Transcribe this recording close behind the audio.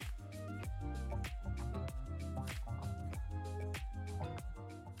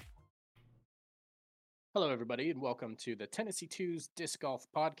Hello, everybody, and welcome to the Tennessee Twos Disc Golf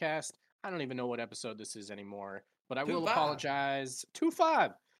Podcast. I don't even know what episode this is anymore, but I will 2-5. apologize.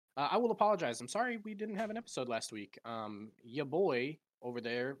 2-5. I will apologize. I'm sorry we didn't have an episode last week. Your boy over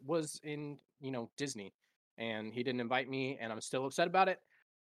there was in, Disney, and he didn't invite me, and I'm still upset about it.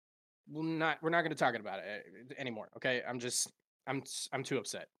 We're not going to talk about it anymore. Okay, I'm too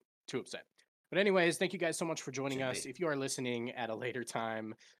upset. Too upset. But anyways, thank you guys so much for joining Should us. be. If you are listening at a later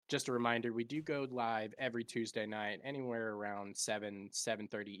time, just a reminder, we do go live every Tuesday night, anywhere around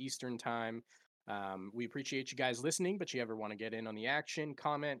 7:30 Eastern time. We appreciate you guys listening, but you ever want to get in on the action,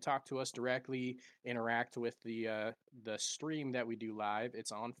 comment, talk to us directly, interact with the stream that we do live.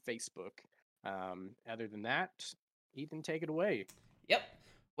 It's on Facebook. Other than that, Ethan, take it away. Yep.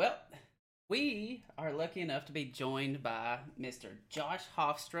 Well, we are lucky enough to be joined by Mr. Josh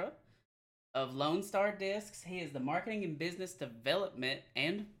Hofstra of Lone Star Discs. He is the marketing and business development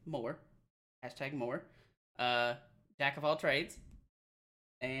and more, #more, jack of all trades.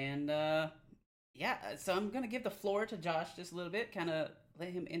 And yeah, so I'm going to give the floor to Josh just a little bit, kind of let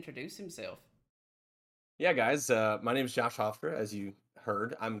him introduce himself. Yeah, guys, my name is Josh Hofstra, as you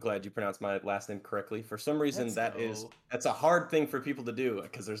heard. I'm glad you pronounced my last name correctly. For some reason, Let's go. that's a hard thing for people to do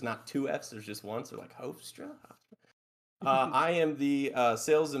because there's not two F's, there's just one. So like Hofstra. I am the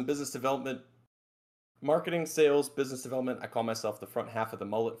sales and business development, marketing, sales, business development. I call myself the front half of the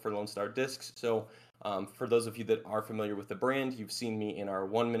mullet for Lone Star Discs. So for those of you that are familiar with the brand, you've seen me in our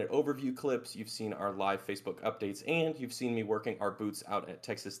 1-minute overview clips, you've seen our live Facebook updates, and you've seen me working our boots out at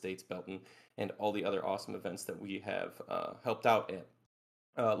Texas State's Belton and all the other awesome events that we have helped out at.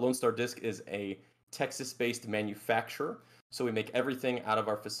 Lone Star Disc is a Texas-based manufacturer, so we make everything out of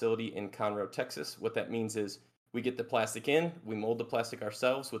our facility in Conroe, Texas. What that means is we get the plastic in, we mold the plastic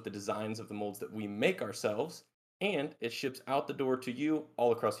ourselves with the designs of the molds that we make ourselves, and it ships out the door to you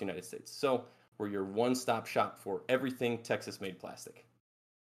all across the United States. So we're your one-stop shop for everything Texas-made plastic.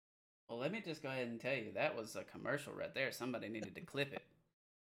 Well, let me just go ahead and tell you, that was a commercial right there. Somebody needed to clip it.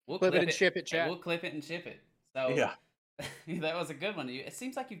 We'll Clip it and ship it, and chat. we'll clip it and ship it. So Yeah. that was a good one. It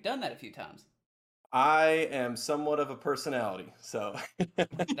seems like you've done that a few times. I am somewhat of a personality, so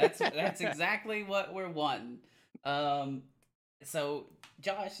That's exactly what we're wanting. So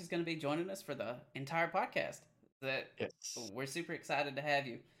Josh is going to be joining us for the entire podcast. yes. We're super excited to have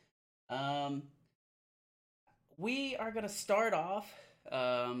you. We are going to start off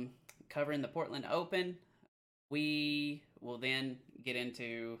covering the Portland Open. We will then get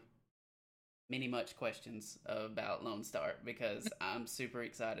into many much questions about Lone Star because I'm super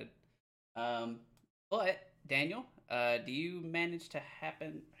excited. But Daniel, do you manage to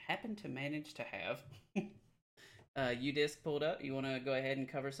happen to manage to have UDisc pulled up? You want to go ahead and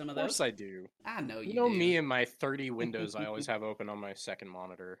cover some of those? Of course I do. I know You you know do. me and my 30 windows I always have open on my second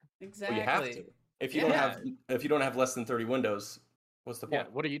monitor. Exactly. Well, you have to. If you Yeah. don't have less than 30 windows, what's the Yeah,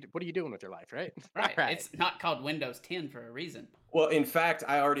 point? what are you doing with your life, right? Right. All right. It's not called Windows 10 for a reason. Well, in fact,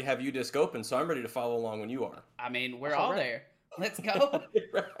 I already have UDisc open, so I'm ready to follow along when you are. I mean, we're All all right. there. Let's go.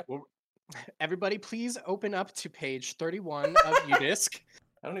 Well, everybody, please open up to page 31 of UDisc.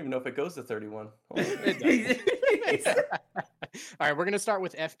 I don't even know if it goes to 31. Hold on. It does. All right, we're going to start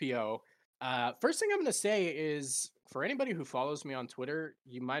with FPO. First thing I'm going to say is, for anybody who follows me on Twitter,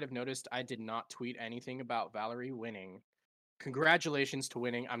 you might have noticed I did not tweet anything about Valerie winning. Congratulations to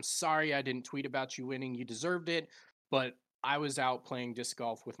winning. I'm sorry I didn't tweet about you winning. You deserved it, but I was out playing disc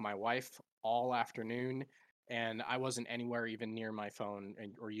golf with my wife all afternoon, and I wasn't anywhere even near my phone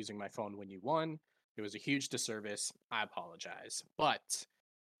or using my phone when you won. It was a huge disservice. I apologize. But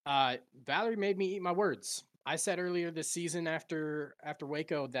Valerie made me eat my words. I said earlier this season after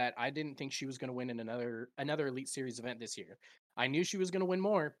Waco that I didn't think she was going to win in another Elite Series event this year. I knew she was going to win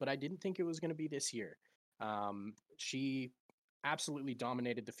more, but I didn't think it was going to be this year. She absolutely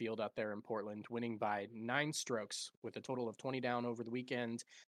dominated the field out there in Portland, winning by 9 strokes with a total of 20 down over the weekend,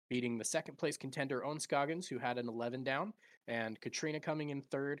 beating the second place contender Owen Scoggins, who had an 11 down, and Katrina coming in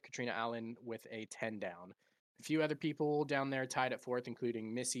third, Katrina Allen with a 10 down. A few other people down there tied at fourth,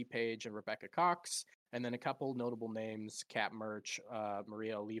 including Missy Page and Rebecca Cox, and then a couple notable names, Kat Murch,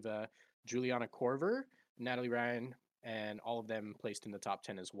 Maria Oliva, Juliana Corver, Natalie Ryan, and all of them placed in the top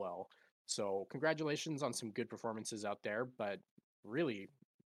 10 as well. So congratulations on some good performances out there, but really,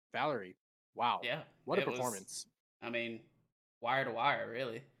 Valerie, wow. Yeah. What a performance. I mean, wire to wire,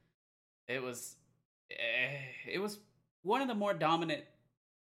 really. It was one of the more dominant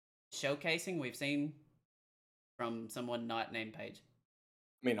showcasing we've seen from someone not named Paige.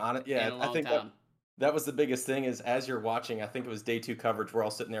 I mean, on it, In a yeah. long I think time. that was the biggest thing is as you're watching, I think it was day 2 coverage. We're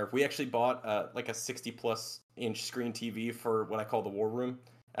all sitting there. We actually bought like a 60+ inch screen TV for what I call the war room,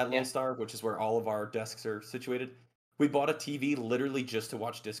 at Yeah. Lone Star, which is where all of our desks are situated. We bought a TV literally just to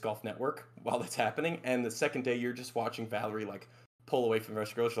watch Disc Golf Network while that's happening. And the second day, you're just watching Valerie like pull away from the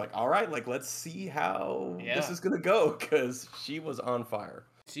rest of the girls. You're like, all right, like let's see how this Yeah. is gonna go, because she was on fire.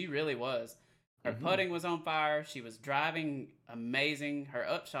 She really was. Her Mhm. putting was on fire. She was driving amazing. Her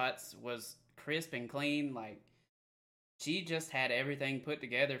upshots was crisp and clean. Like, she just had everything put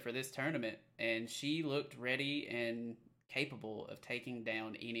together for this tournament, and she looked ready and capable of taking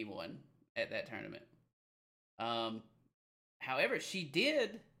down anyone at that tournament. Um, However, she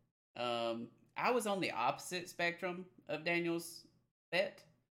did. I was on the opposite spectrum of Daniel's bet,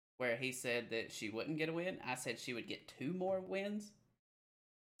 where he said that she wouldn't get a win. I said she would get 2 more wins.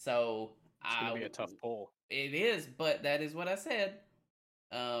 So It's going to be a tough pull. It is, but that is what I said.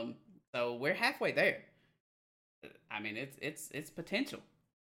 So we're halfway there. I mean, it's potential.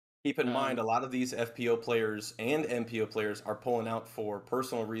 Keep in mind, a lot of these FPO players and MPO players are pulling out for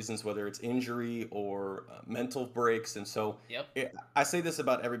personal reasons, whether it's injury or mental breaks. And so Yep. I say this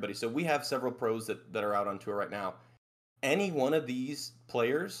about everybody. So we have several pros that are out on tour right now. Any one of these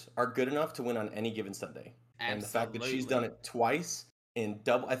players are good enough to win on any given Sunday. Absolutely. And the fact that she's done it twice in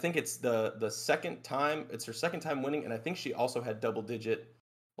double, I think it's the second time, it's her second time winning. And I think she also had double digit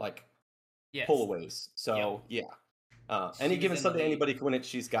like pullaways. So yeah. Any given Sunday, anybody can win it.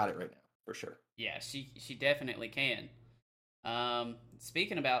 She's got it right now, for sure. Yeah, she definitely can.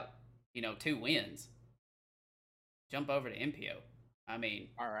 Speaking about 2 wins, jump over to MPO. I mean,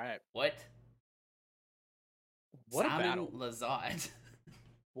 all right, what Simon a battle, Lizotte.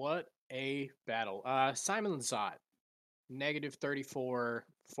 What a battle. Simon Lizotte, -34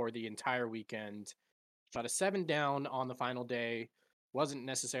 for the entire weekend. Shot a 7 down on the final day. Wasn't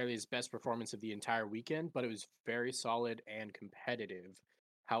necessarily his best performance of the entire weekend, but it was very solid and competitive.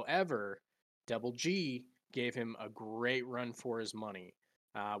 However, Double G gave him a great run for his money.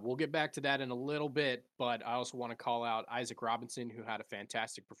 We'll get back to that in a little bit, but I also want to call out Isaac Robinson, who had a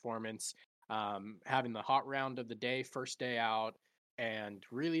fantastic performance, having the hot round of the day, first day out, and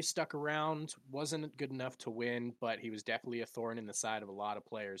really stuck around. Wasn't good enough to win, but he was definitely a thorn in the side of a lot of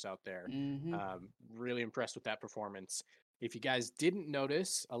players out there. Mm-hmm. Really impressed with that performance. If you guys didn't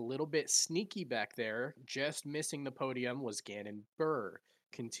notice, a little bit sneaky back there, just missing the podium was Gannon Burr,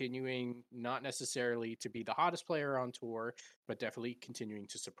 continuing not necessarily to be the hottest player on tour, but definitely continuing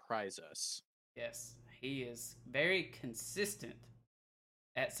to surprise us. Yes, he is very consistent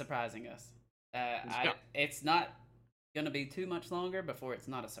at surprising us. It's not going to be too much longer before it's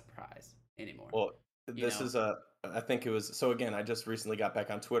not a surprise anymore. Well, this is I think it was, so again, I just recently got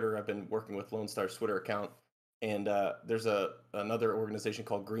back on Twitter. I've been working with Lone Star's Twitter account, and there's another organization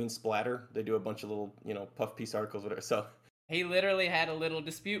called Green Splatter. They do a bunch of little, puff piece articles, whatever. So he literally had a little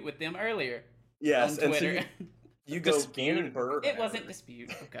dispute with them earlier. Yes, on Twitter. And so you go Gannon Burr. It wasn't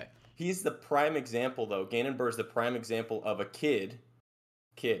dispute. Okay. He's the prime example, though. Gannon Burr is the prime example of a kid,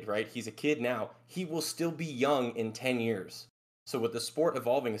 right? He's a kid now. He will still be young in 10 years. So with the sport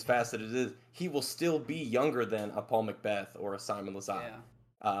evolving as fast as it is, he will still be younger than a Paul Macbeth or a Simon Lizotte.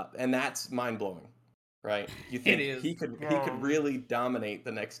 Yeah. And that's mind-blowing, right? You think he could really dominate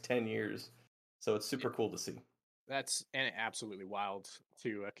the next 10 years. So it's super cool to see. That's absolutely wild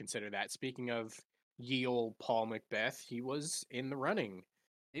to consider that. Speaking of ye old Paul Macbeth, he was in the running.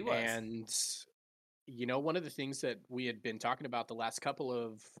 He was. And one of the things that we had been talking about the last couple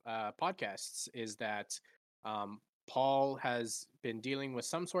of podcasts is that Paul has been dealing with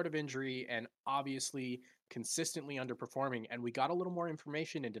some sort of injury and obviously consistently underperforming. And we got a little more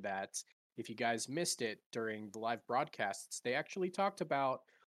information into that. If you guys missed it during the live broadcasts, they actually talked about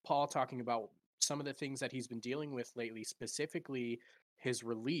Paul talking about some of the things that he's been dealing with lately, specifically his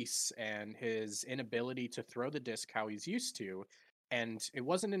release and his inability to throw the disc how he's used to. And it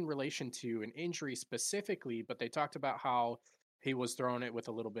wasn't in relation to an injury specifically, but they talked about how he was throwing it with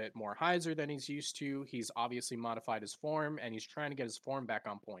a little bit more hyzer than he's used to. He's obviously modified his form, and he's trying to get his form back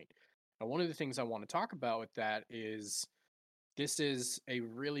on point. Now, one of the things I want to talk about with that is this is a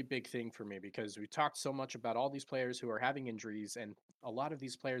really big thing for me because we talked so much about all these players who are having injuries and a lot of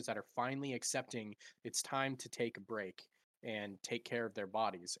these players that are finally accepting it's time to take a break and take care of their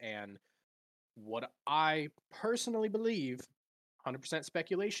bodies. And what I personally believe, 100%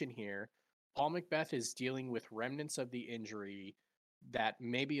 speculation here, Paul Macbeth is dealing with remnants of the injury that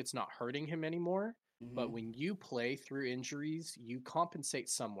maybe it's not hurting him anymore. But when you play through injuries, you compensate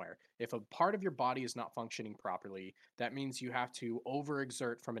somewhere. If a part of your body is not functioning properly, that means you have to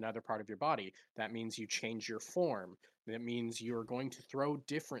overexert from another part of your body. That means you change your form. That means you're going to throw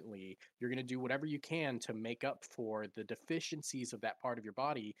differently. You're going to do whatever you can to make up for the deficiencies of that part of your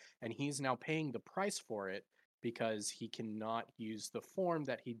body. And he's now paying the price for it. because he cannot use the form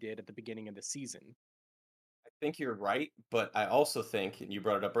that he did at the beginning of the season. I think you're right, but I also think, and you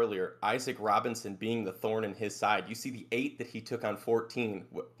brought it up earlier, Isaac Robinson being the thorn in his side. You see the 8 that he took on 14.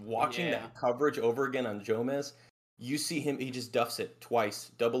 Watching Yeah. that coverage over again on Jomez, you see him, he just duffs it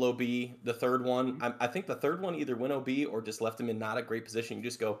twice. Double OB, the third one. I think the third one either went OB or just left him in not a great position. You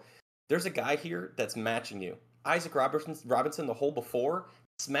just go, there's a guy here that's matching you. Isaac Robinson, the hole before,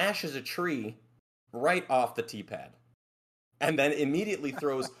 smashes a tree right off the tee pad. And then immediately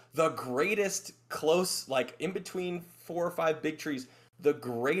throws the greatest close, like in between 4 or 5 big trees, the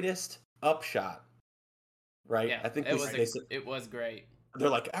greatest upshot. Right? Yeah, I think it was great. They're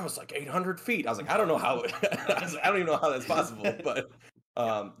like, I was like 800 feet. I was like, I don't know how. I don't even know how that's possible. But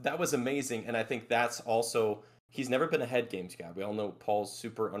that was amazing, and I think that's also he's never been a head games guy. We all know Paul's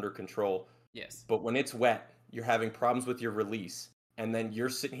super under control. Yes. But when it's wet, you're having problems with your release, and then you're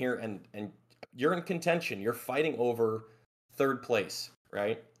sitting here and you're in contention. You're fighting over third place,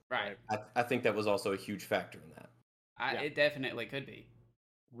 right? Right. I think that was also a huge factor in that. It definitely could be.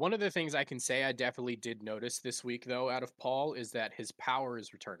 One of the things I can say I definitely did notice this week, though, out of Paul, is that his power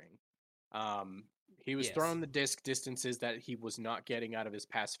is returning. He was throwing the disc distances that he was not getting out of his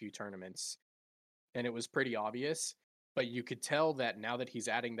past few tournaments, and it was pretty obvious. But you could tell that now that he's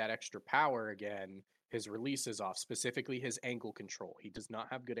adding that extra power again, his release is off, specifically his angle control. He does not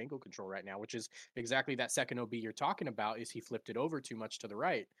have good angle control right now, which is exactly that second OB you're talking about, is he flipped it over too much to the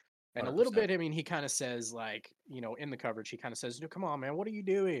right. And 100%. A little bit, I mean, he kind of says, like, you know, in the coverage, he kind of says, no, come on, man, what are you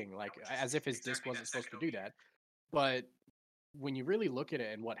doing? Like, as if his disc wasn't supposed to do that. But when you really look at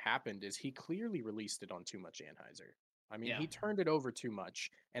it and what happened is he clearly released it on too much Anheuser. I mean, he turned it over too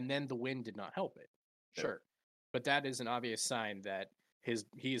much, and then the wind did not help it. Sure. But that is an obvious sign that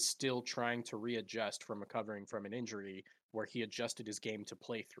he is still trying to readjust from recovering from an injury where he adjusted his game to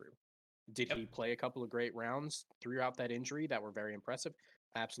play through. Did he play a couple of great rounds throughout that injury that were very impressive?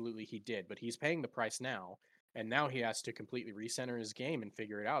 Absolutely he did, but he's paying the price now, and now he has to completely recenter his game and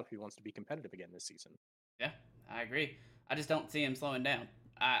figure it out if he wants to be competitive again this season. Yeah, I agree. I just don't see him slowing down.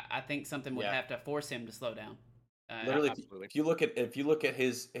 I think something would have to force him to slow down. Literally, if you look at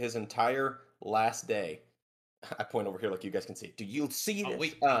his entire last day, I point over here like you guys can see. Do you see this?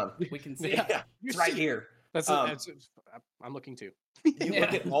 We can see. Yeah, it's right here. I'm looking too. You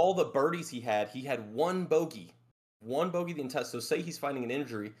look at all the birdies he had. He had one bogey the entire. So say he's finding an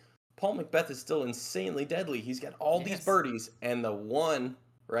injury. Paul Macbeth is still insanely deadly. He's got all these birdies, and the one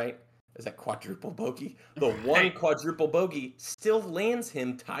is that quadruple bogey. The one quadruple bogey still lands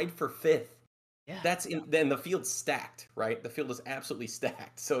him tied for 5th. Yeah, then the field's stacked, right? The field is absolutely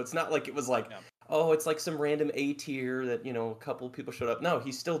stacked. So it's not like it was like, oh, it's like some random A tier that a couple of people showed up. No,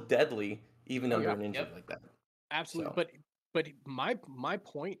 he's still deadly even under an injury like that. Absolutely, so. But my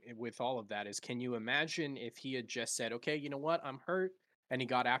point with all of that is, can you imagine if he had just said, okay, you know what, I'm hurt, and he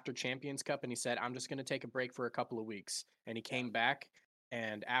got after Champions Cup and he said, I'm just going to take a break for a couple of weeks, and he came back,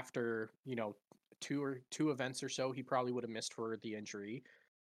 and after two events or so, he probably would have missed for the injury.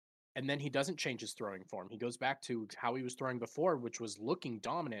 And then he doesn't change his throwing form. He goes back to how he was throwing before, which was looking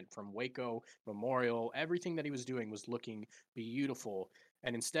dominant from Waco, Memorial. Everything that he was doing was looking beautiful.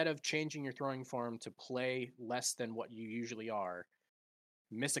 And instead of changing your throwing form to play less than what you usually are,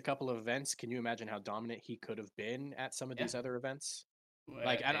 miss a couple of events, can you imagine how dominant he could have been at some of these other events?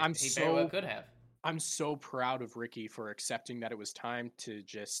 Like, and I'm so proud of Ricky for accepting that it was time to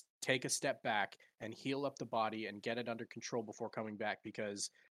just take a step back and heal up the body and get it under control before coming back, because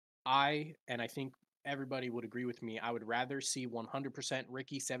I think everybody would agree with me, I would rather see 100%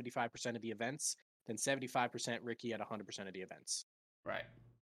 Ricky 75% of the events than 75% Ricky at 100% of the events. Right.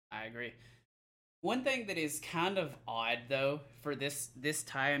 I agree. One thing that is kind of odd, though, for this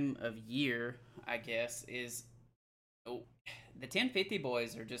time of year, I guess, is the 1050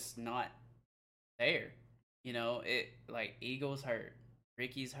 boys are just not there. Like, Eagle's hurt.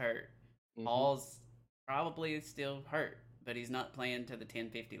 Ricky's hurt. Paul's probably still hurt, but he's not playing to the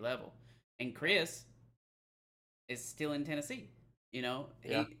 1050 level. And Chris is still in Tennessee.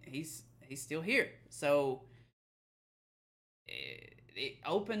 He's still here. So it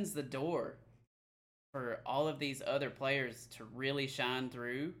opens the door for all of these other players to really shine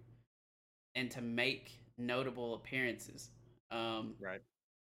through and to make notable appearances. Right.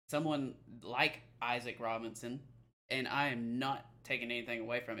 Someone like Isaac Robinson, and I am not taking anything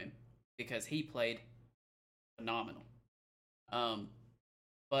away from him because he played phenomenal.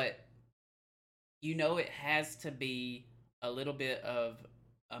 But it has to be a little bit of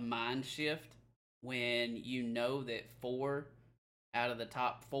a mind shift when that 4 out of the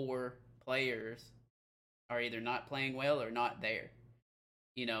top 4 players are either not playing well or not there.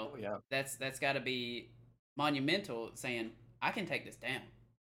 That's got to be monumental, saying, "I can take this down."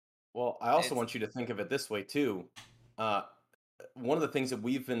 Well, I also It's want you to think of it this way too. Uh, One of the things that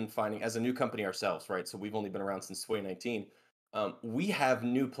we've been finding as a new company ourselves, right? So we've only been around since 2019. We have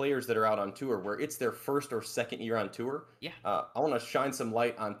new players that are out on tour where it's their first or second year on tour. yeah, I want to shine some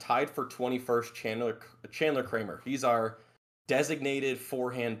light on tied for 21st Chandler Kramer. He's our designated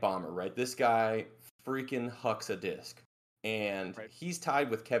forehand bomber, right? This guy freaking hucks a disc, and Right. he's tied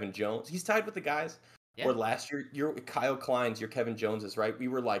with Kevin Jones. He's tied with the guys yeah, where last year you're Kyle Klein's, your Kevin Jones's, right? We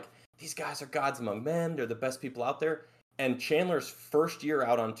were like, these guys are gods among men. They're the best people out there. And Chandler's first year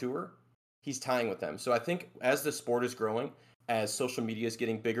out on tour, he's tying with them. So I think as the sport is growing, as social media is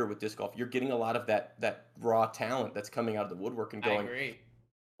getting bigger with disc golf, you're getting a lot of that raw talent that's coming out of the woodwork and I going, agree.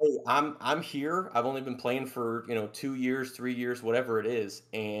 "Hey, I'm here. I've only been playing for 2 years, 3 years, whatever it is,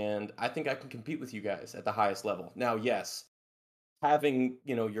 and I think I can compete with you guys at the highest level." Now, yes, having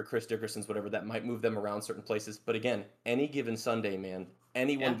your Chris Dickersons, whatever, that might move them around certain places, but again, any given Sunday, man,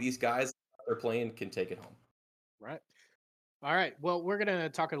 any one Yeah, of these guys they're playing can take it home. Right. All right. Well, we're going to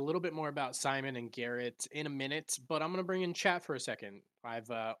talk a little bit more about Simon and Garrett in a minute, but I'm going to bring in chat for a second. I've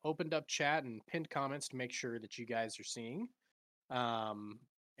opened up chat and pinned comments to make sure that you guys are seeing. Um,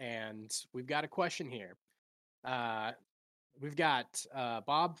 and we've got a question here. Uh, we've got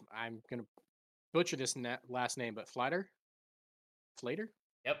Bob. I'm going to butcher this last name, but Flater?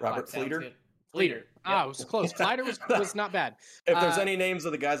 yep, Robert sounds Fleeter. good. Fleeter. Ah, Yep. it was close. Flighter was not bad. If there's Uh, any names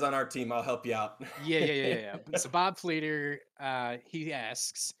of the guys on our team, I'll help you out. yeah. So Bob Fleeter, he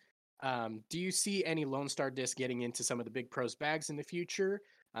asks, do you see any Lone Star disc getting into some of the big pros bags in the future?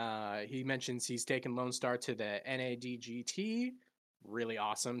 He mentions he's taken Lone Star to the NADGT. Really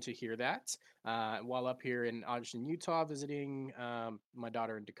awesome to hear that. While up here in Ogden, Utah, visiting my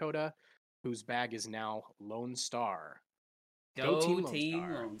daughter in Dakota, whose bag is now Lone Star. Go Go Team Lone Team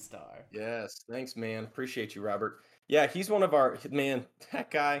Star. Lone Star. Yes, thanks, man. Appreciate you, Robert. Yeah, he's one of our man.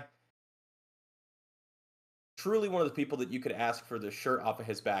 That guy, truly one of the people that you could ask for the shirt off of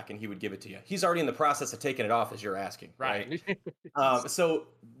his back, and he would give it to you. He's already in the process of taking it off as you're asking, right? So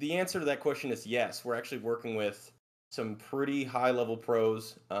the answer to that question is yes. We're actually working with some pretty high level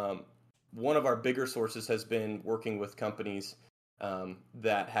pros. One of our bigger sources has been working with companies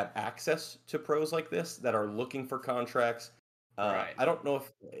that have access to pros like this that are looking for contracts. Right. I don't know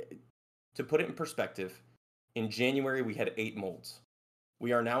if, to put it in perspective, in January we had 8 molds.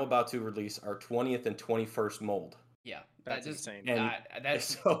 We are now about to release our 20th and 21st mold. Yeah, That's insane. And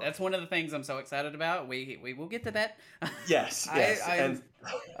that's so, that's one of the things I'm so excited about. We will get to that. yes, and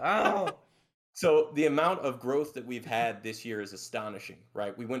oh so the amount of growth that we've had this year is astonishing,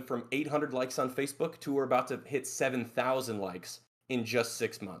 right? We went from 800 likes on Facebook to we're about to hit 7,000 likes in just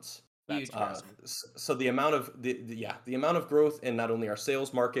 6 months. That's huge. awesome. So the amount of the amount of growth in not only our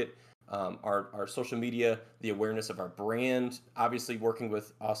sales market, our social media, the awareness of our brand, obviously working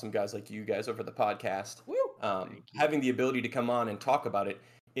with awesome guys like you guys over the podcast, Woo. having the ability to come on and talk about it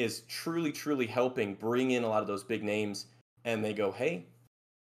is truly helping bring in a lot of those big names, and they go, hey,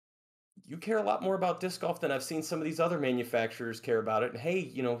 you care a lot more about disc golf than I've seen some of these other manufacturers care about it. And hey,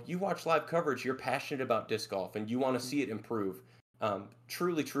 you watch live coverage, you're passionate about disc golf, and you want to see it improve.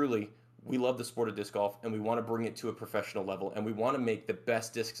 Truly, we love the sport of disc golf, and we want to bring it to a professional level, and we want to make the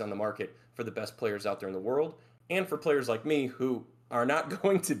best discs on the market for the best players out there in the world, and for players like me who are not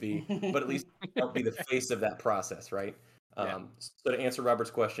going to be, but at least help be the face of that process, right? Yeah. So to answer Robert's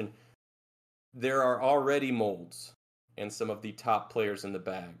question, there are already molds and some of the top players in the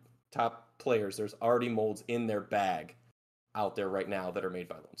bag. Top players, there's already molds in their bag out there right now that are made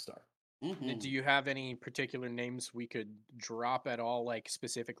by Lone Star. Mhm. Do you have any particular names we could drop at all? Like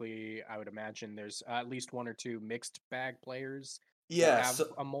specifically, I would imagine there's at least 1 or 2 mixed bag players that Yeah, have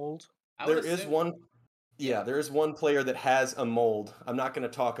so a mold. I would there is assume. one. Yeah. Yeah, there is one player that has a mold. I'm not going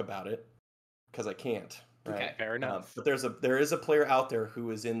to talk about it because I can't. Right. Okay. Fair enough. But there is a player out there who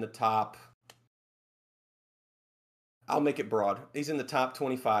is in the top. I'll make it broad. He's in the top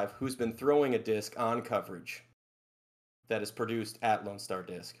 25 who's been throwing a disc on coverage that is produced at Lone Star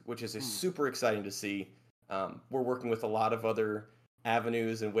Disc, which is super exciting to see. We're working with a lot of other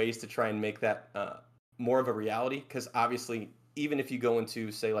avenues and ways to try and make that more of a reality, because obviously, even if you go into,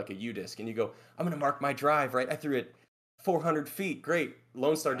 say, like a U-Disc and you go, I'm going to mark my drive, right? I threw it 400 feet. Great.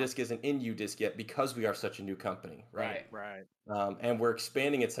 Lone Star Disc isn't in U-Disc yet because we are such a new company, right? Right. And we're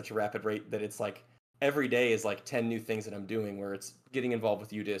expanding at such a rapid rate that it's like every day is like 10 new things that I'm doing, where it's getting involved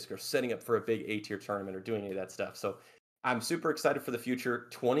with U-Disc or setting up for a big A-tier tournament or doing any of that stuff. So I'm super excited for the future.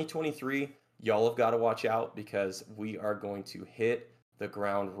 2023, y'all have got to watch out, because we are going to hit the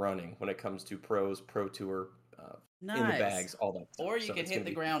ground running when it comes to pros, pro tour, in the Nice. bags, all that stuff. Or you So could it's hit gonna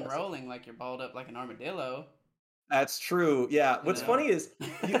the be ground fantastic. rolling like you're balled up like an armadillo. That's true. Yeah. You What's know? funny is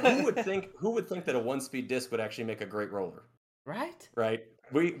who would think that a one-speed disc would actually make a great roller, Right? right?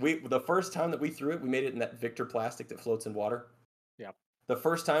 We the first time that we threw it, we made it in that Victor plastic that floats in water. Yeah. The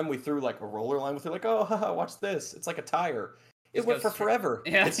first time we threw like a roller line with it, like, oh, haha, watch this. It's like a tire. It Just went goes for straight. forever.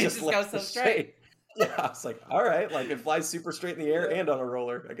 Yeah, It's it just just like goes so the straight. shape. Yeah, I was like, all right, like it flies super straight in the air and on a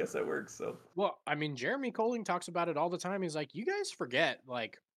roller. I guess that works. So Well, I mean, Jeremy Colling talks about it all the time. He's like, you guys forget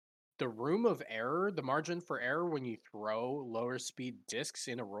like the room of error, the margin for error when you throw lower speed discs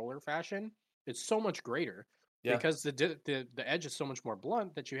in a roller fashion, it's so much greater yeah, because the edge is so much more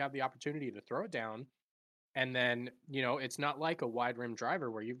blunt that you have the opportunity to throw it down. And then, it's not like a wide rim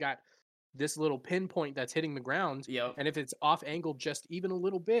driver where you've got this little pinpoint that's hitting the ground. Yep. And if it's off angled just even a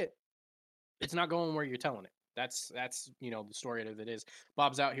little bit, it's not going where you're telling it. That's the story of it is.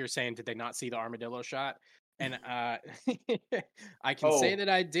 Bob's out here saying, did they not see the armadillo shot? And I can say oh, that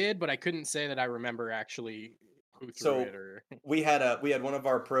I did, but I couldn't say that I remember actually who threw so it or we had one of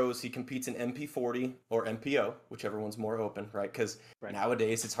our pros. He competes in MP40 or MPO, whichever one's more open, right? Because right,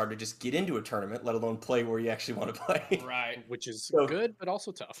 nowadays it's hard to just get into a tournament, let alone play where you actually want to play. Right. which is So good but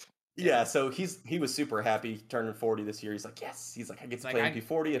also tough. yeah, so he was super happy turning 40 this year. He's like, yes. He's like, I get It's to like play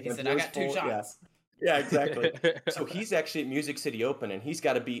MP40 if he said, MPO I is got two full. Yeah, shots. yeah, exactly. So he's actually at Music City Open, and he's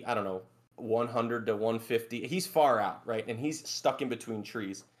got to be, I don't know, 100 to 150. He's far out, right? And he's stuck in between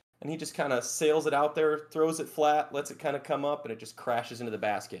trees. And he just kind of sails it out there, throws it flat, lets it kind of come up, and it just crashes into the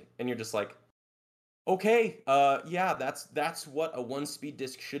basket. And you're just like, okay, yeah, that's what a one-speed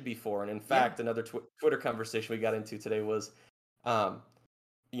disc should be for. And in fact, another Twitter conversation we got into today was, um,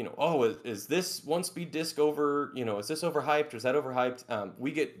 oh, is this one-speed disc over? Is this overhyped or is that overhyped?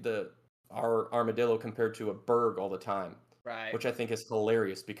 We get our armadillo compared to a Berg all the time, Right. which I think is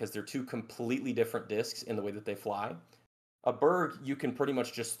hilarious because they're two completely different discs in the way that they fly. A Berg, you can pretty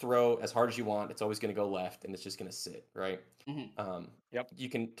much just throw as hard as you want. It's always going to go left, and it's just going to sit, right? Mm-hmm. Yep. You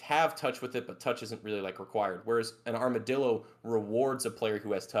can have touch with it, but touch isn't really like required. Whereas an armadillo rewards a player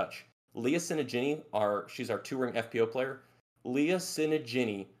who has touch. Leah Sinagini, she's our two-ring FPO player. Leah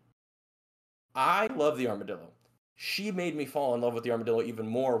Sinagini, I love the armadillo. She made me fall in love with the armadillo even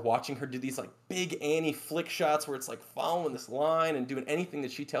more, watching her do these like big Annie flick shots where it's like following this line and doing anything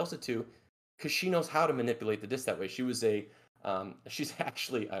that she tells it to, because she knows how to manipulate the disc that way. She's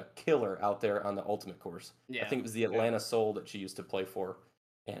actually a killer out there on the ultimate course. Yeah. I think it was the Atlanta Soul that she used to play for,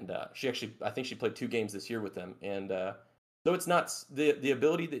 and I think she played 2 games this year with them. And though it's not the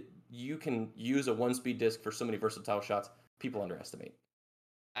ability that you can use a one-speed disc for so many versatile shots, people underestimate.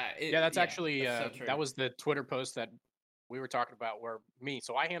 That's actually that's so true. that was the Twitter post that we were talking about where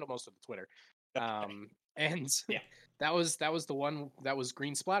so I handle most of the Twitter. And Yeah. that was the one that was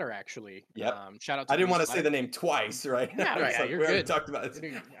Green Splatter actually. Yep. Shout out to I didn't Green want to Splatter. say the name twice, right? Yeah, It's like, you're we already good. talked about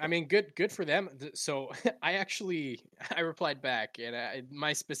it. I mean, good for them. So I replied back, and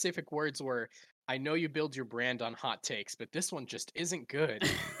my specific words were, "I know you build your brand on hot takes, but this one just isn't good."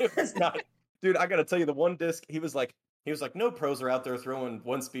 It was not, dude. I got to tell you, the one disc he was like, no pros are out there throwing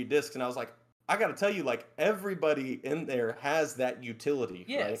one-speed discs, and I was like, I got to tell you, like everybody in there has that utility, right?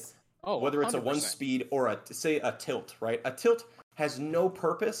 Yes. Oh, Whether it's a 100%. one-speed or a tilt, right? A tilt has no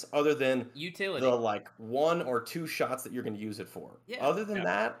purpose other than Utility. the like 1 or 2 shots that you're going to use it for. Yeah. Other than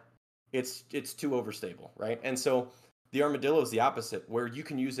that, it's too overstable, right? And so the armadillo is the opposite, where you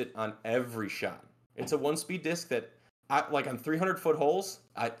can use it on every shot. It's a one-speed disc that like on 300-foot holes.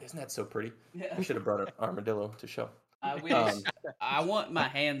 Isn't that so pretty? Yeah. We should have brought an armadillo to show. I wish. I want my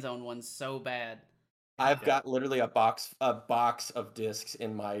hands on one so bad. I've got literally a box of discs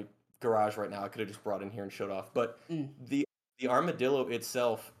in my garage right now. I could have just brought in here and showed off. But the armadillo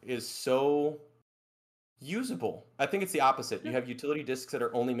itself is so usable. I think it's the opposite. You have utility discs that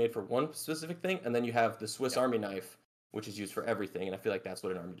are only made for one specific thing, and then you have the Swiss Army knife, which is used for everything. And I feel like that's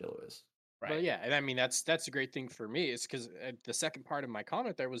what an armadillo is. Right. But yeah, and I mean that's a great thing for me. It's because the second part of my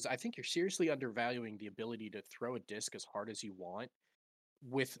comment there was I think you're seriously undervaluing the ability to throw a disc as hard as you want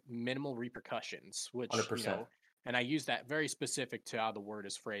with minimal repercussions, which 100%. and I use that very specific to how the word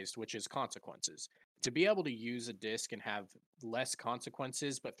is phrased, which is consequences. To be able to use a disc and have less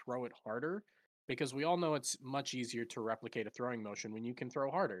consequences but throw it harder, because we all know it's much easier to replicate a throwing motion when you can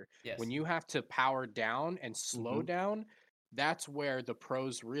throw harder. Yes. When you have to power down and slow down, that's where the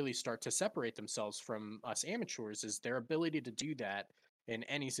pros really start to separate themselves from us amateurs, is their ability to do that in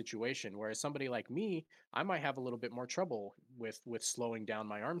any situation. Whereas somebody like me, I might have a little bit more trouble with slowing down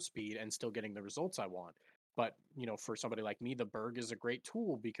my arm speed and still getting the results I want. But, for somebody like me, the Berg is a great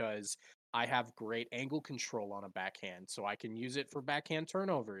tool because I have great angle control on a backhand, so I can use it for backhand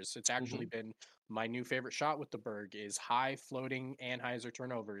turnovers. It's actually been my new favorite shot with the Berg is high floating anhyzer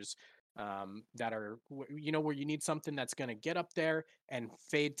turnovers that are, where you need something that's going to get up there and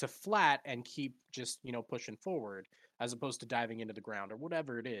fade to flat and keep just, pushing forward as opposed to diving into the ground or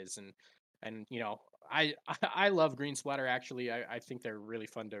whatever it is. And I I love Green Splatter. Actually, I think they're really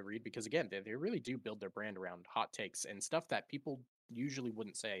fun to read because again, they really do build their brand around hot takes and stuff that people usually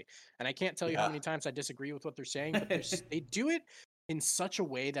wouldn't say. And I can't tell you how many times I disagree with what they're saying, but they do it in such a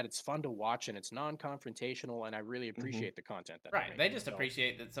way that it's fun to watch and it's non-confrontational, and I really appreciate the content that Right. they're They making. just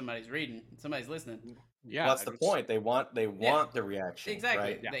appreciate that somebody's reading, somebody's listening. Yeah, Well, that's the point. They want the reaction.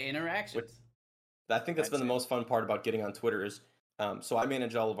 Exactly. Right? The interactions. I think that's been the most fun part about getting on Twitter is, so I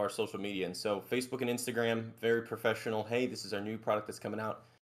manage all of our social media, and so Facebook and Instagram, very professional. Hey, this is our new product that's coming out.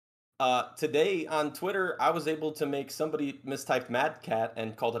 Today on Twitter, I was able to make somebody mistyped Mad Cat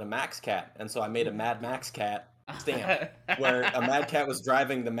and called it a Max Cat, and so I made a Mad Max Cat stamp where a Mad Cat was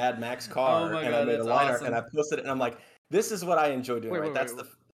driving the Mad Max car, and I made a line art and I posted it, and I'm like, this is what I enjoy doing.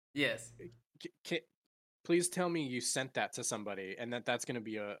 Yes. Please tell me you sent that to somebody and that's going to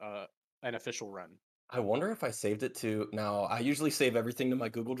be an official run. I wonder if I saved it to. Now, I usually save everything to my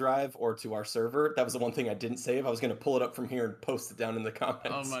Google Drive or to our server. That was the one thing I didn't save. I was going to pull it up from here and post it down in the comments.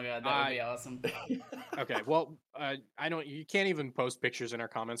 Oh my god, that would be awesome. Okay, well, you can't even post pictures in our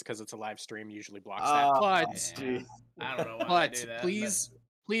comments because it's a live stream. Usually blocks that. But I don't know why they do that.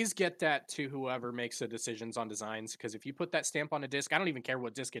 Please get that to whoever makes the decisions on designs, because if you put that stamp on a disc, I don't even care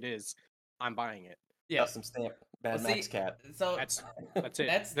what disc it is, I'm buying it. Yeah, custom stamp, Max Cat. So that's it.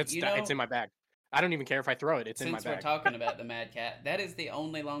 It's in my bag. I don't even care if I throw it. It's in my bag. Since we're talking about the Mad Cat, that is the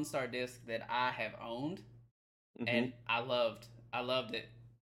only Lone Star disc that I have owned, and I loved it.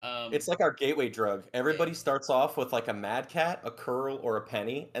 It's like our gateway drug. Everybody starts off with like a Mad Cat, a curl, or a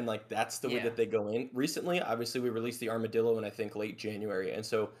penny, and like that's the way that they go in. Recently, obviously, we released the Armadillo in I think late January, and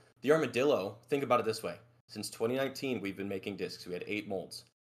so the Armadillo. Think about it this way: since 2019, we've been making discs. We had 8 molds.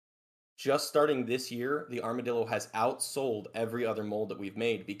 Just starting this year, the Armadillo has outsold every other mold that we've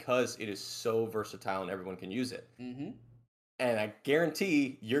made because it is so versatile and everyone can use it. And I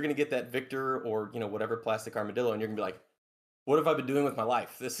guarantee you're going to get that Victor or whatever plastic Armadillo, and you're going to be like, what have I been doing with my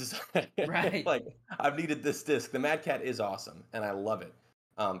life? This is right. Like, I've needed this disc. The Mad Cat is awesome, and I love it.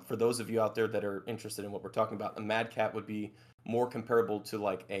 For those of you out there that are interested in what we're talking about, a Mad Cat would be more comparable to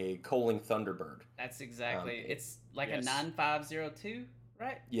like a Coaling Thunderbird. That's exactly. It's like a 9502.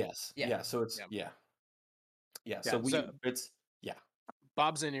 Right? Yes. Yeah. So it's it's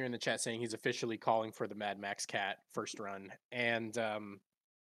Bob's in here in the chat saying he's officially calling for the Mad Max Cat first run, and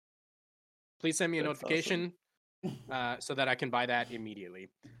please send me a notification so that I can buy that immediately.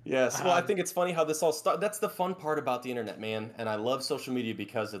 Yes. Well, I think it's funny how this all started. That's the fun part about the internet, man, and I love social media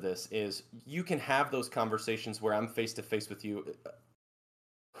because of this. Is you can have those conversations where I'm face to face with you.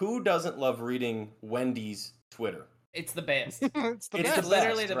 Who doesn't love reading Wendy's Twitter? It's the best. It's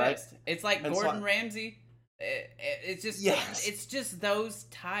literally the right? best. It's like Gordon Ramsay. It's just it's just those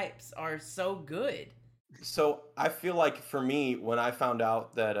types are so good. So I feel like for me, when I found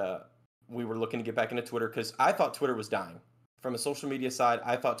out that we were looking to get back into Twitter, because I thought Twitter was dying. From a social media side,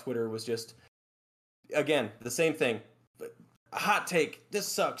 I thought Twitter was just, again, the same thing. A hot take. This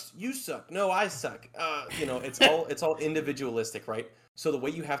sucks. You suck. No, I suck. It's all individualistic, right? So the way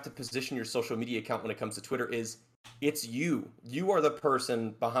you have to position your social media account when it comes to Twitter is it's you. You are the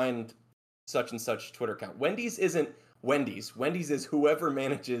person behind such and such Twitter account. Wendy's isn't Wendy's. Wendy's is whoever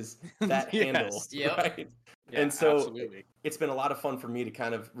manages that handle, right? Yeah, and so absolutely. It's been a lot of fun for me to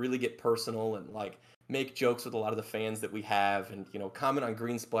kind of really get personal and like make jokes with a lot of the fans that we have, and comment on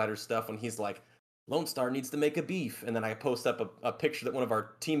Green Splatter stuff when he's like, Lone Star needs to make a beef, and then I post up a picture that one of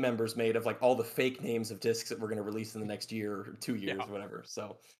our team members made of like all the fake names of discs that we're going to release in the next year or 2 years or whatever.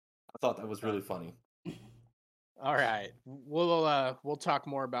 So I thought that was really funny. All right, we'll talk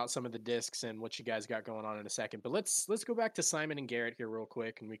more about some of the discs and what you guys got going on in a second. But let's go back to Simon and Garrett here real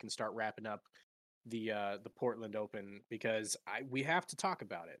quick, and we can start wrapping up the Portland Open, because we have to talk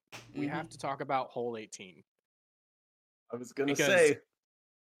about it. We have to talk about hole 18. I was gonna say,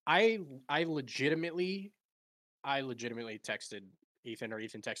 I legitimately texted Ethan, or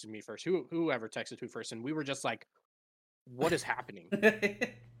Ethan texted me first. Whoever texted who first, and we were just like, "What is happening?"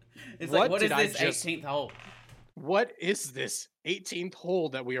 It's like, what is this 18th hole? What is this 18th hole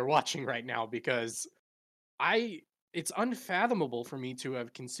that we are watching right now? Because it's unfathomable for me to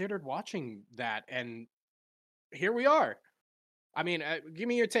have considered watching that, and here we are. I mean, give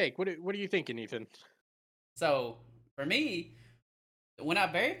me your take. What are you thinking, Ethan? So for me, when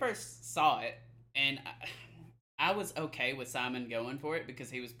I very first saw it, And I was okay with Simon going for it because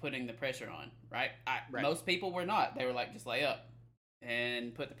he was putting the pressure on, right? Right. Most people were not. They were like, just lay up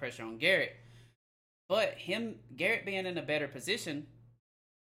and put the pressure on Garrett. But Garrett being in a better position,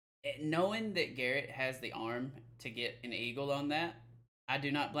 knowing that Garrett has the arm to get an eagle on that, I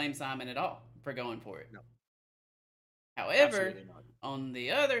do not blame Simon at all for going for it. No. However, Absolutely not. on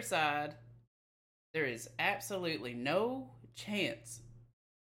the other side, there is absolutely no chance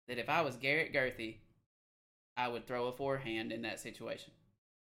that if I was Garrett Gerthy, I would throw a forehand in that situation.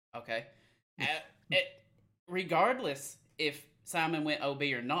 Okay? Regardless if Simon went OB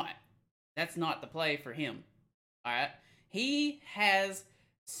or not, that's not the play for him. All right? He has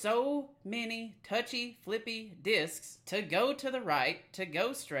so many touchy, flippy discs to go to the right, to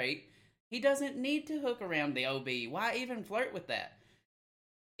go straight. He doesn't need to hook around the OB. Why even flirt with that?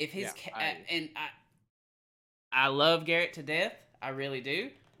 If his I love Garrett to death. I really do.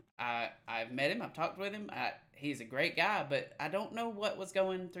 I've met him. I've talked with him. He's a great guy, but I don't know what was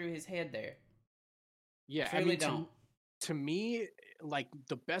going through his head there. Yeah, Truly I mean, don't. To me, like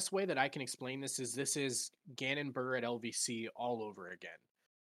the best way that I can explain this is Gannon Burr at LVC all over again.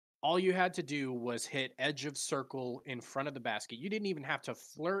 All you had to do was hit edge of circle in front of the basket. You didn't even have to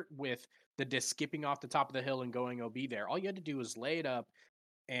flirt with the disc skipping off the top of the hill and going OB there. All you had to do was lay it up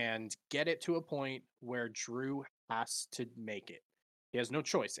and get it to a point where Drew has to make it. He has no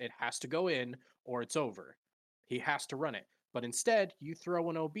choice. It has to go in or it's over. He has to run it. But instead, you throw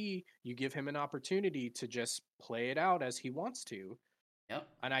an OB, you give him an opportunity to just play it out as he wants to. Yep.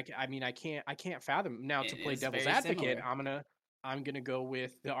 And I mean, I can't fathom now. To It play is devil's very advocate, similar. I'm gonna go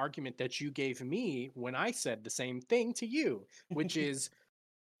with the argument that you gave me when I said the same thing to you, which is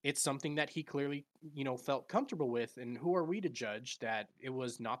it's something that he clearly, felt comfortable with. And who are we to judge that it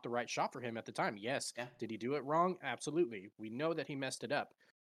was not the right shot for him at the time? Yes. Yeah. Did he do it wrong? Absolutely. We know that he messed it up.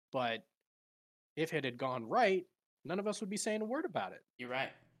 But if it had gone right, none of us would be saying a word about it. You're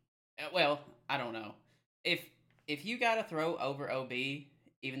right. Well, I don't know. If you got to throw over OB,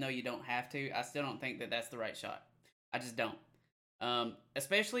 even though you don't have to, I still don't think that that's the right shot. I just don't.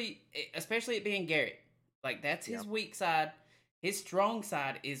 Especially it being Garrett. Like, that's his weak side. His strong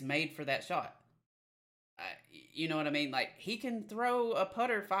side is made for that shot. You know what I mean? Like, he can throw a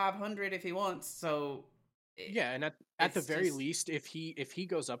putter 500 if he wants. So yeah, and at the very least, if he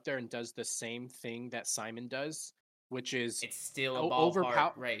goes up there and does the same thing that Simon does, which is it's still a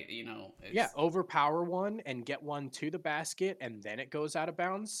ballpark rate, overpower one and get one to the basket, and then it goes out of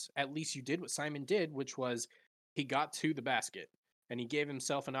bounds. At least you did what Simon did, which was he got to the basket and he gave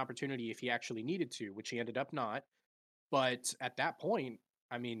himself an opportunity if he actually needed to, which he ended up not. But at that point,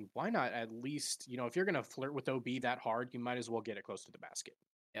 I mean, why not at least, if you're going to flirt with OB that hard, you might as well get it close to the basket.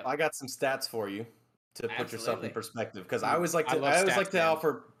 Yep. I got some stats for you to put yourself in perspective, because I always like to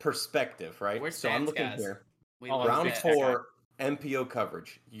offer perspective, right? We're so I'm looking guys. here. Round 4 MPO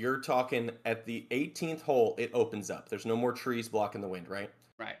coverage. You're talking at the 18th hole, it opens up. There's no more trees blocking the wind, right?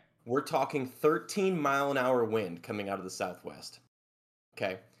 Right. We're talking 13-mile-an-hour wind coming out of the southwest.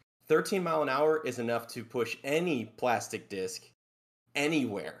 Okay. 13 mile an hour is enough to push any plastic disc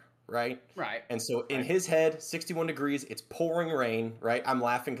anywhere, right? Right. And so in his head, 61 degrees, it's pouring rain, right? I'm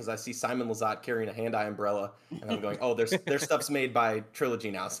laughing because I see Simon Lizotte carrying a hand-eye umbrella, and I'm going, oh, their stuff's made by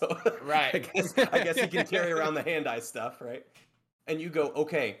Trilogy now, so right. I guess he can carry around the hand-eye stuff, right? And you go,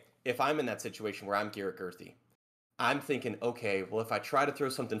 okay, if I'm in that situation where I'm Garrett Gerthy, I'm thinking, okay, well, if I try to throw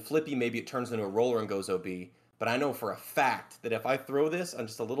something flippy, maybe it turns into a roller and goes OB. But I know for a fact that if I throw this on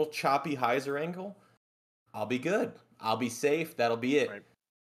just a little choppy hyzer angle, I'll be good. I'll be safe. That'll be it.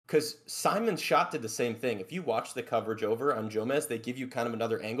 Because Simon's shot did the same thing. If you watch the coverage over on Jomez, they give you kind of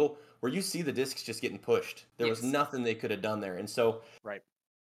another angle where you see the discs just getting pushed. There was nothing they could have done there. And so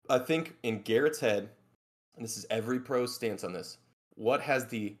I think in Garrett's head, and this is every pro's stance on this, what has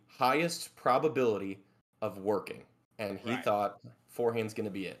the highest probability of working? And he thought forehand's going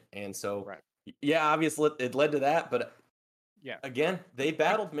to be it. And so... yeah, obviously it led to that, but again, they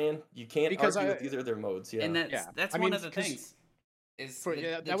battled, man. You can't argue with either of their modes. Yeah, and that's one of the things.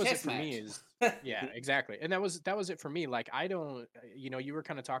 That was it for me. Yeah, exactly, and that was it for me. Like, I don't, you were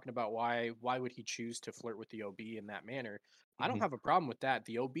kind of talking about why would he choose to flirt with the OB in that manner? I don't have a problem with that.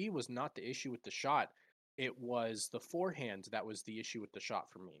 The OB was not the issue with the shot; it was the forehand that was the issue with the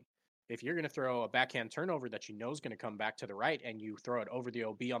shot for me. If you're going to throw a backhand turnover that you know is going to come back to the right and you throw it over the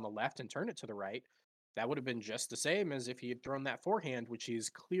OB on the left and turn it to the right, that would have been just the same as if he had thrown that forehand, which he's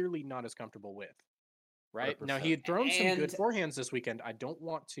clearly not as comfortable with. Right? 100%. Now, he had thrown some good forehands this weekend. I don't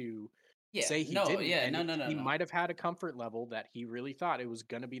want to say he didn't. Yeah, he might have had a comfort level that he really thought it was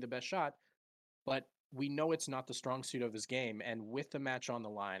going to be the best shot. But we know it's not the strong suit of his game, and with the match on the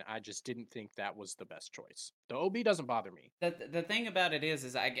line, I just didn't think that was the best choice. The OB doesn't bother me. The thing about it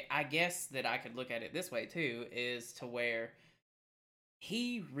is I guess that I could look at it this way too, is to where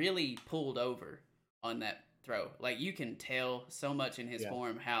he really pulled over on that throw. Like, you can tell so much in his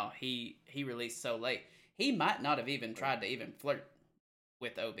form how he released so late. He might not have even tried to even flirt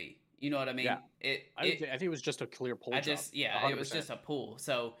with OB. You know what I mean? Yeah. I think it was just a clear pull job. It was just a pull.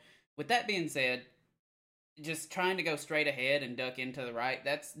 So with that being said, just trying to go straight ahead and duck into the right,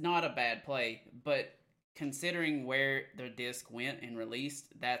 that's not a bad play. But considering where the disc went and released,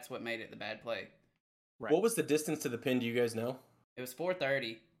 that's what made it the bad play. Right. What was the distance to the pin? Do you guys know? It was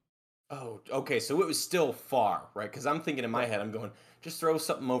 430. Oh, okay. So it was still far, right? Because I'm thinking in my head, I'm going, just throw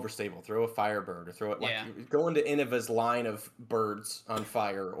something overstable. Throw a Firebird or throw it like go into Innova's line of birds on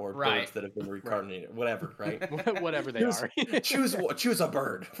fire or birds that have been reincarnated, whatever, right? Whatever they are. choose a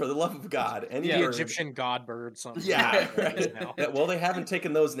bird for the love of God. Any the bird. Egyptian god bird, something. Yeah. Right. Well, they haven't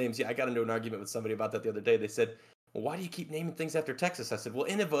taken those names yet. I got into an argument with somebody about that the other day. They said, well, why do you keep naming things after Texas? I said, well,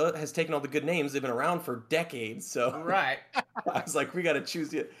 Innova has taken all the good names. They've been around for decades. So right. I was like, we got to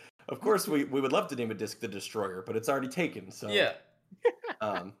choose it. Of course, we would love to name a disc the Destroyer, but it's already taken. So yeah.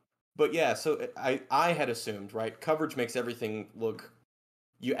 But yeah, so I had assumed, right? Coverage makes everything look.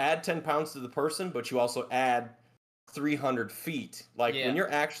 You add 10 pounds to the person, but you also add 300 feet. Like when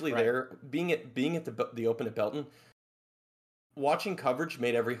you're actually there, being at the Open at Belton, watching coverage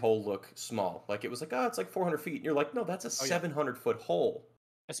made every hole look small. Like it was like, it's like 400 feet. And you're like, no, that's a 700-foot hole.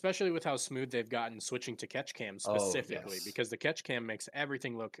 Especially with how smooth they've gotten switching to catch cam specifically, because the catch cam makes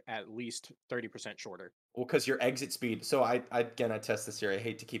everything look at least 30% shorter. Well, because your exit speed. So I test this here. I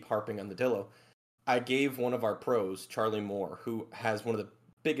hate to keep harping on the Dillo. I gave one of our pros, Charlie Moore, who has one of the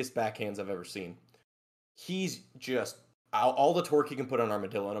biggest backhands I've ever seen. He's just all the torque he can put on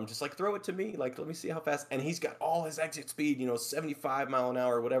Armadillo, and I'm just like, throw it to me. Like, let me see how fast. And he's got all his exit speed, 75 mile an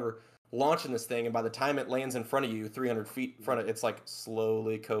hour or whatever, launching this thing, and by the time it lands in front of you, 300 feet in front of it, it's like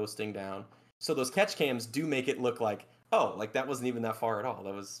slowly coasting down. So those catch cams do make it look like, like that wasn't even that far at all.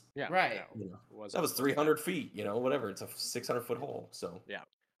 That was right. That was 300 feet, whatever. It's a 600-foot hole. So yeah.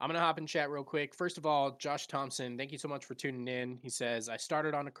 I'm going to hop in chat real quick. First of all, Josh Thompson, thank you so much for tuning in. He says, I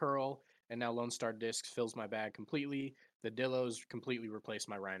started on a curl, and now Lone Star Discs fills my bag completely. The Dillos completely replaced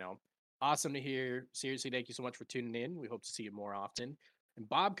my Rhino. Awesome to hear. Seriously, thank you so much for tuning in. We hope to see you more often. And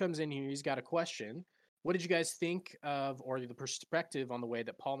Bob comes in here. He's got a question. What did you guys think of, or the perspective on the way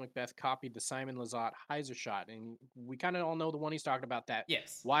that Paul Macbeth copied the Simon Lizotte hyzer shot? And we kind of all know the one he's talking about, that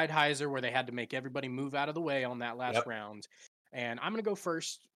wide hyzer where they had to make everybody move out of the way on that last round. And I'm going to go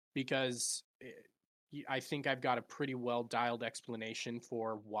first because I think I've got a pretty well dialed explanation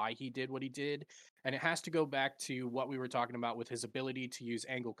for why he did what he did. And it has to go back to what we were talking about with his ability to use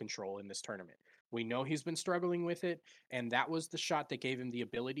angle control in this tournament. We know he's been struggling with it, and that was the shot that gave him the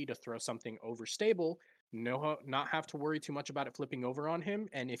ability to throw something overstable, not have to worry too much about it flipping over on him,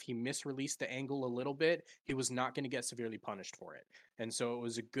 and if he misreleased the angle a little bit, he was not going to get severely punished for it. And so it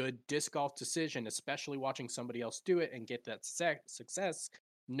was a good disc golf decision, especially watching somebody else do it and get that success,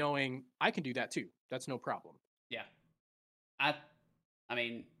 knowing I can do that too. That's no problem. Yeah. I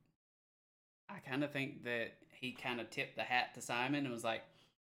mean, I kind of think that he kind of tipped the hat to Simon and was like,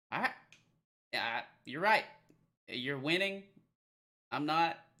 all right, you're right. You're winning. I'm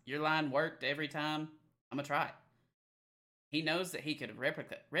not. Your line worked every time. I'm going to try it. He knows that he could have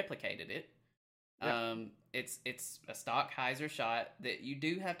replicated it. Yeah. It's a stock hyzer shot that you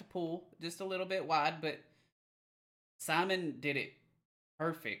do have to pull just a little bit wide, but Simon did it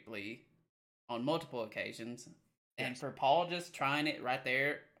perfectly on multiple occasions. And for Paul just trying it right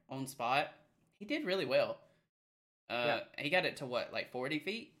there on spot, he did really well. He got it to what, like 40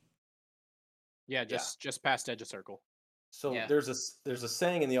 feet? Yeah, just past edge of circle. So there's a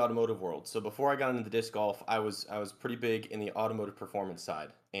saying in the automotive world. So before I got into disc golf, I was pretty big in the automotive performance side.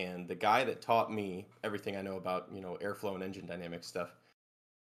 And the guy that taught me everything I know about, airflow and engine dynamics stuff,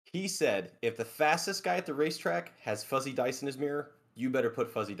 he said, if the fastest guy at the racetrack has fuzzy dice in his mirror, you better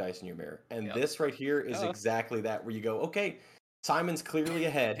put fuzzy dice in your mirror. And this right here is exactly that, where you go, okay, Simon's clearly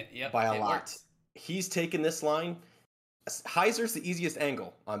ahead by a lot. Works. He's taken this line. Hyzer's the easiest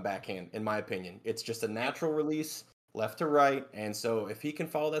angle on backhand, in my opinion. It's just a natural release, left to right. And so if he can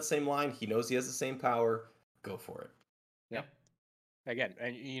follow that same line, he knows he has the same power, go for it. Yeah. Again,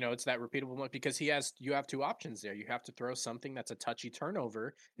 and it's that repeatable one, because you have two options there. You have to throw something that's a touchy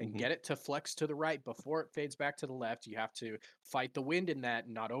turnover and get it to flex to the right before it fades back to the left. You have to fight the wind in that,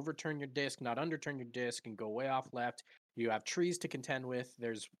 not overturn your disc, not underturn your disc, and go way off left. You have trees to contend with.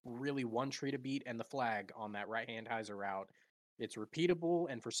 There's really one tree to beat and the flag on that right-hand hyzer route. It's repeatable,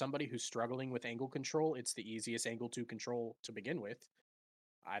 and for somebody who's struggling with angle control, it's the easiest angle to control to begin with.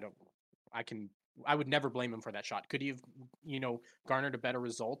 I would never blame him for that shot. Could he have, garnered a better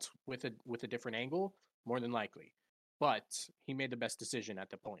result with a different angle? More than likely. But he made the best decision at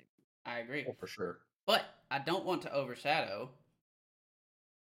the point. I agree. Oh, for sure. But I don't want to overshadow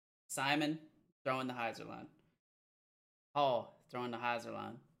Simon throwing the hyzer line. Paul throwing the hyzer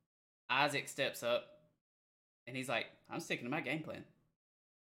line. Isaac steps up and he's like, I'm sticking to my game plan.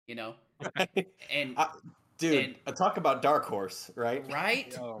 And dude, talk about dark horse, right?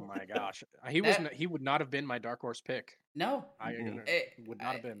 Right? Oh my gosh. He would not have been my dark horse pick. No. It would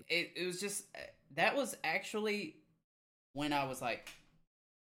not have been. It was just, that was actually when I was like,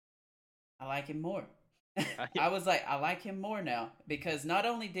 I like him more. I was like, I like him more now, because not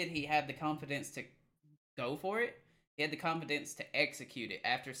only did he have the confidence to go for it, he had the confidence to execute it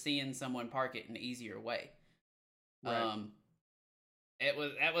after seeing someone park it an easier way. Right. That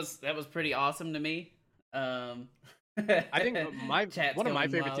was pretty awesome to me. I think one of my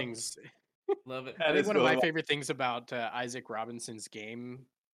favorite things. Love it. I think one of my favorite things about Isaac Robinson's game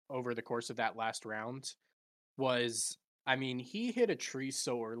over the course of that last round was, he hit a tree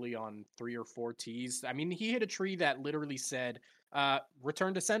so early on 3 or 4 tees. He hit a tree that literally said,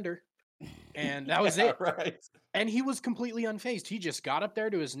 return to sender. And that was it. Right. And he was completely unfazed. He just got up there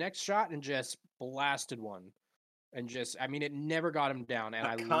to his next shot and just blasted one. And just, it never got him down. And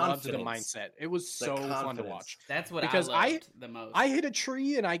I loved the mindset. It was so fun to watch. That's what I loved the most. I hit a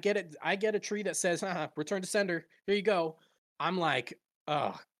tree and I get a tree that says, return to sender. Here you go. I'm like,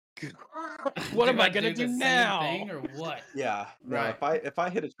 oh, what am I gonna do now? Same thing or what? Yeah, no. Right. If I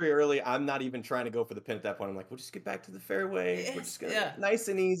hit a tree early, I'm not even trying to go for the pin at that point. I'm like, we'll just get back to the fairway. We're just gonna nice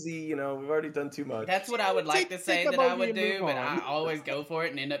and easy. We've already done too much. That's what I would like to say that I would do, but I always go for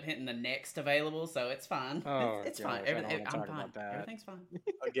it and end up hitting the next available, so it's fine. Oh, it's fine. I'm fine. Everything's fine.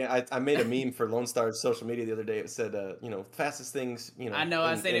 Again, I made a meme for Lone Star's social media the other day. It said, fastest things. I know.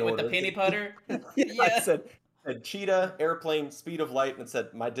 I said it with the penny putter. Yeah. I said cheetah, airplane, speed of light, and it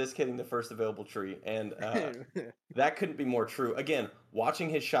said my disc hitting the first available tree, and that couldn't be more true. Again, watching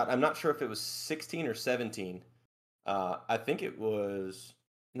his shot, I'm not sure if it was 16 or 17. I think it was,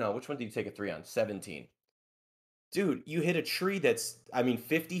 no, which one did you take a 3 on? 17. Dude, you hit a tree that's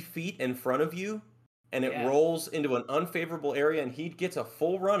 50 feet in front of you, and it rolls into an unfavorable area, and he gets a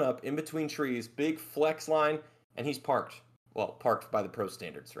full run up in between trees, big flex line, and he's parked. Well, parked by the pro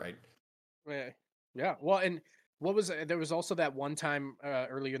standards, right? Yeah. Well, and there was also that one time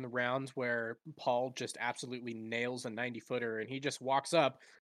early in the round where Paul just absolutely nails a 90-footer, and he just walks up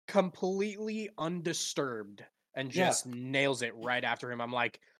completely undisturbed and just nails it right after him. I'm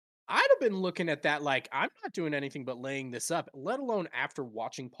like, I'd have been looking at that like, I'm not doing anything but laying this up, let alone after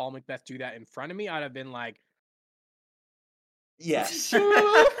watching Paul Macbeth do that in front of me. I'd have been like, yes.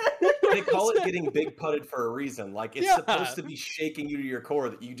 They call it getting big putted for a reason. Like, it's supposed to be shaking you to your core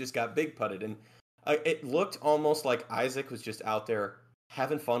that you just got big putted. And it looked almost like Isaac was just out there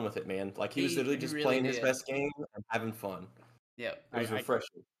having fun with it, man. Like, he was literally just really playing his best game and having fun. Yeah. It was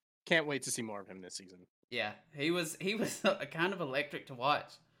refreshing. Can't wait to see more of him this season. Yeah. He was a kind of electric to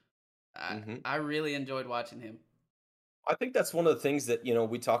watch. I really enjoyed watching him. I think that's one of the things that,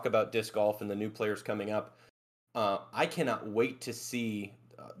 we talk about disc golf and the new players coming up. I cannot wait to see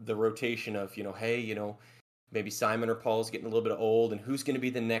the rotation of, hey, maybe Simon or Paul's getting a little bit old, and who's going to be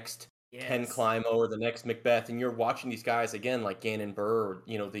the next Ken Climo or the next Macbeth. And you're watching these guys again, like Gannon Burr,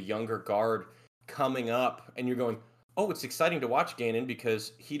 or, the younger guard coming up, and you're going, oh, it's exciting to watch Gannon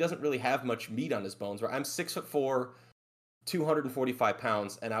because he doesn't really have much meat on his bones. Right? I'm 6'4", 245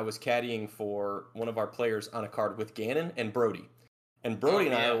 pounds, and I was caddying for one of our players on a card with Gannon and Brody. And Brody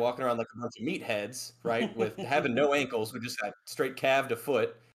and I are walking around like a bunch of meatheads, right, with having no ankles. We just got straight calved a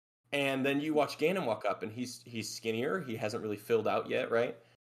foot. And then you watch Gannon walk up, and he's skinnier. He hasn't really filled out yet, right?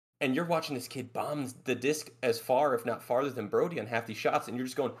 And you're watching this kid bomb the disc as far, if not farther, than Brody on half these shots. And you're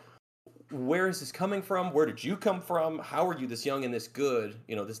just going, where is this coming from? Where did you come from? How are you this young and this good,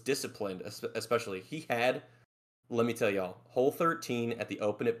 this disciplined, especially? He had, let me tell y'all, hole 13 at the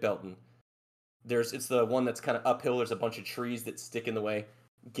Open at Belton. It's the one that's kind of uphill. There's a bunch of trees that stick in the way.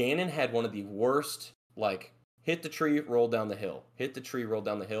 Gannon had one of the worst, hit the tree, roll down the hill. Hit the tree, roll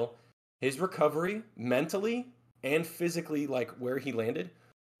down the hill. His recovery, mentally and physically, where he landed,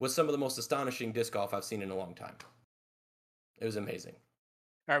 was some of the most astonishing disc golf I've seen in a long time. It was amazing.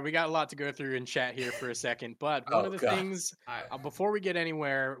 All right, we got a lot to go through in chat here for a second, but one of the things, before we get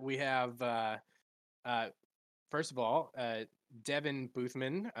anywhere, we have, first of all, Devin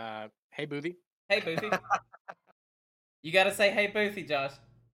Boothman. Hey, Boothie. Hey, Boothie. You got to say, hey, Boothie, Josh.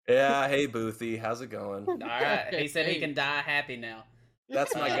 Yeah, hey Boothie, how's it going? All right. He said he Hey. can die happy now.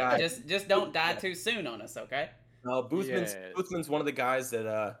 That's my guy. Just don't die too soon on us, okay? Boothman's Yes. Boothman's one of the guys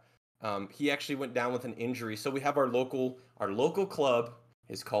that he actually went down with an injury. So we have our local club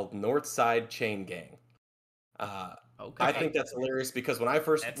is called Northside Chain Gang. Okay. I think that's hilarious because when I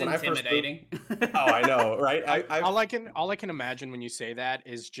first That's moved, intimidating. oh, I know, right? All I can imagine when you say that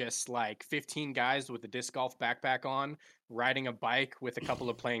is just like 15 guys with a disc golf backpack on, riding a bike with a couple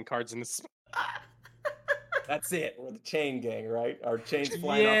of playing cards in the. That's it. We're the chain gang, right? Our chains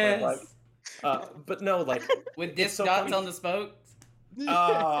flying off our bike. Yes. But no, like With it's disc so dots funny. on the spokes.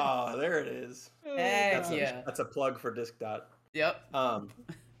 Oh, there it is. Heck That's yeah. that's a plug for Disc Dot. Yep.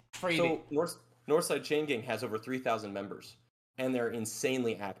 Freebie. So Northside Chain Gang has over 3,000 members, and they're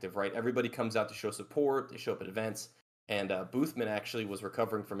insanely active, right? Everybody comes out to show support. They show up at events, and Boothman actually was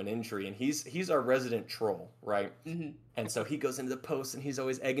recovering from an injury, and he's our resident troll, right? Mhm. And so he goes into the posts, and he's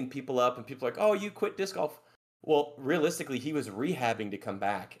always egging people up, and people are like, "Oh, you quit disc golf." Well, realistically, he was rehabbing to come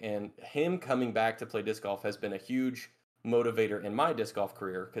back, and him coming back to play disc golf has been a huge motivator in my disc golf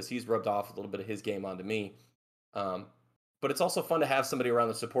career because he's rubbed off a little bit of his game onto me. Um, but it's also fun to have somebody around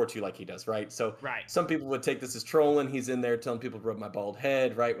that supports you like he does, right? So Right. some people would take this as trolling. He's in there telling people to rub my bald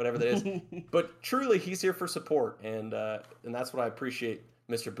head, right? Whatever that is. But truly, he's here for support, and that's what I appreciate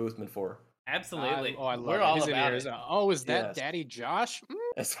Mr. Boothman for. Absolutely. I love We're it. all His in about here it. is, oh, is that Yes. Daddy Josh?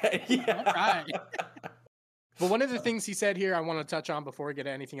 Yeah. All right. But one of the things he said here I want to touch on before we get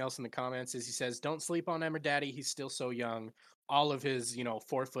to anything else in the comments is he says, don't sleep on Emmer Daddy. He's still so young. All of his,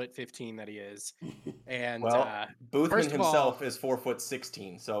 4'15" that he is. And Well, Boothman first of all- himself is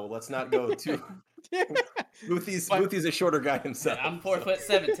 4'16", so let's not go too. Boothie's But- Boothie's a shorter guy himself. I'm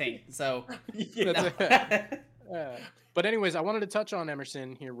 4'17", so Yeah. But anyways, I wanted to touch on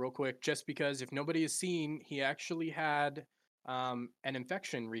Emerson here real quick, just because if nobody has seen, he actually had an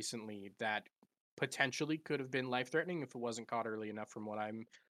infection recently that potentially could have been life-threatening if it wasn't caught early enough, from what I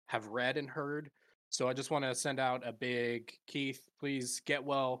have read and heard. So I just want to send out a big Keith, please get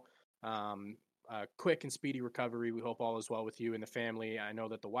well. A quick and speedy recovery. We hope all is well with you and the family. I know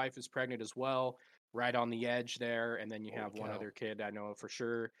that the wife is pregnant as well, right on the edge there, and then you Holy have one cow. other kid, I know for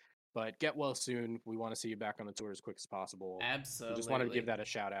sure. But get well soon. We want to see you back on the tour as quick as possible. absolutely. I just wanted to give that a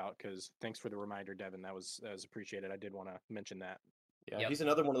shout out because thanks for the reminder, Devin. That was appreciated. I did want to mention that. Yeah, Yep. he's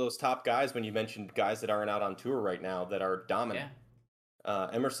another one of those top guys when you mentioned guys that aren't out on tour right now that are dominant.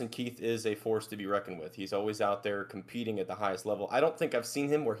 Emerson Keith is a force to be reckoned with. He's always out there competing at the highest level. I don't think I've seen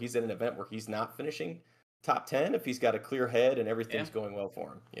him where he's at an event where he's not finishing top 10 if he's got a clear head and everything's going well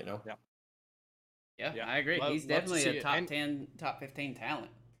for him, you know? Yeah, Yeah. I agree. Love- He's love to definitely see a it. top And- 10, top 15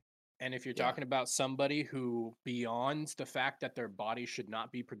 talent. And if you're Yeah. talking about somebody who, beyond the fact that their body should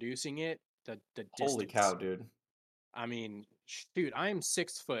not be producing it, the Holy distance. cow, dude. I mean, shoot, I am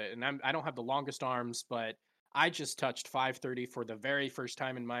 6 foot and I don't have the longest arms, but I just touched 530 for the very first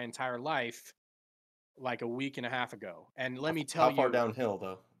time in my entire life, like a week and a half ago. And let me tell How far you, downhill,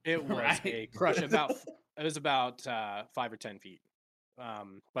 though? it was Right. a crush. It was about 5 or 10 feet.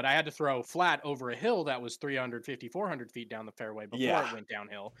 But I had to throw flat over a hill that was 350, 400 feet down the fairway before Yeah. it went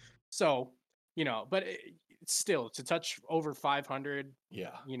downhill. So, but still to touch over 500,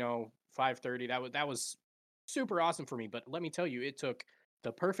 Yeah. 530, that was super awesome for me. But let me tell you, it took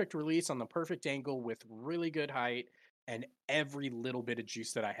the perfect release on the perfect angle with really good height and every little bit of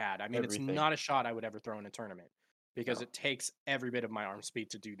juice that I had. I mean, Everything. it's not a shot I would ever throw in a tournament because No. it takes every bit of my arm speed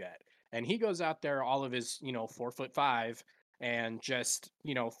to do that. And he goes out there, all of his, 4'5", and just,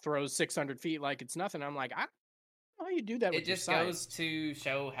 throws 600 feet like it's nothing. I'm like, I don't know how you do that with It your just size. goes to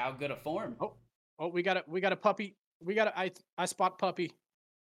show how good a form. Oh, we got a puppy. I spot puppy.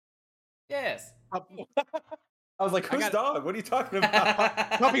 Yes. I was like, whose got- dog? What are you talking about?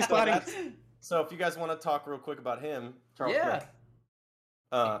 Puppy So spotting. So if you guys want to talk real quick about him, Charles. Yeah.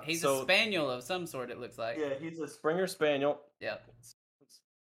 Grant. He's so, a spaniel of some sort, it looks like. Yeah, he's a Springer Spaniel. Yep.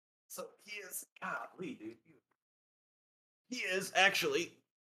 So he is, golly, dude. He is actually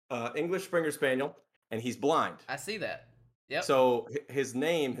English Springer Spaniel, and he's blind. I see that. Yep. So his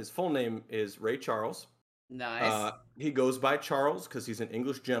full name is Ray Charles. Nice. He goes by Charles because he's an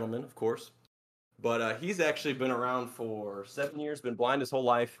English gentleman, of course. But he's actually been around for 7 years, been blind his whole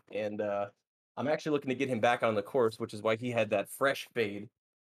life, and I'm actually looking to get him back on the course, which is why he had that fresh fade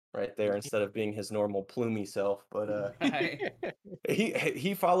right there instead of being his normal plumey self. But Right.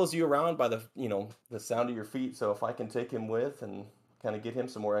 he follows you around by the the sound of your feet. So if I can take him with and kind of get him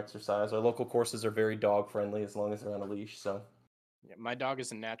some more exercise, our local courses are very dog friendly as long as they're on a leash. So Yeah, my dog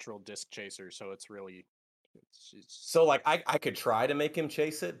is a natural disc chaser, so it's really so like I could try to make him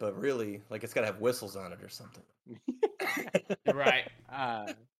chase it, but really like it's got to have whistles on it or something. Right.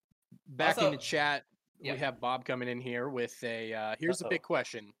 back Also- in the chat, Yep. we have Bob coming in here with a here's the Uh-oh. big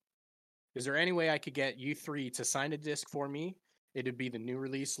question. Is there any way I could get you three to sign a disc for me? It'd be the new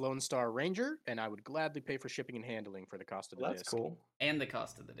release Lone Star Ranger, and I would gladly pay for shipping and handling for the cost of the Well, that's disc. cool. And the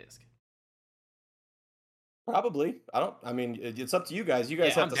cost of the disc. Probably. I mean, it's up to you guys. You guys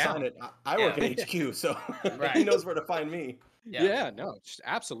Yeah, have I'm to sign down. it. I work Yeah. at HQ, so Right. he knows where to find me. Yeah, no,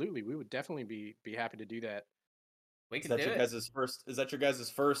 absolutely. We would definitely be happy to do that. We Is could that do your it. guys' first? Is that your guys'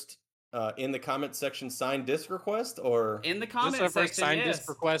 first in the comment section signed disc request or? In the This is comment our first section, signed yes. disc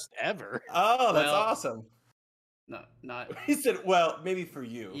request ever. Oh, that's Well, awesome. No, not. He said, "Well, maybe for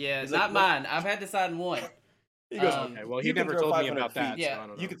you." Yeah, He's not like, mine. I've had to sign one. He goes, Okay, well, he "You can never throw told me 500 about that, feet. Yeah. so I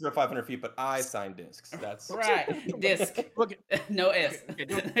don't know. You can throw 500 feet, but I sign discs. That's Right. Disc. Look, No S. Okay,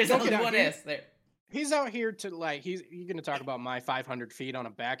 don't- There's don't only get out one here. S there. he's out here to like you're going to talk about my 500 feet on a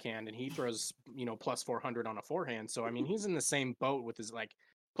backhand, and he throws plus 400 on a forehand. So I mean, he's in the same boat with his like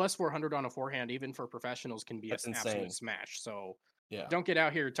plus 400 on a forehand, even for professionals, can be That's an insane. absolute smash. So yeah. don't get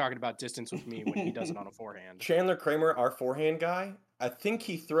out here talking about distance with me when he does it on a forehand. Chandler Kramer, our forehand guy, I think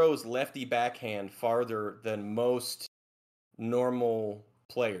he throws lefty backhand farther than most normal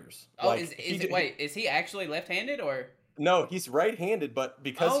players. Oh, Like, wait, is he actually left-handed or? No, he's right-handed, but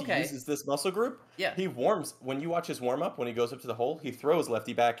because Okay. he uses this muscle group, Yeah. he warms. When you watch his warm up, when he goes up to the hole, he throws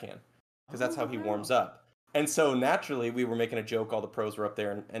lefty backhand because that's how he warms up. And so naturally, we were making a joke. All the pros were up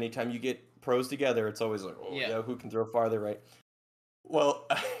there, and anytime you get pros together, it's always like, oh yeah, who can throw farther, right? Well,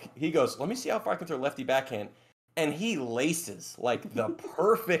 he goes, let me see how far I can throw lefty backhand, and he laces like the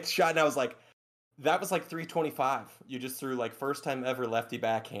perfect shot. And I was like, that was like 325. You just threw like first time ever lefty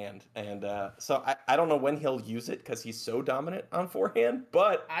backhand, and so I don't know when he'll use it because he's so dominant on forehand,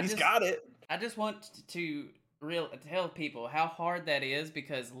 but he's got it. I just want to tell people how hard that is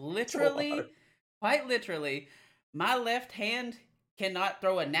because quite literally, my left hand cannot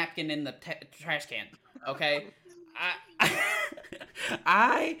throw a napkin in the trash can. Okay,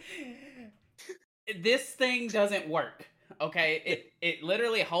 this thing doesn't work. Okay, it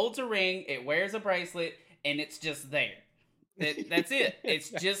literally holds a ring, it wears a bracelet, and it's just there. That's it. It's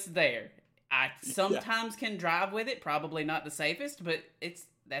just there. I sometimes can drive with it, probably not the safest, but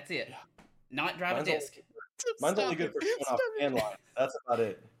that's it. Yeah. Not drive a disc. Mine's only good for showing off hand lines. That's about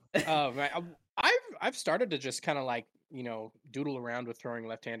it. Oh man, I've started to just kind of like doodle around with throwing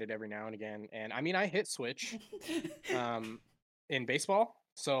left-handed every now and again, and I mean I hit switch, in baseball,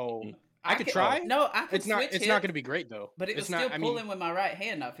 so I could try. No, I could It's not. switch It's hit, not going to be great though. but it was it's not, still pulling with my right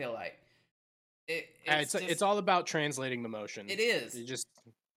hand. I feel like it's all about translating the motion. It is. You just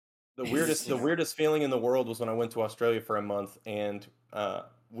The weirdest feeling in the world was when I went to Australia for a month and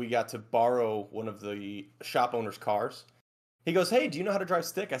we got to borrow one of the shop owner's cars. He goes, "Hey, do you know how to drive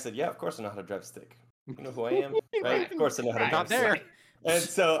stick?" I said, "Yeah, of course I know how to drive stick. You know who I am, right? Right. Of course I know how to drive Not there. stick." And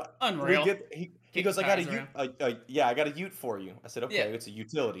so Unreal. he goes, "I got a ute. I got a ute for you." I said, "Okay, Yeah. it's a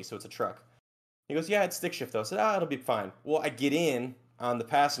utility, so it's a truck." He goes, "Yeah, it's stick shift though." I said, "It'll be fine." Well, I get in on the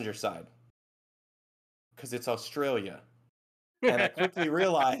passenger side because it's Australia. And I quickly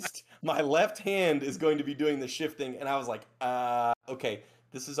realized my left hand is going to be doing the shifting, and I was like, okay,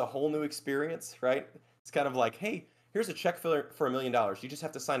 this is a whole new experience, right? It's kind of like, hey, here's a check for $1 million. You just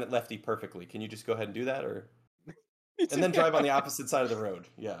have to sign it lefty perfectly. Can you just go ahead and do that, or and then drive on the opposite side of the road?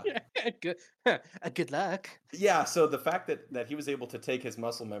 Yeah. Good. Good luck. Yeah. So the fact that he was able to take his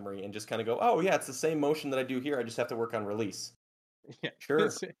muscle memory and just kind of go, oh yeah, it's the same motion that I do here. I just have to work on release. Yeah.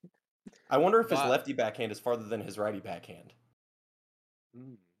 Sure. I wonder if his lefty backhand is farther than his righty backhand.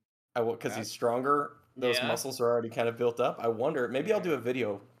 Because he's stronger. Those muscles are already kind of built up. I wonder. Maybe I'll do a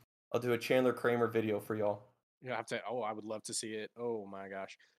video. I'll do a Chandler Kramer video for y'all. You have to. Oh, I would love to see it. Oh my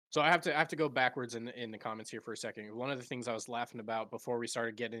gosh. So I have to go backwards in the comments here for a second. One of the things I was laughing about before we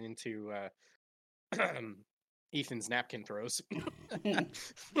started getting into Ethan's napkin throws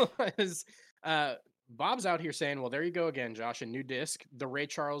was Bob's out here saying, "Well, there you go again, Josh. A new disc, the Ray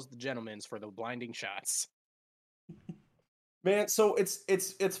Charles the Gentleman's for the blinding shots." Man, so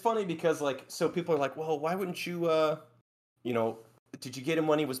it's funny because so people are like, well, why wouldn't you did you get him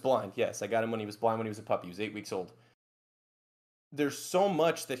when he was blind? Yes, I got him when he was blind when he was a puppy. He was 8 weeks old. There's so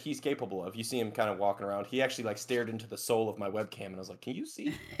much that he's capable of. You see him kind of walking around. He actually stared into the soul of my webcam and I was like, can you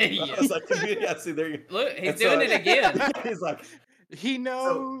see? Yeah. I was like, yeah, see there you Look, he's doing it again. He's like, he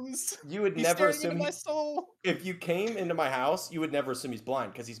knows. So you would he's never staring assume into my soul. If you came into my house, you would never assume he's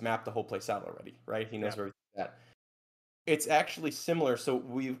blind because he's mapped the whole place out already, right? He knows where everything's at. It's actually similar. So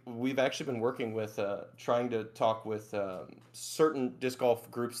we've actually been working with trying to talk with certain disc golf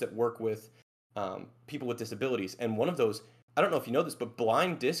groups that work with people with disabilities, and one of those, I don't know if you know this, but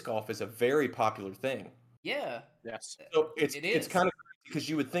blind disc golf is a very popular thing. Yeah. Yes. So it's kind of crazy. because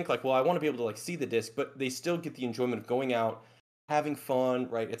you would think like, well, I want to be able to like see the disc, but they still get the enjoyment of going out, having fun,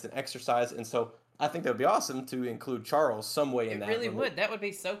 right? It's an exercise, and so I think that would be awesome to include Charles some way in It that. really would. That would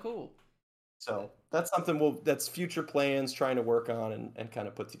be so cool. So that's something that's future plans trying to work on and kind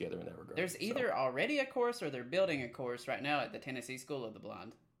of put together in that regard. There's either already a course or they're building a course right now at the Tennessee School of the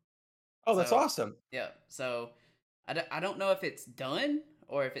Blind. Oh, that's awesome. Yeah. So I don't know if it's done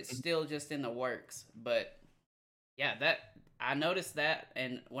or if it's still just in the works, but yeah, I noticed that,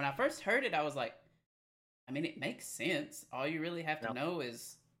 and when I first heard it, I was like, I mean, it makes sense. All you really have to know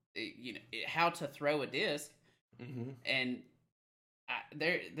is, how to throw a disc, and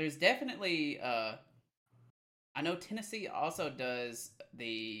there's definitely. I know Tennessee also does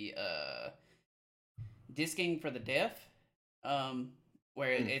the disking for the deaf,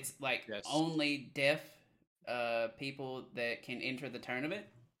 where it's like only deaf people that can enter the tournament.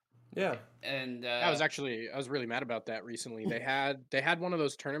 Yeah, and I was really mad about that recently. They had one of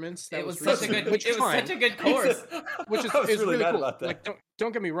those tournaments that it was such a good course, which is really cool. About that. Like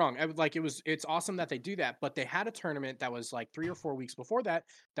don't get me wrong, it's awesome that they do that, but they had a tournament that was like 3 or 4 weeks before that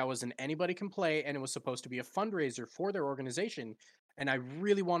was an anybody can play, and it was supposed to be a fundraiser for their organization, and I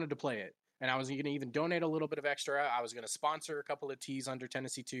really wanted to play it. And I was going to even donate a little bit of extra. I was going to sponsor a couple of tees under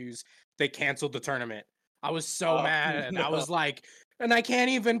Tennessee 2s. They canceled the tournament. I was so mad. No. I was like, and I can't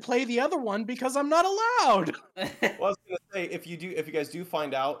even play the other one because I'm not allowed. Well, I was gonna say, if you guys do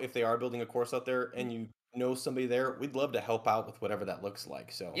find out if they are building a course out there and you know somebody there, we'd love to help out with whatever that looks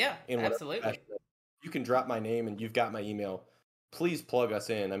like. So yeah, absolutely. You can drop my name and you've got my email. Please plug us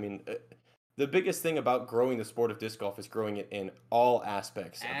in. I mean, the biggest thing about growing the sport of disc golf is growing it in all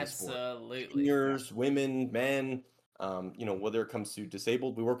aspects of the sport. Absolutely. Seniors, women, men. Whether it comes to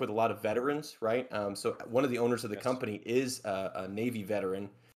disabled, we work with a lot of veterans, right? So one of the owners of the company is a Navy veteran.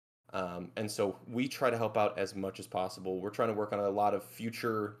 And so we try to help out as much as possible. We're trying to work on a lot of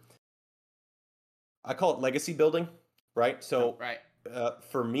future, I call it legacy building, right? So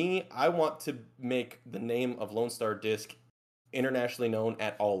for me, I want to make the name of Lone Star Disc internationally known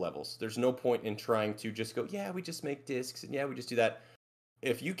at all levels. There's no point in trying to just go, yeah, we just make discs, and yeah, we just do that.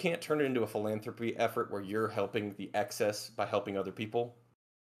 If you can't turn it into a philanthropy effort where you're helping the excess by helping other people,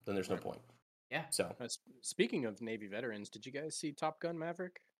 then there's no point. Yeah. So speaking of Navy veterans, did you guys see Top Gun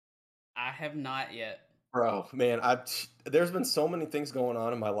Maverick? I have not yet. Bro, man, there's been so many things going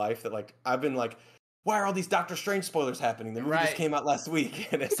on in my life that like I've been like, why are all these Doctor Strange spoilers happening? The movie just came out last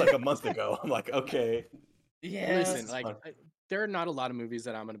week, and it's like a month ago. I'm like, okay. Yeah. Listen, there are not a lot of movies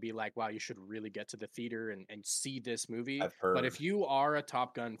that I'm going to be like, wow, you should really get to the theater and see this movie. I've heard. But if you are a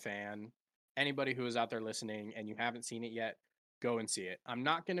Top Gun fan, anybody who is out there listening and you haven't seen it yet, go and see it. I'm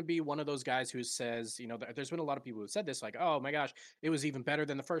not going to be one of those guys who says, there's been a lot of people who said this, like, oh my gosh, it was even better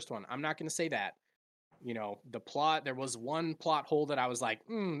than the first one. I'm not going to say that. The plot, there was one plot hole that I was like,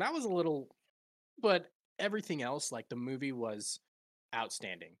 that was a little, but everything else, like the movie was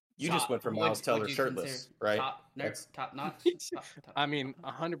outstanding. You just went for Miles Teller shirtless, right? Top notch. I mean,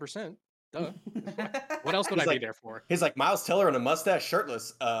 100%. Duh. What else would I be there for? He's like, Miles Teller and a mustache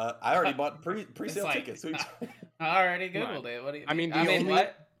shirtless. I already bought pre-sale tickets. I already Googled it. What do you mean?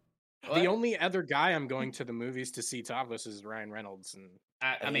 The only other guy I'm going to the movies to see topless is Ryan Reynolds. And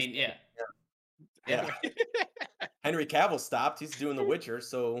yeah. Henry Cavill stopped. He's doing The Witcher,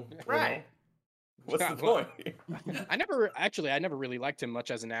 so right. What's the point? I never really liked him much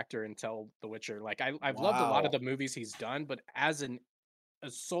as an actor until The Witcher. Like I've loved a lot of the movies he's done, but as a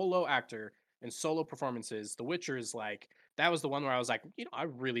solo actor and solo performances, The Witcher is like, that was the one where I was like, I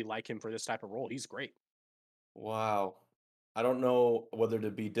really like him for this type of role. He's great. Wow. I don't know whether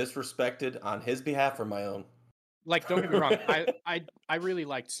to be disrespected on his behalf or my own. Like, don't get me wrong. I really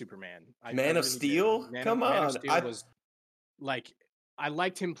liked Superman. Man of Steel? Come on. Man of Steel was like, I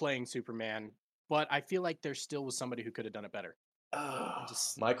liked him playing Superman, but I feel like there still was somebody who could have done it better.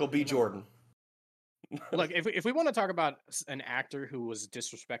 Michael B. Jordan. Look, if we want to talk about an actor who was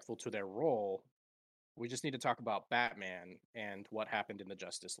disrespectful to their role, we just need to talk about Batman and what happened in the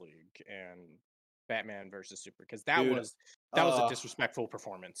Justice League and Batman versus Super, because that was a disrespectful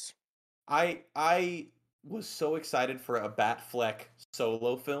performance. I was so excited for a Batfleck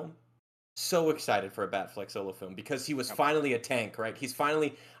solo film. So excited for a Batfleck solo film because he was finally a tank, right?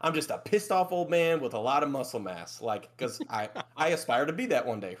 I'm just a pissed off old man with a lot of muscle mass, like, because I aspire to be that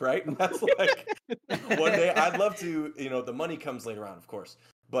one day, right? And that's like, one day I'd love to, the money comes later on, of course,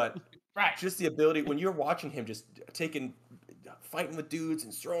 but just the ability, when you're watching him just fighting with dudes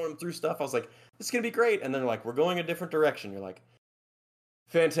and throwing them through stuff, I was like, this is going to be great. And then like, we're going a different direction. You're like,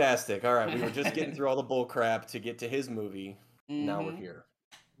 fantastic. All right. We were just getting through all the bull crap to get to his movie. Mm-hmm. Now we're here.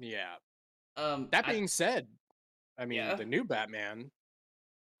 Yeah. That being said, I mean, the new Batman,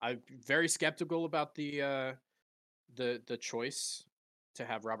 I'm very skeptical about the choice to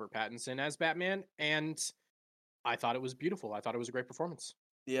have Robert Pattinson as Batman, and I thought it was beautiful. I thought it was a great performance.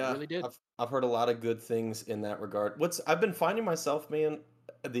 I Yeah, really did. I've heard a lot of good things in that regard. I've been finding myself, man,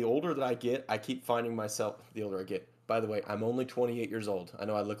 the older that I get, I keep finding myself the older I get. By the way, I'm only 28 years old. I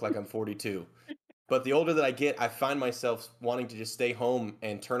know I look like I'm 42. But the older that I get, I find myself wanting to just stay home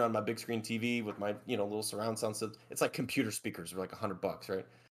and turn on my big screen TV with my, little surround sound system. It's like computer speakers, are like $100, right?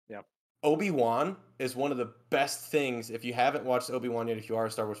 Yeah. Obi-Wan is one of the best things. If you haven't watched Obi-Wan yet, if you are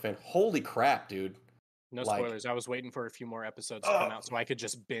a Star Wars fan, holy crap, dude. No Like, spoilers. I was waiting for a few more episodes to come oh, out so I could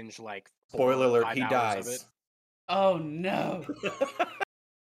just binge like 4 spoiler or alert, 5 he hours of it. dies. Oh no.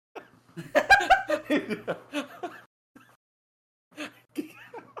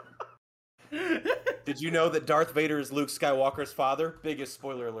 Did you know that Darth Vader is Luke Skywalker's father? Biggest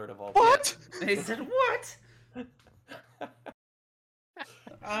spoiler alert of all. What? He said what?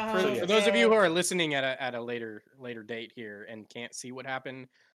 For those of you who are listening at a later date here and can't see what happened,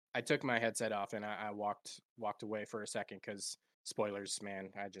 I took my headset off and I walked away for a second because spoilers, man.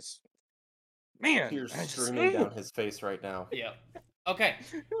 Tears streaming down his face right now. Yeah. Okay.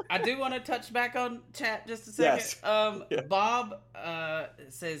 I do want to touch back on chat just a second. Yes. Yeah. Bob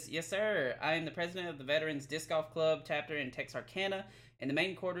says, yes, sir. I am the president of the Veterans Disc Golf Club chapter in Texarkana, and the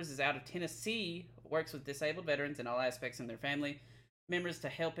main quarters is out of Tennessee. Works with disabled veterans in all aspects and their family members to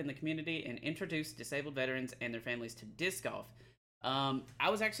help in the community and introduce disabled veterans and their families to disc golf. I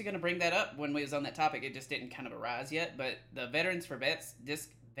was actually going to bring that up when we was on that topic. It just didn't kind of arise yet, but the Veterans for Vets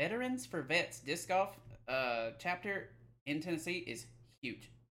disc golf chapter in Tennessee is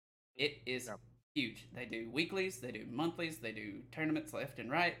huge. It is huge. They do weeklies, they do monthlies, they do tournaments left and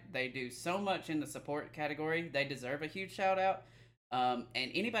right. They do so much in the support category. They deserve a huge shout out. And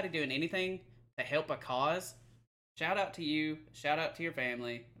anybody doing anything to help a cause, shout out to you, shout out to your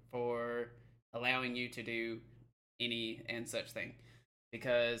family for allowing you to do any and such thing.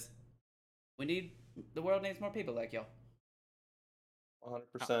 Because the world needs more people like y'all.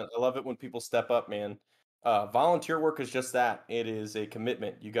 100%. I love it when people step up, man. Volunteer work is just that. It is a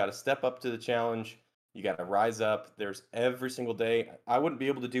commitment. You got to step up to the challenge. You got to rise up. There's every single day. I wouldn't be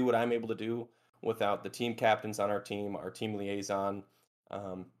able to do what I'm able to do without the team captains on our team liaison.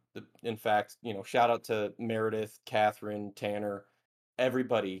 In fact, shout out to Meredith, Catherine, Tanner,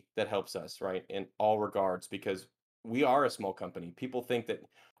 everybody that helps us, right, in all regards, because we are a small company. People think that,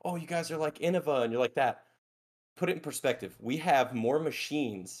 oh, you guys are like Innova and you're like that. Put it in perspective. We have more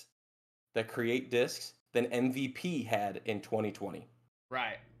machines that create discs than MVP had in 2020.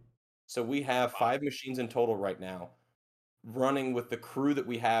 Right. So we have 5 machines in total right now running with the crew that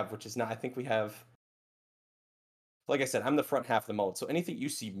we have, which is not, I think we have, like I said, I'm the front half of the mullet. So anything you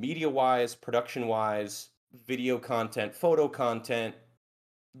see media-wise, production-wise, video content, photo content,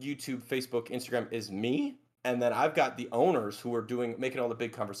 YouTube, Facebook, Instagram is me. And then I've got the owners who are making all the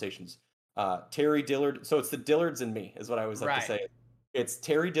big conversations. Terry Dillard. So it's the Dillards and me is what I always like to say. It's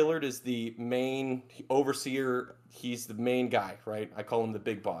Terry Dillard is the main overseer. He's the main guy, right? I call him the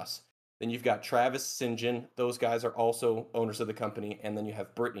big boss. Then you've got Travis St. John. Those guys are also owners of the company. And then you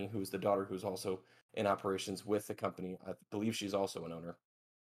have Brittany, who's the daughter, who's also in operations with the company. I believe she's also an owner.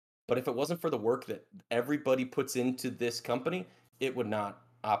 But if it wasn't for the work that everybody puts into this company, it would not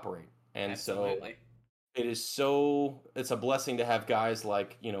operate. And Absolutely. So it's a blessing to have guys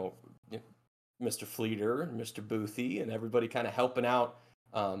like, Mr. Fleeter and Mr. Boothie and everybody kind of helping out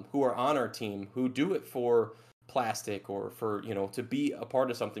who are on our team, who do it for plastic or for, to be a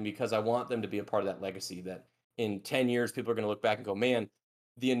part of something, because I want them to be a part of that legacy that in 10 years, people are going to look back and go, man,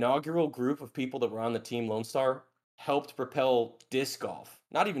 the inaugural group of people that were on the team Lone Star helped propel disc golf,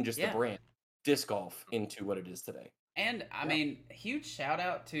 not even just the brand, disc golf into what it is today. And I mean, huge shout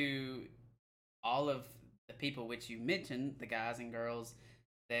out to all of the people which you mentioned, the guys and girls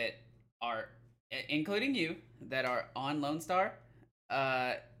that are, including you, that are on Lone Star.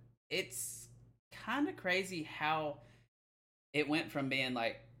 It's kind of crazy how it went from being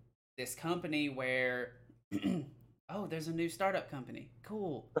like this company where, oh, there's a new startup company,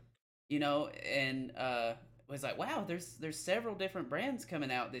 cool, and was like, wow, there's several different brands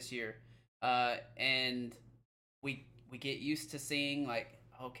coming out this year, and we get used to seeing like,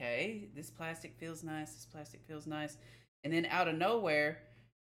 okay, this plastic feels nice, and then out of nowhere,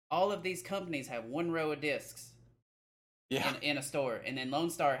 all of these companies have one row of discs in a store, and then Lone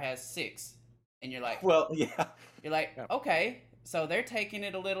Star has 6, and you're like, you're like, okay, so they're taking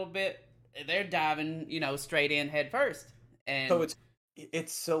it a little bit, they're diving, straight in head first, and so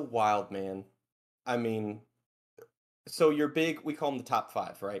it's so wild, man. I mean, So you're big, we call them the top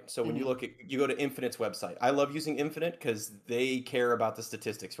 5, right? So when you look at, you go to Infinite's website. I love using Infinite because they care about the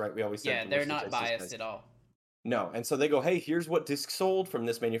statistics, right? We always said Yeah, they're not biased at all. No, and so they go, hey, here's what discs sold from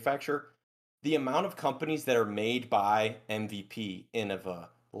this manufacturer. The amount of companies that are made by MVP, Innova,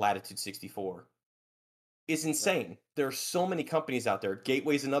 Latitude 64 is insane. Right. There are so many companies out there.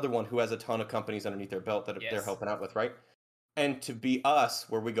 Gateway's another one who has a ton of companies underneath their belt that they're helping out with, right? And to be us,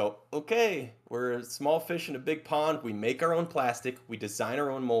 where we go, okay, we're a small fish in a big pond. We make our own plastic. We design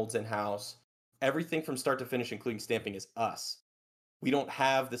our own molds in-house. Everything from start to finish, including stamping, is us. We don't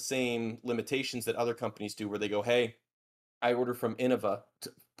have the same limitations that other companies do where they go, hey, I order from Innova.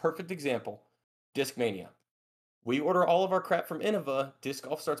 Perfect example, Discmania. We order all of our crap from Innova, Disc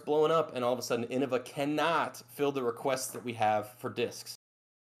Golf starts blowing up, and all of a sudden Innova cannot fill the requests that we have for discs.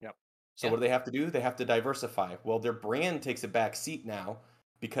 Yep. So what do they have to do? They have to diversify. Well, their brand takes a back seat now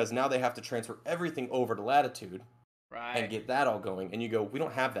because now they have to transfer everything over to Latitude and get that all going. And you go, we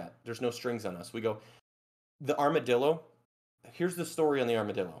don't have that. There's no strings on us. We go, the Armadillo, here's the story on the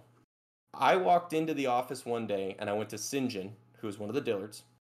Armadillo. I walked into the office one day and I went to Sinjin, who is one of the Dillards,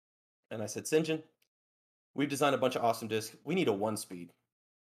 and I said, Sinjin, we've designed a bunch of awesome discs. We need a 1-speed.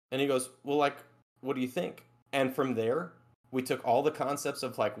 And he goes, well, like, what do you think? And from there, we took all the concepts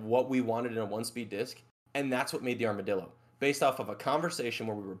of like what we wanted in a 1-speed disc, and that's what made the Armadillo. Based off of a conversation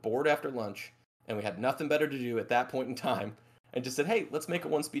where we were bored after lunch and we had nothing better to do at that point in time, and just said, hey, let's make a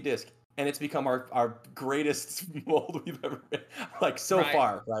 1-speed disc. And it's become our greatest mold we've ever made, like so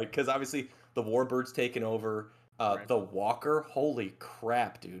far, right? Because obviously the Warbird's taken over. The Walker, holy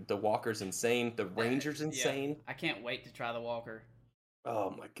crap, dude. The Walker's insane. The Ranger's insane. Yeah. I can't wait to try the Walker.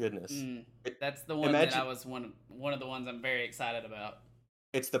 Oh my goodness. That's the one that I was one of the ones I'm very excited about.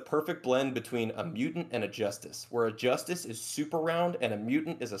 It's the perfect blend between a mutant and a Justice, where a Justice is super round and a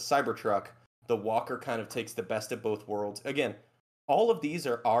mutant is a Cybertruck. The Walker kind of takes the best of both worlds. Again, all of these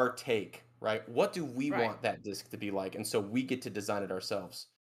are our take, right? What do we want that disc to be like? And so we get to design it ourselves.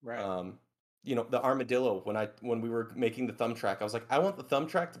 Right. You know, the Armadillo, when we were making the thumb track, I was like, I want the thumb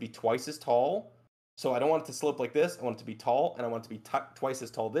track to be twice as tall. So I don't want it to slope like this. I want it to be tall, and I want it to be twice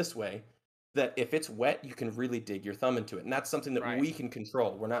as tall this way, that if it's wet, you can really dig your thumb into it. And that's something that we can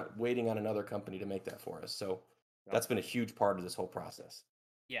control. We're not waiting on another company to make that for us. So that's been a huge part of this whole process.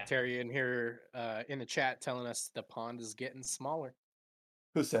 Yeah. Terry in here in the chat telling us the pond is getting smaller.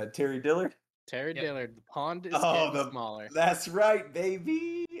 Who said? Terry Dillard? Terry Dillard. The pond is getting smaller. That's right,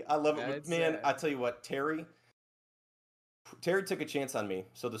 baby. I love it. Man, I tell you what, Terry took a chance on me.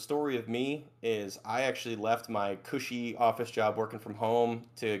 So the story of me is I actually left my cushy office job working from home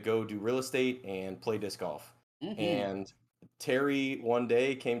to go do real estate and play disc golf. And Terry one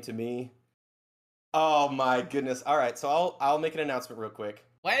day came to me. Oh my goodness. All right, so I'll make an announcement real quick.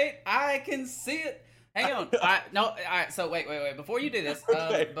 Wait, I can see it. Hang on. All right. So wait. Before you do this,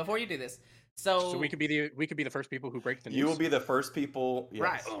 so we could be the first people who break the news. You will be the first people. Yes.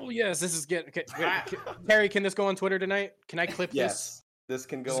 Right. Oh yes, this is good. Terry, can this go on Twitter tonight? Can I clip this? Yes, this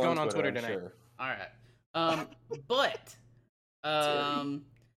can go on Twitter tonight. Sure. All right. But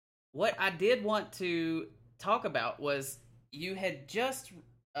what I did want to talk about was you had just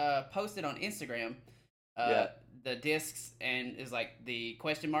posted on Instagram the discs and is like the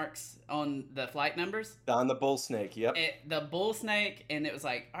question marks on the flight numbers. On the bull snake, yep. The bull snake, and it was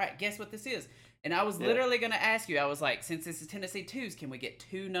like, all right, guess what this is? And I was literally going to ask you, I was like, since this is Tennessee 2s, can we get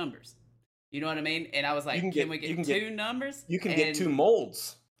 2 numbers? You know what I mean? And I was like, can we get 2 numbers? You can get 2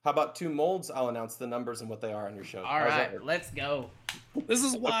 molds. How about 2 molds? I'll announce the numbers and what they are on your show. All right, let's go. This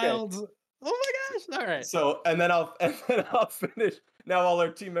is wild. Okay. Oh my gosh. All right. So, and then I'll finish. Now all our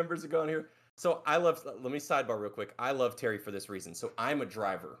team members are going here. So let me sidebar real quick. I love Terry for this reason. So I'm a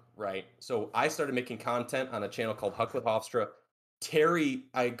driver, right? So I started making content on a channel called Huck with Hofstra. Terry,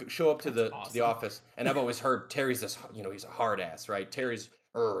 I show up to the office, and I've always heard Terry's this, he's a hard ass, right? Terry's,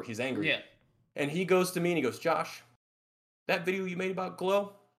 he's angry. Yeah. And he goes to me and he goes, Josh, that video you made about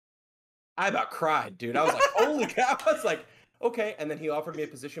glow, I about cried, dude. I was like, holy cow. I was like, okay. And then he offered me a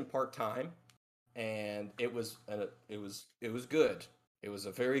position part-time, and it was good. It was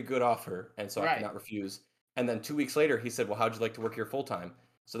a very good offer, and so I could not refuse. And then 2 weeks later, he said, well, how'd you like to work here full-time?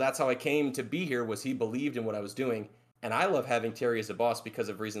 So that's how I came to be here, was he believed in what I was doing. And I love having Terry as a boss because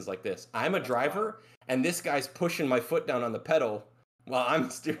of reasons like this. I'm a driver, and this guy's pushing my foot down on the pedal while I'm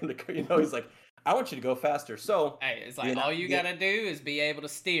steering the he's like, I want you to go faster. So hey, it's like all you got to do is be able to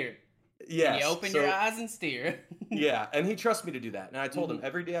steer. Yeah. You open your eyes and steer. Yeah, and he trusts me to do that. And I told him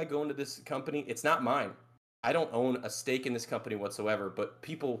every day I go into this company, it's not mine. I don't own a stake in this company whatsoever, but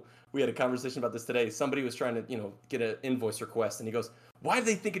we had a conversation about this today. Somebody was trying to, get an invoice request, and he goes, why do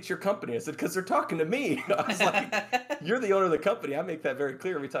they think it's your company? I said, because they're talking to me. I was like, you're the owner of the company. I make that very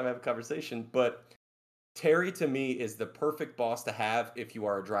clear every time I have a conversation. But Terry, to me, is the perfect boss to have if you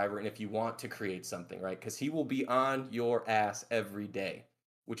are a driver and if you want to create something, right? Because he will be on your ass every day,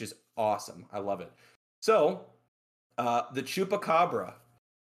 which is awesome. I love it. So, the Chupacabra.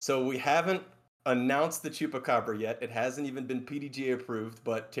 So we haven't announced the Chupacabra yet. It hasn't even been PDGA approved,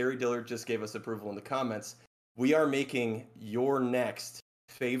 but Terry Dillard just gave us approval in the comments. We are making your next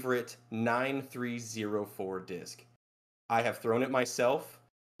favorite 9304 disc. I have thrown it myself.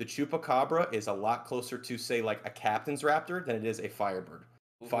 The Chupacabra is a lot closer to, say, like a Captain's Raptor than it is a Firebird.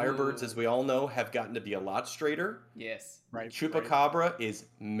 Firebirds, as we all know, have gotten to be a lot straighter. Yes. Right. Chupacabra is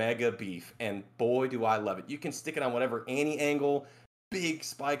mega beef, and boy, do I love it. You can stick it on whatever anti-angle, big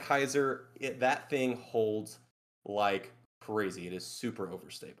spike hyzer. That thing holds like crazy. It is super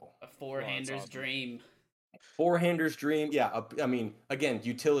overstable. A four-hander's awesome. dream. Four-hander's dream. Yeah, I mean, again,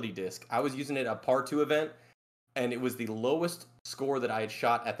 utility disc. I was using it at a Par 2 event, and it was the lowest score that I had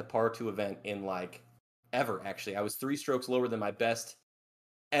shot at the Par 2 event in like ever, actually. I was 3 strokes lower than my best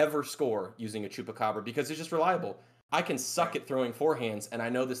ever score using a Chupacabra because it's just reliable. I can suck at throwing forehands, and I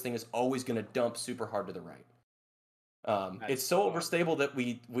know this thing is always going to dump super hard to the right. It's so overstable that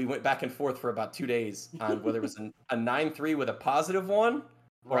we went back and forth for about 2 days on whether it was a 9.3 with a positive one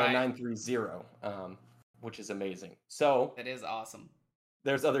or a 9.30, which is amazing. So that is awesome.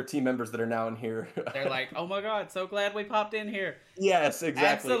 There's other team members that are now in here. They're like, oh my God, so glad we popped in here. Yes,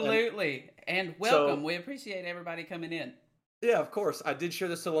 exactly. Absolutely. And welcome. We appreciate everybody coming in. Yeah, of course. I did share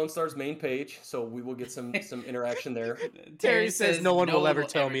this to Lone Star's main page, so we will get some interaction there. Terry says no one will ever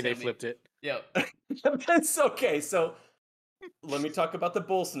tell me they flipped it. Yep. That's okay. So let me talk about the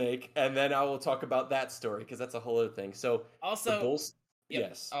bull snake, and then I will talk about that story, because that's a whole other thing. So also,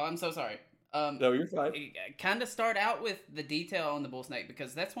 yes. Oh, I'm so sorry. No, you're fine. Kind of start out with the detail on the bull snake,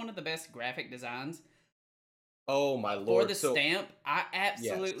 because that's one of the best graphic designs. Oh my lord! For the stamp, I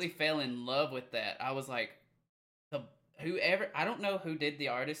absolutely fell in love with that. I was like, whoever, I don't know who did the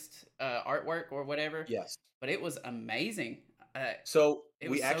artist artwork or whatever. Yes, but it was amazing. So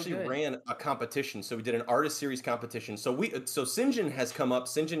we actually ran a competition. So we did an artist series competition. So Sinjin has come up.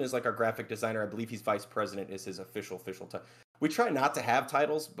 Sinjin is like our graphic designer. I believe he's vice president is his official title. We try not to have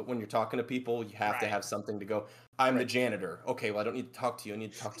titles, but when you're talking to people, you have to have something to go. I'm the janitor. Okay, well, I don't need to talk to you. I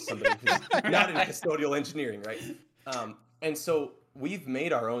need to talk to somebody who's not in custodial engineering, right? And so we've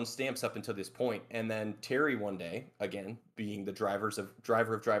made our own stamps up until this point. And then Terry one day, again, being the driver of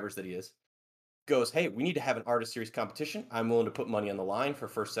drivers that he is, goes, hey, we need to have an artist series competition. I'm willing to put money on the line for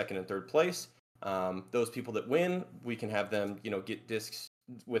first, second, and third place. Those people that win, we can have them, get discs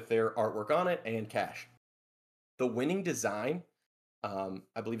with their artwork on it and cash. The winning design,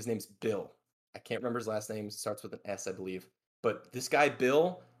 I believe his name's Bill. I can't remember his last name. It starts with an S, I believe. But this guy,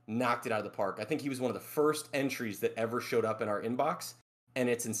 Bill, knocked it out of the park. I think he was one of the first entries that ever showed up in our inbox, and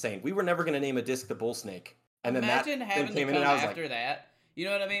it's insane. We were never going to name a disc the Bull Snake. And then imagine having to come after that. You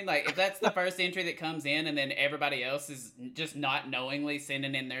know what I mean? Like, if that's the first entry that comes in and then everybody else is just not knowingly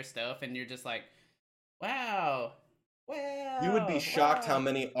sending in their stuff, and you're just like, wow. You would be shocked how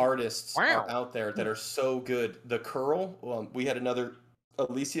many artists are out there that are so good. The curl, we had another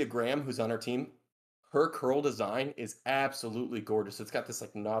Alicia Graham who's on our team. Her curl design is absolutely gorgeous. It's got this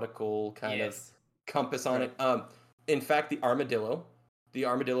like nautical kind of compass on it. In fact, the armadillo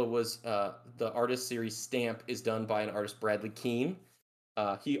was the artist series stamp is done by an artist, Bradley Keene.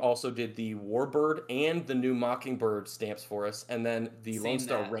 He also did the Warbird and the new Mockingbird stamps for us. And then the Lone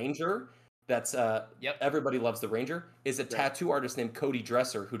Star Ranger, that's everybody loves the Ranger, is a tattoo artist named Cody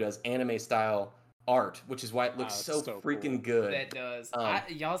Dresser who does anime style art, which is why it looks so freaking good. That does.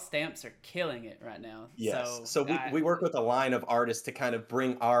 Y'all's stamps are killing it right now. Yes. So we work with a line of artists to kind of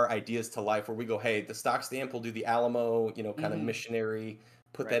bring our ideas to life, where we go, hey, the stock stamp will do the Alamo, kind of missionary,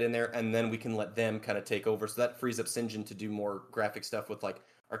 put that in there, and then we can let them kind of take over. So that frees up Sinjin to do more graphic stuff with like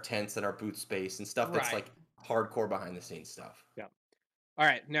our tents and our booth space and stuff that's like hardcore behind the scenes stuff. Yeah. All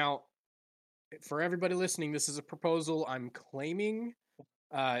right. Now, for everybody listening, this is a proposal. I'm claiming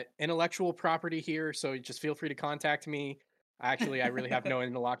intellectual property here, so just feel free to contact me. Actually, I really have no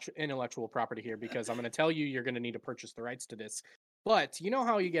intellectual property here, because I'm going to tell you you're going to need to purchase the rights to this. But you know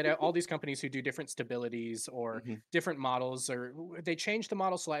how you get all these companies who do different stabilities or different models, or they change the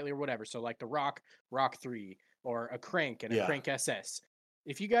model slightly or whatever. So like the Rock 3, or a Crank and a Crank SS.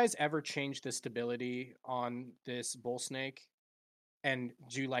 If you guys ever change the stability on this Bull Snake and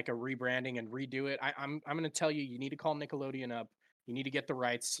do like a rebranding and redo it, I'm going to tell you need to call Nickelodeon up. You need to get the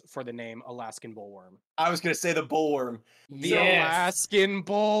rights for the name Alaskan Bullworm. I was gonna say the bullworm. The Yes. Alaskan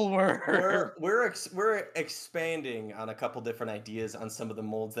Bullworm. We're expanding on a couple different ideas on some of the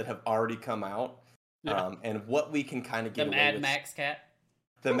molds that have already come out, and what we can kind of get The away Mad with. Max cat.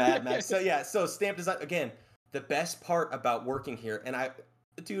 The Mad Max. So stamp design again. The best part about working here, and I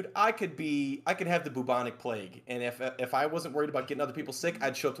could have the bubonic plague, and if I wasn't worried about getting other people sick,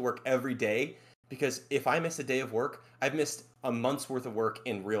 I'd show up to work every day, because if I miss a day of work, I've missed a month's worth of work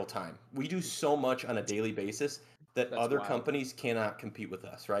in real time. We do so much on a daily basis that That's other wild. companies cannot compete with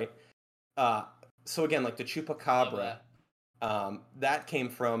us, right? So again, like the Love Chupacabra, that. that came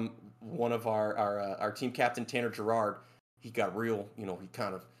from one of our team captain, Tanner Gerard. He got real, he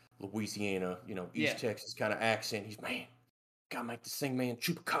kind of Louisiana, East Texas kind of accent. He's, man, gotta make this thing, man,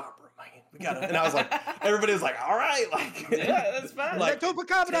 Chupacabra, man. We gotta, and I was like, everybody was like, all right, like, Yeah, that's fine. like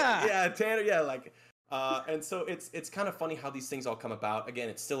Chupacabra. Tanner, like, and so it's kind of funny how these things all come about. Again,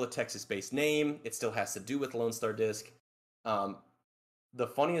 it's still a Texas-based name. It still has to do with Lone Star Disc. The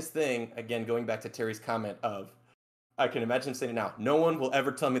funniest thing, again, going back to Terry's comment of, I can imagine saying it now, no one will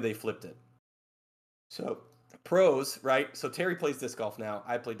ever tell me they flipped it. So pros, right? So Terry plays disc golf now.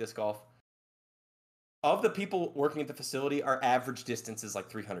 I play disc golf. Of the people working at the facility, our average distance is like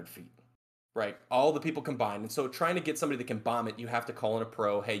 300 feet, right? All the people combined. And so trying to get somebody that can bomb it, you have to call in a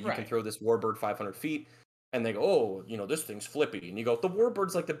pro. Hey, you can throw this Warbird 500 feet. And they go, oh, this thing's flippy. And you go, the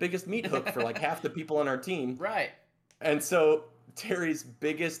Warbird's like the biggest meat hook for like half the people on our team. Right. And so Terry's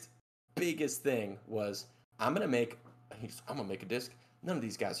biggest thing was, I'm gonna make a disc. None of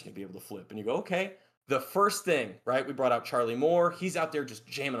these guys are gonna be able to flip. And you go, okay. The first thing, right? We brought out Charlie Moore. He's out there just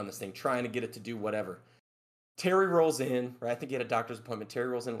jamming on this thing, trying to get it to do whatever. Terry rolls in, right? I think he had a doctor's appointment. Terry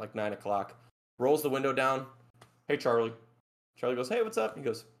rolls in at like 9:00, rolls the window down. Hey, Charlie. Charlie goes, hey, what's up? He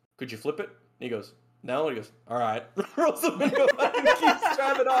goes, could you flip it? And he goes, no. And he goes, all right. Rolls the window up and keeps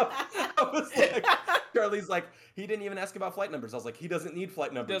driving off. I was like, Charlie's like, he didn't even ask about flight numbers. I was like, he doesn't need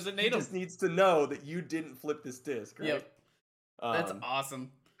flight numbers. He just needs to know that you didn't flip this disc, right? Yep. That's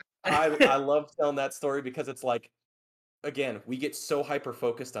awesome. I love telling that story because it's like, again, we get so hyper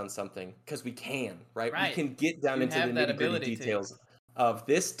focused on something because we can, right? We can get down into the nitty-gritty details of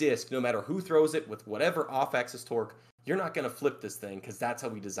this disc. No matter who throws it with whatever off-axis torque, you're not going to flip this thing because that's how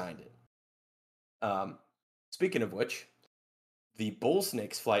we designed it. Speaking of which, the Bull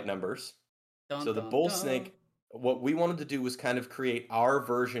Snake's flight numbers. So the Bull Snake, what we wanted to do was kind of create our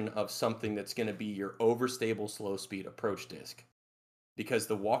version of something that's going to be your overstable slow speed approach disc. Because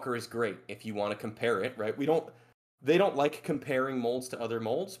the Walker is great if you want to compare it, right? They don't like comparing molds to other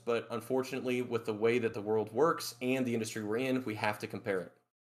molds, but unfortunately, with the way that the world works and the industry we're in, we have to compare it.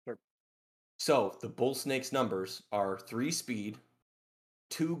 Sure. So the Bull Snake's numbers are 3 speed,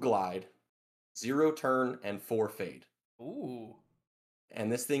 2 glide, 0 turn, and 4 fade. Ooh.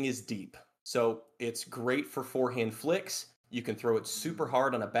 And this thing is deep. So it's great for forehand flicks. You can throw it super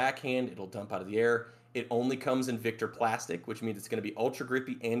hard on a backhand. It'll dump out of the air. It only comes in Victor plastic, which means it's going to be ultra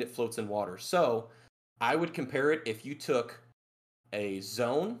grippy and it floats in water. So I would compare it if you took a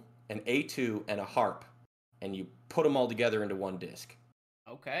Zone, an A2, and a Harp, and you put them all together into one disc.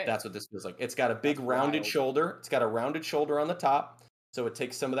 Okay. That's what this feels like. It's got a big rounded shoulder. It's got a rounded shoulder on the top, so it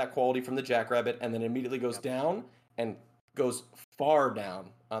takes some of that quality from the Jackrabbit, and then immediately goes down and goes far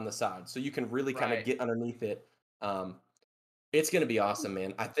down on the side. So you can really kind of get underneath it. It's going to be awesome,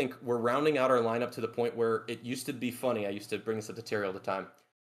 man. I think we're rounding out our lineup to the point where it used to be funny. I used to bring this up to Terry all the time.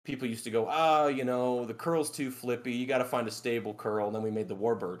 People used to go, the curl's too flippy. You got to find a stable curl. And then we made the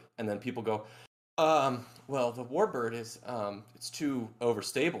Warbird. And then people go, well, the Warbird is, it's too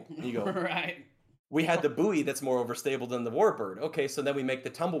overstable. And you go, right. We had the buoy that's more overstable than the Warbird. Okay, so then we make the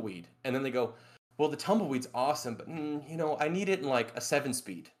Tumbleweed. And then they go, well, the Tumbleweed's awesome, but, I need it in like a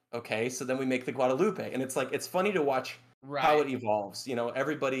 7-speed. Okay, so then we make the Guadalupe. And it's like, it's funny to watch how it evolves.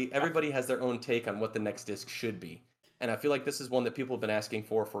 Everybody has their own take on what the next disc should be. And I feel like this is one that people have been asking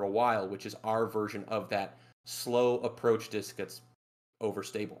for a while, which is our version of that slow approach disc that's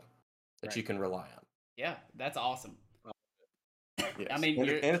overstable, that you can rely on. Yeah, that's awesome. Yes. I mean,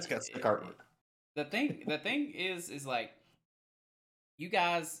 and it's got stick artwork. The thing is like, you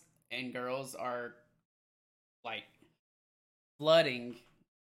guys and girls are like flooding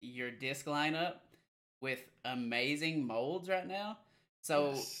your disc lineup with amazing molds right now.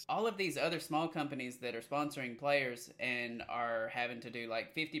 So all of these other small companies that are sponsoring players and are having to do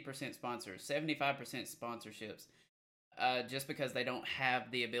like 50% sponsors, 75% sponsorships, just because they don't have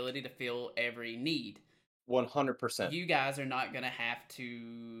the ability to fill every need. 100%. You guys are not going to have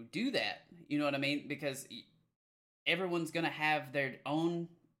to do that. You know what I mean? Because everyone's going to have their own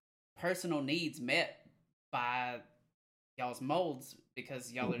personal needs met by y'all's molds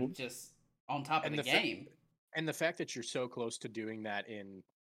because y'all are just on top of And the game and the fact that you're so close to doing that in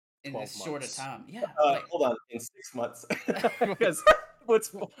in 12 this short of months. time. Yeah. Hold on, in 6 months. Because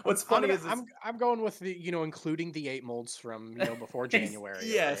what's funny is I'm going with the, including the 8 molds from, before January.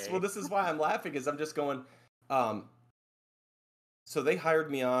 yes. Okay? Well, this is why I'm laughing, is I'm just going. So they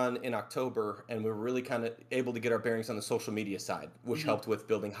hired me on in October, and we were really kind of able to get our bearings on the social media side, which helped with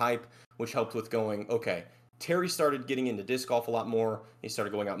building hype, which helped with going, okay. Terry started getting into disc golf a lot more. He started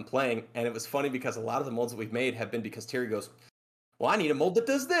going out and playing, and it was funny because a lot of the molds that we've made have been because Terry goes, well, I need a mold that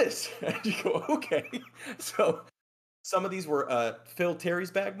does this. And you go, okay. So some of these were Phil Terry's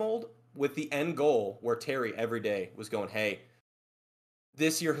bag mold with the end goal where Terry every day was going, hey,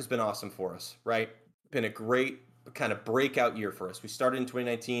 this year has been awesome for us, right? Been a great kind of breakout year for us. We started in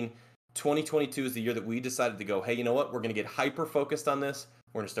 2019. 2022 is the year that we decided to go, hey, you know what? We're going to get hyper focused on this.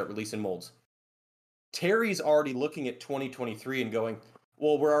 We're going to start releasing molds. Terry's already looking at 2023 and going,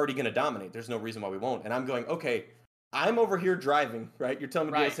 well, we're already going to dominate. There's no reason why we won't. And I'm going, okay, I'm over here driving, right? You're telling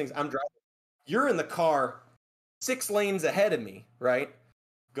me to do those things. I'm driving. You're in the car 6 lanes ahead of me, right?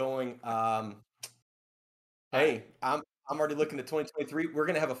 Going, hey, I'm already looking at 2023. We're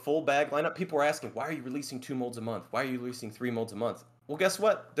going to have a full bag lineup. People are asking, why are you releasing 2 molds a month? Why are you releasing 3 molds a month? Well, guess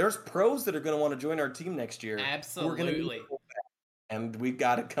what? There's pros that are going to want to join our team next year. Absolutely. And we've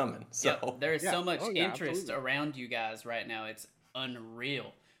got it coming. So there is so much interest around you guys right now. It's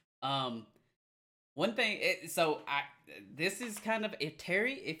unreal. One thing, this is kind of, if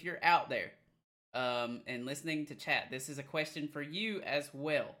Terry, if you're out there, and listening to chat, this is a question for you as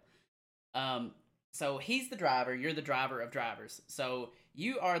well. So he's the driver, you're the driver of drivers. So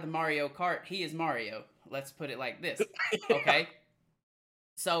you are the Mario Kart, he is Mario. Let's put it like this. Okay.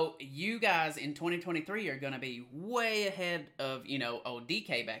 So you guys in 2023 are going to be way ahead of, old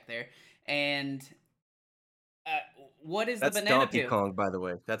DK back there. And what is the banana Donkey peel? Kong, by the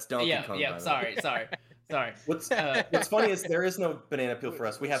way. That's Donkey Kong. Yeah. Sorry. What's funny is there is no banana peel for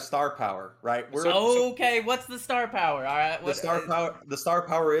us. We have star power, right? Okay. What's the star power? All right. The star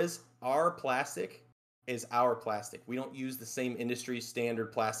power is our plastic is our plastic. We don't use the same industry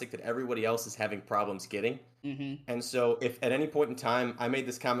standard plastic that everybody else is having problems getting. Mm-hmm. And so if at any point in time, I made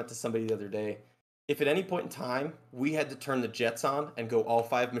this comment to somebody the other day, if at any point in time we had to turn the jets on and go all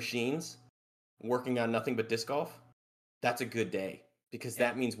 5 machines working on nothing but disc golf, that's a good day because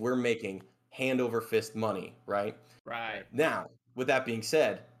that means we're making hand over fist money, right? Right. Now, with that being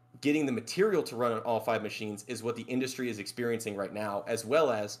said, getting the material to run on all 5 machines is what the industry is experiencing right now, as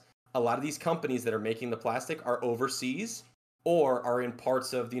well as a lot of these companies that are making the plastic are overseas or are in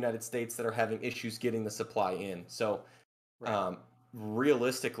parts of the United States that are having issues getting the supply in. So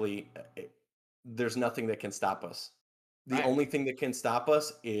realistically, there's nothing that can stop us. The only thing that can stop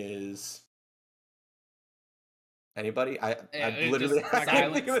us is anybody. I literally I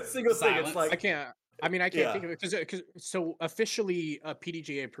can't think of a single thing. It's like I can't think of it because so officially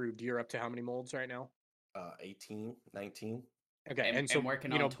PDGA approved. You're up to how many molds right now? 18, 19. Okay, and so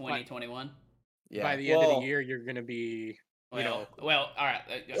working on 2021. Yeah. By the end of the year, you're going to be. Well, all right.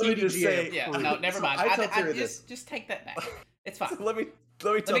 Let me just say, no, never mind. I just take that back. It's fine. Let me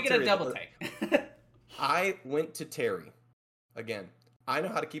get Terry a double take. I went to Terry again. I know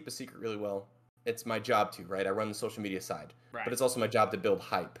how to keep a secret really well. It's my job to, right? I run the social media side, but it's also my job to build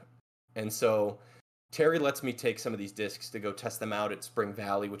hype. And so Terry lets me take some of these discs to go test them out at Spring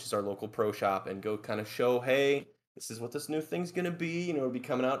Valley, which is our local pro shop, and go kind of show, hey, this is what this new thing's going to be. It'll be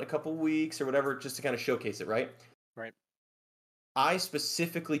coming out in a couple weeks or whatever, just to kind of showcase it, right? Right. I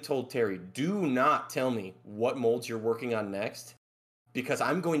specifically told Terry, do not tell me what molds you're working on next, because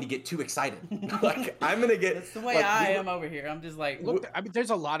I'm going to get too excited. Like I'm going to get. That's the way I am over here. I'm just like, look. I mean,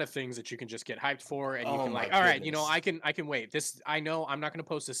 there's a lot of things that you can just get hyped for, and you can all right, I can wait. This, I know, I'm not going to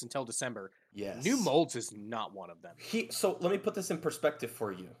post this until December. Yes. New molds is not one of them. So let me put this in perspective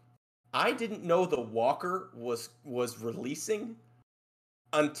for you. I didn't know the Walker was releasing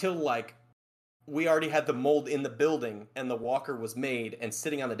until like we already had the mold in the building and the Walker was made and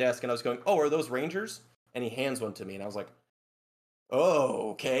sitting on the desk, and I was going, "Oh, are those Rangers?" And he hands one to me, and I was like,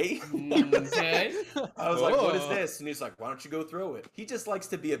 "Oh, okay." Okay. I was like, "What is this?" And he's like, "Why don't you go throw it?" He just likes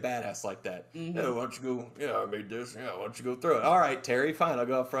to be a badass like that. Mm-hmm. "Yeah, why don't you go? Yeah, I made this. Yeah, why don't you go throw it?" "All right, Terry, fine, I'll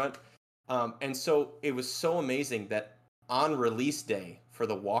go up front." And so it was so amazing that on release day for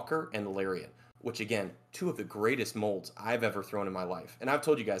the Walker and the Lariat, which again, 2 of the greatest molds I've ever thrown in my life. And I've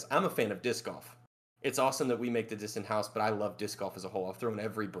told you guys, I'm a fan of disc golf. It's awesome that we make the disc in-house, but I love disc golf as a whole. I've thrown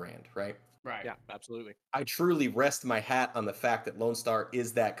every brand, right? Right. Yeah, absolutely. I truly rest my hat on the fact that Lone Star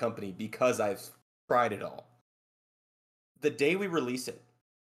is that company because I've tried it all. The day we release it,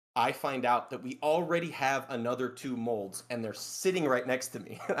 I find out that we already have another 2 molds, and they're sitting right next to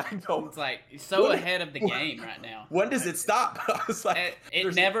me. And I go, It's like so What- ahead of the game right now. when does it stop? I was like,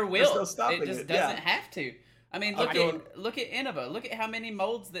 It never will. no stopping It just it. doesn't Yeah. have to. I mean, I look don't- at Innova. Look at how many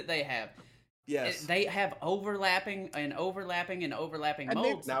molds that they have. Yes. They have overlapping and overlapping and overlapping And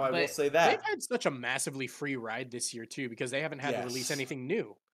molds. Now I will but say They've that. had such a massively free ride this year too, because they haven't had to release Yes. anything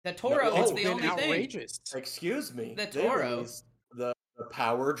new. the Toro No, is oh, the It's only been thing. outrageous. Excuse me. The They Toro. released the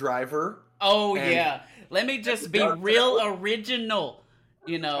power driver. Oh And- yeah. Let me just be Dark real Knight. original.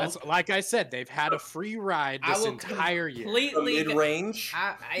 You know, That's like I said, they've had a free ride I this will entire year. The completely. mid-range.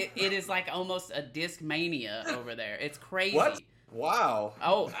 It is like almost a disc mania over there. It's crazy. What? Wow.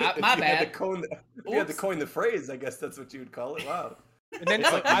 Oh, If my you had to bad. coin if you had to Oops. coin the phrase, I guess that's what you would call it. Wow. And then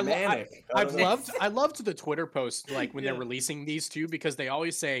It's like I manic. I don't know. loved the Twitter post like when Yeah. they're releasing these two, because they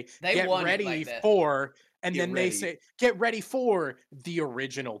always say They get want it ready like that. for, and Get then ready. they say get ready for the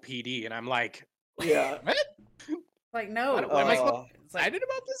original PD, and I'm like, Yeah. what? Like no. Am I so It's like, excited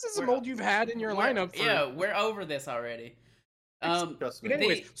about this? This is a we're- mold you've had in your we're- lineup. For, Yeah, we're over this already. Trust But me.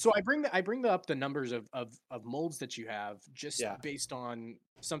 anyways, so I bring up the numbers of molds that you have just Yeah. based on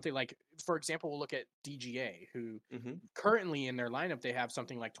something like, for example, we'll look at DGA, who Mhm. currently in their lineup they have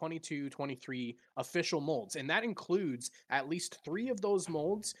something like 22, 23 official molds, and that includes at least 3 of those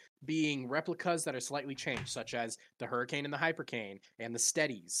molds being replicas that are slightly changed, such as the Hurricane and the Hypercane and the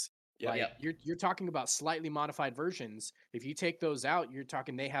Steadies. Yep. Like Yep. you're talking about slightly modified versions. If you take those out, you're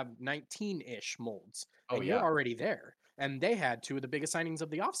talking they have 19-ish molds, Oh, and yeah. you're already there. And they had 2 of the biggest signings of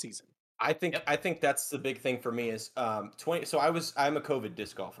the offseason. I think Yep. I think that's the big thing for me is 20. So I'm a COVID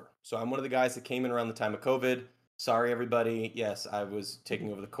disc golfer. So I'm one of the guys that came in around the time of COVID. Sorry, everybody. Yes, I was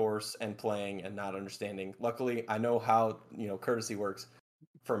taking over the course and playing and not understanding. Luckily, I know how courtesy works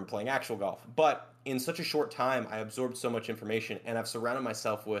from playing actual golf. But in such a short time, I absorbed so much information, and I've surrounded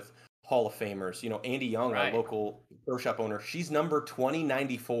myself with Hall of Famers. Andy Young, Right. our local pro shop owner, she's number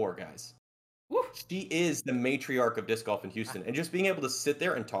 2094, guys. Woo. She is the matriarch of disc golf in Houston, and just being able to sit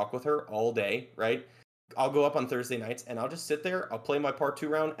there and talk with her all day, right? I'll go up on Thursday nights and I'll just sit there, I'll play my par 2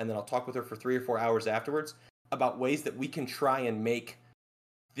 round, and then I'll talk with her for 3 or 4 hours afterwards about ways that we can try and make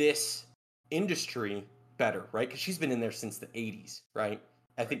this industry better, right? Because she's been in there since the 80s, right?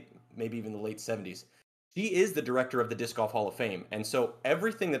 I think maybe even the late 70s. She is the director of the Disc Golf Hall of Fame, and so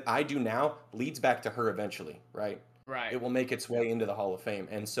everything that I do now leads back to her eventually, right? Right. It will make its way into the Hall of Fame,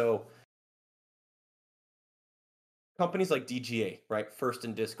 and so companies like DGA, right, First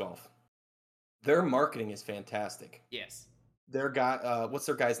in Disc Golf, their marketing is fantastic. Yes. Their guy, what's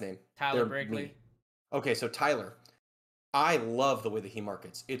their guy's name? Tyler Their Brickley. me. Okay, so Tyler, I love the way that he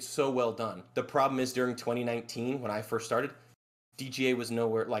markets. It's so well done. The problem is during 2019, when I first started, DGA was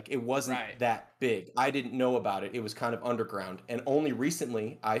nowhere, like it wasn't Right. that big. I didn't know about it. It was kind of underground. And only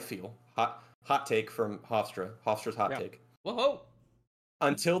recently, I feel, hot take from Hofstra's hot Yeah. take. Whoa.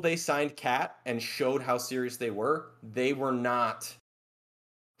 Until they signed Cat and showed how serious they were not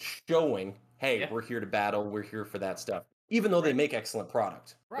showing, hey, Yeah. we're here to battle, we're here for that stuff. Even though they Right. make excellent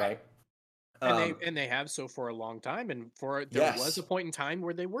product, Right. right? And they have so for a long time, and there was Yes. a point in time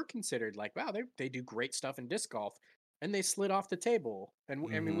where they were considered like, wow, they do great stuff in disc golf, and they slid off the table. And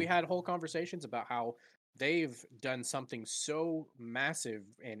I mean, we had whole conversations about how they've done something so massive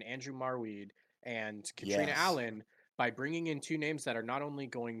in Andrew Marweed and Katrina Yes. Allen by bringing in 2 names that are not only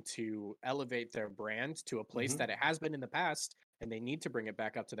going to elevate their brand to a place that it has been in the past, and they need to bring it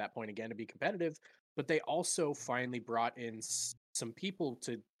back up to that point again to be competitive, but they also finally brought in some people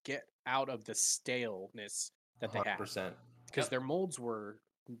to get out of the staleness that they had, 100%. because Yep. their molds were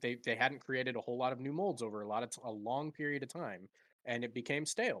they hadn't created a whole lot of new molds over a long period of time, and it became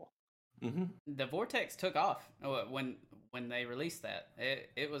stale. hmm The Vortex took off when they released that.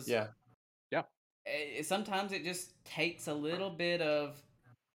 It was Yeah. sometimes it just takes a little bit of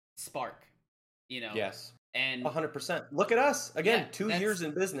spark, Yes. And 100%. Look at us. Again, Yeah, 2 that's- years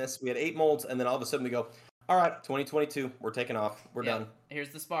in business. We had 8 molds, and then all of a sudden we go, all right, 2022, we're taking off. We're yeah, done. Here's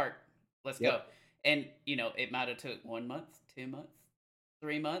the spark. Let's Yep. go. And it might have took 1 month, 2 months,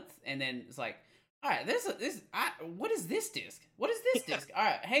 3 months, and then it's like, all right, what is this disc? What is this disc? All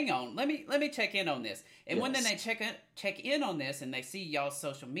right, hang on. Let me check in on this. And when then they Yes. check in on this, and they see y'all's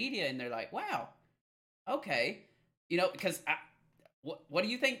social media, and they're like, wow, okay, because what do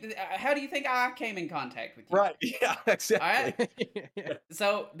you think? How do you think I came in contact with you? Right. Yeah, exactly.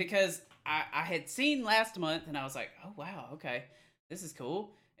 So because I had seen last month, and I was like, oh wow, okay, this is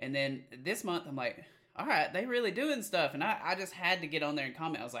cool. And then this month, I'm like, all right, they really doing stuff, and I just had to get on there and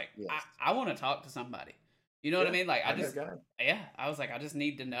comment. I was like, Yes. I want to talk to somebody. You know what I mean? Like I just, guy. I was like, I just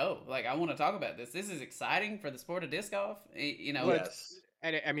need to know. Like I want to talk about this. This is exciting for the sport of disc golf. Well, Yes.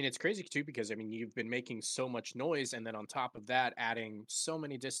 And I mean, it's crazy too because I mean, you've been making so much noise, and then on top of that, adding so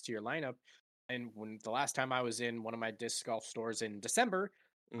many discs to your lineup. And when the last time I was in one of my disc golf stores in December,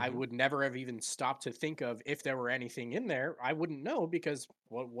 I Hmm. would never have even stopped to think of if there were anything in there. I wouldn't know because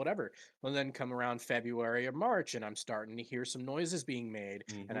well, whatever. Well, then come around February or March, and I'm starting to hear some noises being made,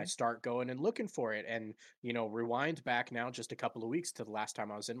 and I Hmm. start going and looking for it. And rewind back now just a couple of weeks to the last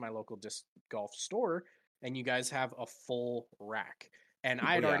time I was in my local disc golf store, and you guys have a full rack. And I Oh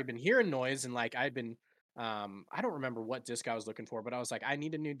had yeah. already been hearing noise, and like I'd been I don't remember what disc I was looking for, but I was like, I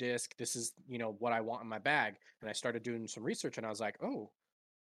need a new disc. This is, what I want in my bag. And I started doing some research, and I was like, oh,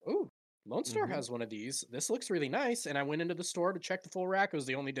 Lone Star Hmm. has one of these. This looks really nice. And I went into the store to check the full rack. It was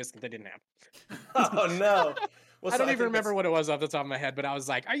the only disc that they didn't have. Oh no. Well, I so don't I even think remember that's what it was off the top of my head, but I was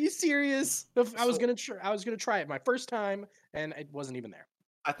like, "Are you serious?" so. I was gonna try it my first time, and it wasn't even there.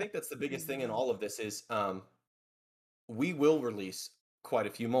 I think that's the biggest thing in all of this is we will release quite a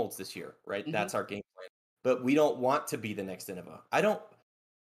few molds this year, right? Hmm. That's our game plan. But we don't want to be the next Innova. I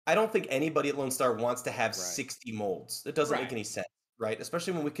don't think anybody at Lone Star wants to have Right. 60 molds. That doesn't make Right. any sense, right?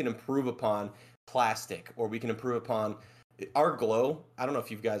 Especially when we can improve upon plastic or we can improve upon our glow. I don't know if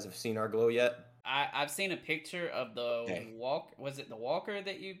you guys have seen our glow yet. I've seen a picture of the Okay. walk. Was it the walker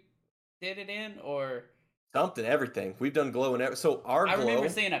that you did it in, or Something, everything. We've done glow and so our I remember glow,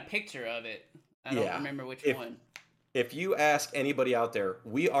 seeing a picture of it. I don't yeah. remember which If one. if you ask anybody out there,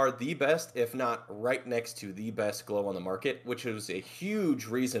 we are the best, if not right next to the best glow on the market, which is a huge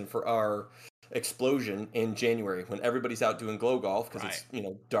reason for our explosion in January when everybody's out doing glow golf because Right.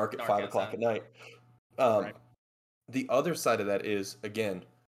 it's dark at Dark 5 o'clock outside. at night. Um, Right. the other side of that is again,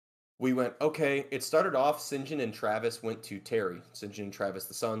 we went okay. It started off St. John and Travis went to Terry. St. John and Travis,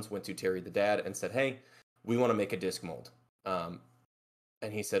 the sons, went to Terry, the dad, and said, "Hey, we want to make a disc mold." Um,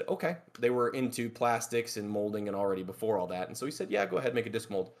 and he said, okay. They were into plastics and molding and already before all that. And so he said, yeah, go ahead, make a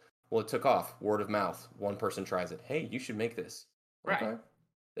disc mold. Well, it took off. Word of mouth. One person tries it. Hey, you should make this. Right. Okay.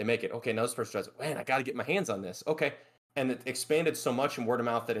 They make it. Okay, now this person tries it. Man, I got to get my hands on this. Okay. And it expanded so much in word of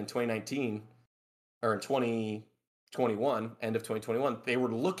mouth that in 2019 or in 2021, end of 2021, they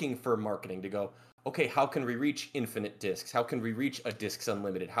were looking for marketing to go, okay, how can we reach infinite discs? How can we reach a discs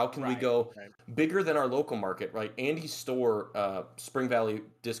unlimited? How can we Right. go Right. bigger than our local market, right? Andy's store, Spring Valley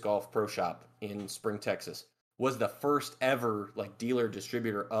Disc Golf Pro Shop in Spring, Texas, was the first ever like dealer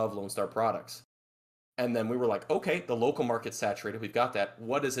distributor of Lone Star products. And then we were like, okay, the local market's saturated. We've got that.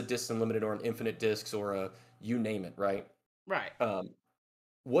 What is a disc unlimited or an infinite discs or a you name it, right? Right.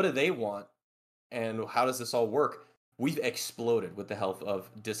 What do they want? And how does this all work? We've exploded with the help of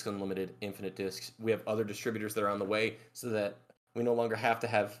Disc Unlimited, Infinite Discs. We have other distributors that are on the way so that we no longer have to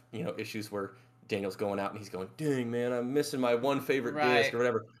have, issues where Daniel's going out and he's going, dang, man, I'm missing my one favorite disc Right. or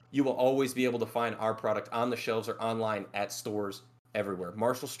whatever. You will always be able to find our product on the shelves or online at stores everywhere.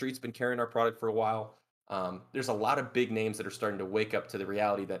 Marshall Street's been carrying our product for a while. There's a lot of big names that are starting to wake up to the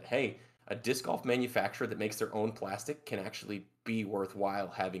reality that, hey, a disc golf manufacturer that makes their own plastic can actually be worthwhile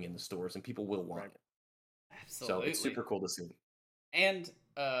having in the stores and people will want Right. it. So it's Absolutely. super cool to see. And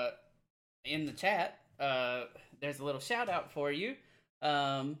in the chat, there's a little shout out for you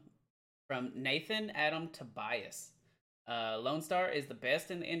um, from Nathan Adam Tobias. Lone Star is the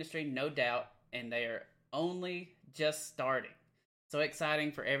best in the industry, no doubt, and they are only just starting. So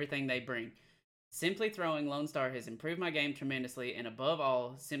exciting for everything they bring. Simply throwing Lone Star has improved my game tremendously, and above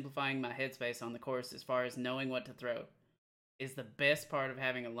all, simplifying my headspace on the course as far as knowing what to throw is the best part of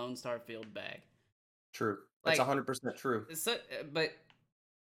having a Lone Star field bag. True. That's Like, 100% true. so, but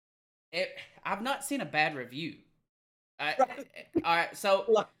I've not seen a bad review. All right,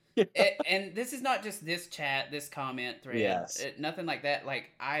 so Yeah. and this is not just this chat, this comment thread, Yes. nothing like that.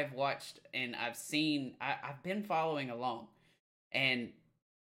 Like I've watched and I've seen, I've been following along, and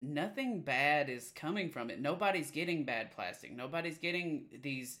nothing bad is coming from it. Nobody's getting bad plastic. Nobody's getting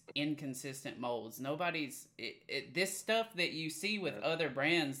these inconsistent molds. Nobody's this stuff that you see with other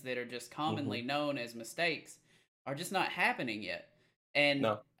brands that are just commonly known as mistakes are just not happening yet, and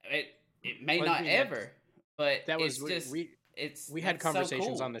No. it may Well, I not mean, ever, but that was it's just it's we had that's so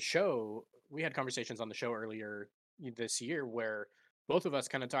conversations cool. on the show. We had conversations on the show earlier this year where both of us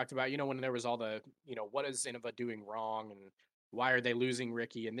kind of talked about, when there was all the, what is Innova doing wrong and why are they losing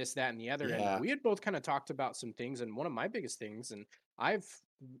Ricky and this, that, and the other. And Yeah. we had both kind of talked about some things. And one of my biggest things, and I've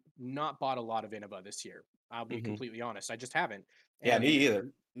not bought a lot of Innova this year. I'll be Hmm. completely honest. I just haven't. Yeah, Me me And neither.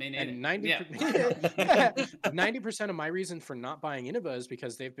 either. Me neither. and Yeah. 90% of my reason for not buying Innova is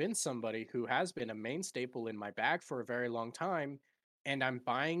because they've been somebody who has been a main staple in my bag for a very long time, and I'm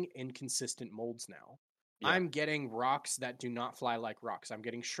buying inconsistent molds now. Yeah. I'm getting rocks that do not fly like rocks. I'm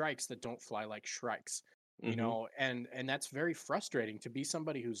getting shrikes that don't fly like shrikes. you know, and that's very frustrating to be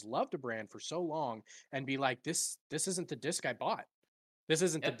somebody who's loved a brand for so long and be like, this isn't the disc I bought. This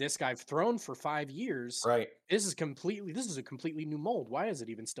isn't the Yep. disc I've thrown for 5 years. Right. This is a completely new mold. Why does it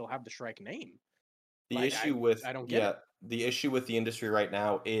even still have the Shrike name? The Like issue with I don't get it. the issue with the industry right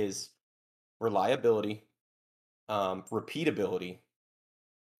now is reliability, repeatability,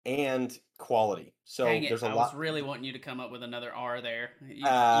 and quality. Dang So it! there's a I was lot. really wanting you to come up with another R there.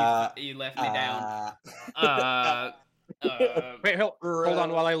 Uh, You left me down. uh, Uh, Wait, hold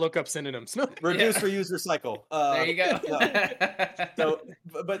on while I look up synonyms. reduce, Yeah. reuse, recycle. There you go. No.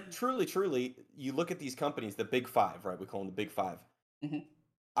 So, but truly, you look at these companies, the big five, right? We call them the big five. Mhm.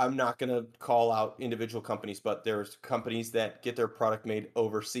 I'm not going to call out individual companies, but there's companies that get their product made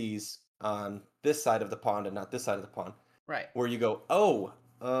overseas on this side of the pond and not this side of the pond, Right. where you go, oh,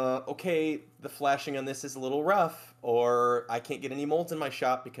 okay, the flashing on this is a little rough, or I can't get any molds in my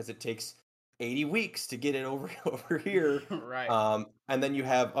shop because it takes 80 weeks to get it over here. Right. And then you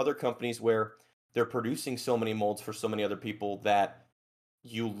have other companies where they're producing so many molds for so many other people that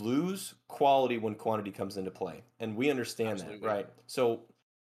you lose quality when quantity comes into play. And we understand that, Absolutely. right? So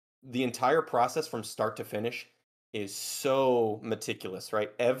the entire process from start to finish is so meticulous,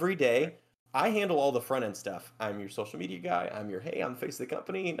 right? Every day, I handle all the front end stuff. I'm your social media guy. Hey, I'm the face of the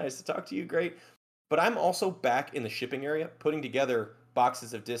company. Nice to talk to you. Great. But I'm also back in the shipping area putting together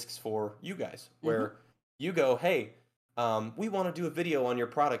boxes of discs for you guys where you go, hey, we want to do a video on your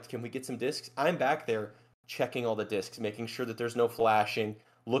product. Can we get some discs? I'm back there checking all the discs, making sure that there's no flashing,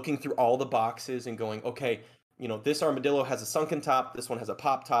 looking through all the boxes and going, okay, this armadillo has a sunken top, this one has a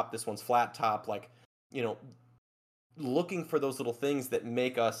pop top, this one's flat top, like, looking for those little things that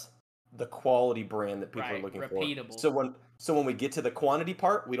make us the quality brand that people are looking Repeatable. for. So when we get to the quantity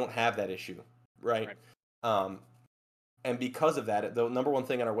part, we don't have that issue, right? And because of that, the number one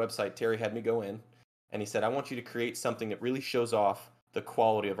thing on our website, Terry had me go in and he said, I want you to create something that really shows off the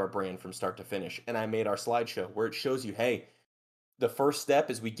quality of our brand from start to finish. And I made our slideshow where it shows you, hey, the first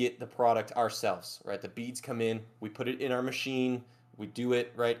step is we get the product ourselves, right? The beads come in, we put it in our machine, we do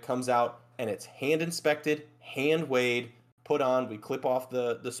it, right? Comes out, and it's hand inspected, hand weighed, put on, we clip off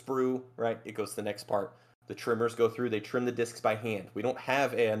the sprue, right? It goes to the next part. The trimmers go through, they trim the discs by hand. We don't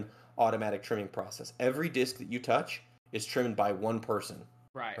have an automatic trimming process. Every disc that you touch is trimmed by one person,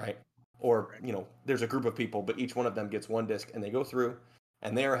 right? Or, there's a group of people, but each one of them gets one disc, and they go through,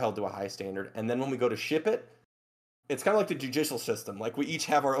 and they are held to a high standard. And then when we go to ship it, it's kind of like the judicial system. Like we each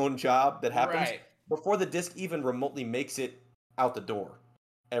have our own job that happens before the disc even remotely makes it out the door.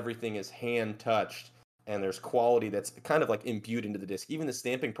 Everything is hand touched and there's quality that's kind of like imbued into the disc. Even the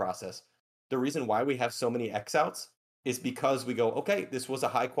stamping process. The reason why we have so many X outs is because we go, okay, this was a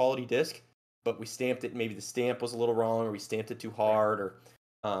high quality disc, but we stamped it. Maybe the stamp was a little wrong or we stamped it too hard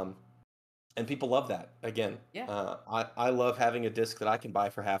and people love that. Again, I love having a disc that I can buy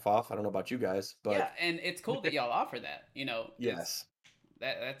for half off. I don't know about you guys, but yeah, and it's cool that y'all offer that. Yes,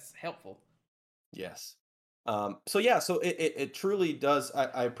 that's helpful. Yes. So it truly does.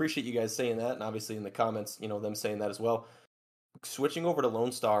 I appreciate you guys saying that, and obviously in the comments, them saying that as well. Switching over to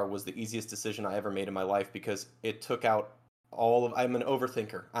Lone Star was the easiest decision I ever made in my life because it took out I'm an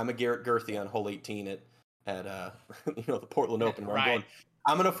overthinker. I'm a Garrett Gurthie on hole 18 at the Portland Open where I'm going,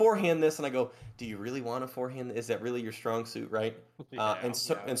 I'm gonna forehand this, and I go, do you really want to forehand? Is that really your strong suit, right? And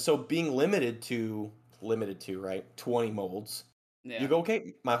so being limited to right 20 molds. Yeah. You go,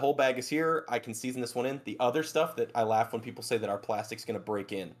 okay, my whole bag is here. I can season this one in. The other stuff that I laugh when people say that our plastic's gonna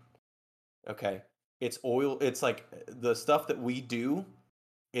break in. Okay, it's oil. It's like the stuff that we do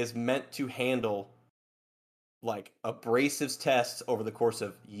is meant to handle like abrasives tests over the course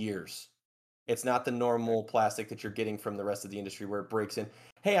of years. It's not the normal plastic that you're getting from the rest of the industry where it breaks in.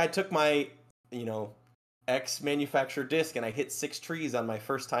 Hey, I took my, X manufacturer disc and I hit 6 trees on my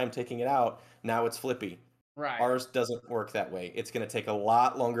first time taking it out. Now it's flippy. Right. Ours doesn't work that way. It's going to take a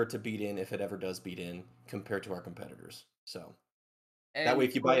lot longer to beat in if it ever does beat in compared to our competitors. So that way,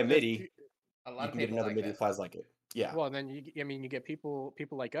 if you buy a MIDI, you can get another MIDI that flies like it. Yeah. Well, then you get people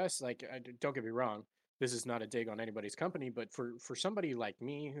like us. Like, don't get me wrong, this is not a dig on anybody's company, but for somebody like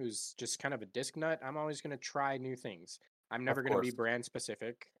me who's just kind of a disc nut, I'm always going to try new things. I'm never going to be brand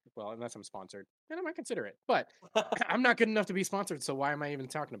specific. Well, unless I'm sponsored, then I might consider it. But I'm not good enough to be sponsored, so why am I even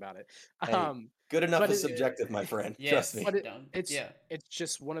talking about it? Hey, good enough is subjective, my friend. Trust me. But it's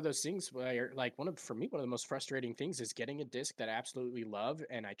just one of those things where, like, for me, one of the most frustrating things is getting a disc that I absolutely love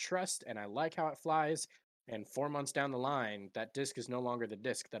and I trust and I like how it flies. And 4 months down the line, that disc is no longer the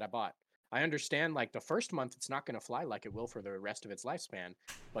disc that I bought. I understand, like, the first month, it's not going to fly like it will for the rest of its lifespan.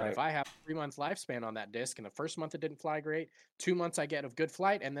 But if I have a 3-month lifespan on that disc and the first month it didn't fly great, 2 months I get of good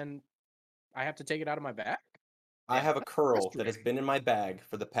flight, and then I have to take it out of my bag? I Yeah. have a That's curl that has frustrating. been in my bag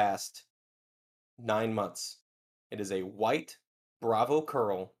for the past 9 months. It is a white Bravo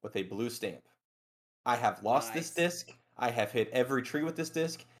curl with a blue stamp. I have lost this Nice. disc. I have hit every tree with this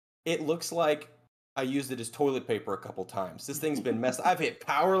disc. It looks like I used it as toilet paper a couple times. This thing's been messed. I've hit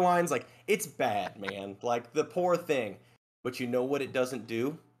power lines. Like, it's bad, man. Like, the poor thing. But you know what it doesn't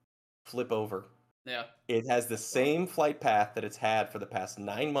do? Flip over. Yeah. It has the same flight path that it's had for the past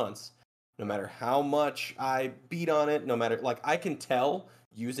 9 months. No matter how much I beat on it, no matter, like, I can tell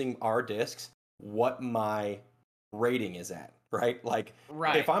using our discs what my rating is at, right? Like,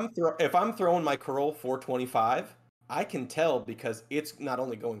 Right. if I'm throwing my curl 425, I can tell because it's not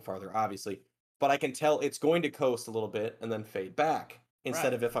only going farther, obviously, but I can tell it's going to coast a little bit and then fade back. Instead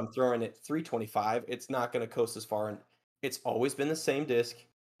Right. of if I'm throwing it 325, it's not going to coast as far. And it's always been the same disc.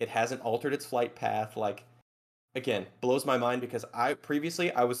 It hasn't altered its flight path. Like, again, blows my mind because I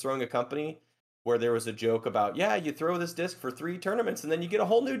was throwing a company where there was a joke about, yeah, you throw this disc for 3 tournaments and then you get a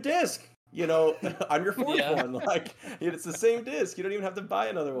whole new disc, on your fourth Yeah. one. Like, it's the same disc. You don't even have to buy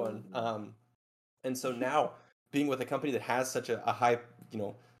another one. And so now being with a company that has such a high, you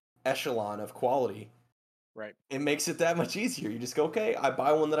know, echelon of quality, Right. it makes it that much easier. You just go, okay, I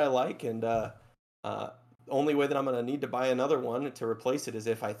buy one that I like, and uh, only way that I'm gonna need to buy another one to replace it is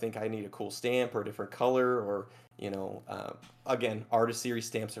if I think I need a cool stamp or a different color, or again, artist series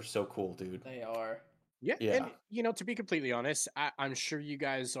stamps are so cool, dude. They are. Yeah, Yeah. and to be completely honest, I'm sure you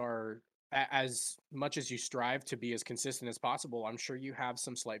guys are as much as you strive to be as consistent as possible. I'm sure you have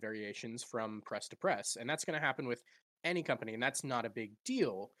some slight variations from press to press, and that's going to happen with any company, and that's not a big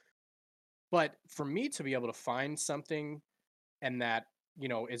deal. But for me to be able to find something and that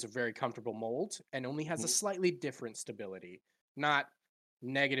is a very comfortable mold and only has a Mhm. slightly different stability, not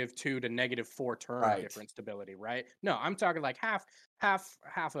 -2 to -4 turn Right. different stability, right? No, I'm talking like half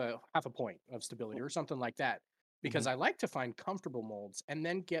a point of stability or something like that, because Mhm. I like to find comfortable molds and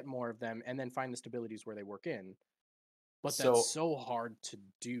then get more of them and then find the stabilities where they work in. But that's So so hard to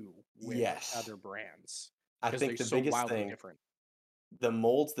do with yes, other brands I because they're think the so biggest wildly thing, different. the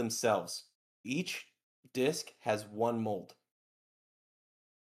molds themselves. Each disc has one mold.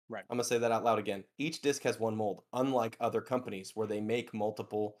 Right. I'm gonna say that out loud again. Each disc has one mold, unlike other companies where they make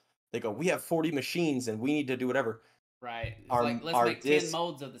multiple. They go, we have 40 machines and we need to do whatever. Right. It's like, let's Our make 10 disc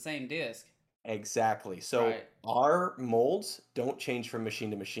molds of the same disc. exactly. So Right. our molds don't change from machine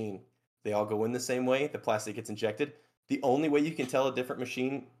to machine. They all go in the same way. The plastic gets injected. The only way you can tell a different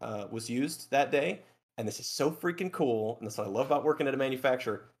machine was used that day, and this is so freaking cool, and that's what I love about working at a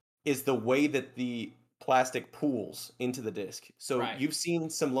manufacturer, is the way that the plastic pools into the disc. So Right. you've seen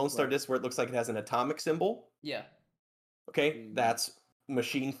some Lone Star Right. discs where it looks like it has an atomic symbol. Yeah. Okay, Mm, that's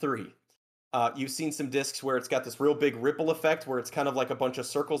machine 3. You've seen some discs where it's got this real big ripple effect where it's kind of like a bunch of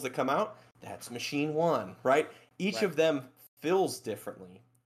circles that come out. That's machine 1, right? Each right. of them fills differently,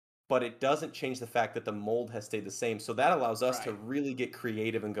 but it doesn't change the fact that the mold has stayed the same. So that allows us to Right. really get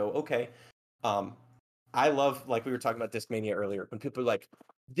creative and go, okay, um, I love, like we were talking about Discmania earlier, when people are like,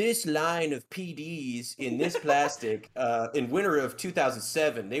 this line of PDs in this plastic in winter of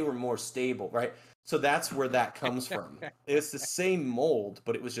 2007, they were more stable, right? So that's where that comes from. It's the same mold,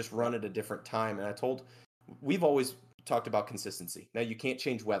 but it was just Right. run at a different time. And we've always talked about consistency. Now, you can't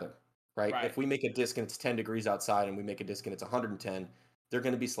change weather, right? Right. If we make a disc and it's 10 degrees outside and we make a disc and it's 110, they're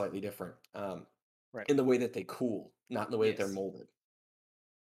going to be slightly different Right. in the way that they cool, not in the way that they're Yes. molded.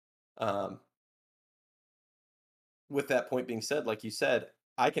 Um, with that point being said, like you said,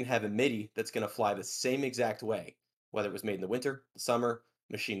 I can have a MIDI that's going to fly the same exact way, whether it was made in the winter, the summer,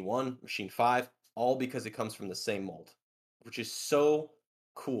 machine 1, machine 5, all because it comes from the same mold, which is so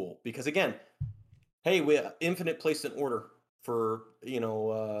cool. Because again, hey, we infinite placement order for,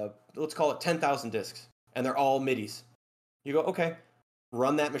 let's call it 10,000 discs, and they're all MIDIs. You go, okay,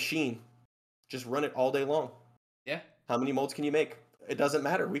 run that machine, just run it all day long. Yeah. How many molds can you make? It doesn't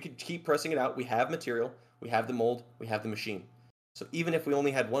matter. We could keep pressing it out. We have material, we have the mold, we have the machine. So even if we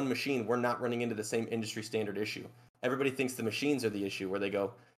only had one machine, we're not running into the same industry standard issue. Everybody thinks the machines are the issue where they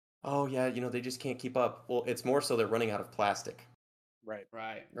go, oh yeah, they just can't keep up. Well, it's more so they're running out of plastic, Right.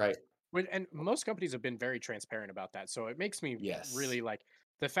 Right. right? And most companies have been very transparent about that. So it makes me Yes. really like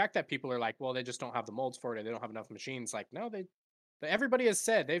the fact that people are like, well, they just don't have the molds for it. Or they don't have enough machines. Like, no, everybody has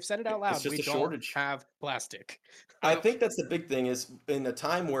said, they've said it out It's loud. We just a don't shortage. have plastic. I think that's the big thing is in a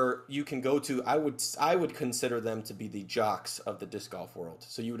time where you can go to I would consider them to be the jocks of the disc golf world.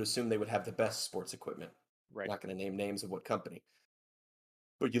 So you would assume they would have the best sports equipment. Right. Not going to name names of what company.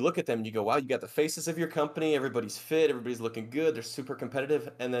 But you look at them and you go, wow, you got the faces of your company. Everybody's fit. Everybody's looking good. They're super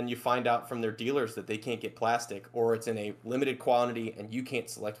competitive. And then you find out from their dealers that they can't get plastic, or it's in a limited quantity and you can't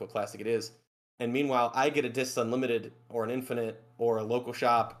select what plastic it is. And meanwhile, I get a Discs Unlimited or an Infinite or a local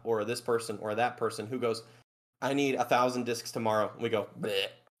shop or this person or that person who goes, I need 1,000 discs tomorrow. And we go, bleh.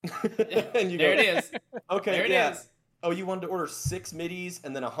 And you There go, it is. okay, There it yeah. is. Oh, you wanted to order 6 middies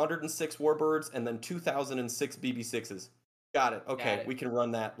and then 106 warbirds and then 2006 BB6s. Got it. Okay, Got it. we can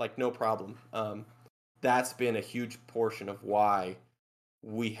run that like no problem. That's been a huge portion of why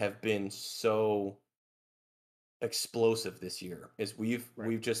we have been so explosive this year. Is we've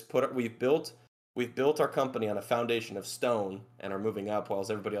built our company on a foundation of stone and are moving up, while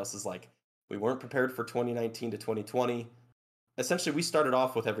everybody else is like, we weren't prepared for 2019 to 2020. Essentially, we started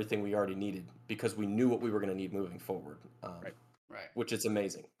off with everything we already needed because we knew what we were going to need moving forward. Right. Which is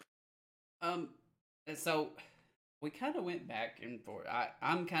amazing. So we kind of went back and forth.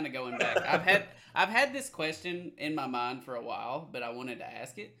 I'm kind of going back. I've had this question in my mind for a while, but I wanted to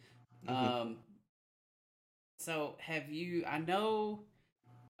ask it. Mhm. So have you? I know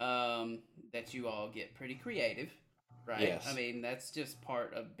that you all get pretty creative, right? Yes. I mean, that's just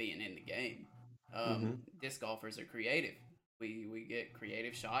part of being in the game. Mhm. Disc golfers are creative. We get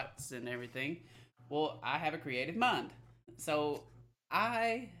creative shots and everything. Well, I have a creative mind, so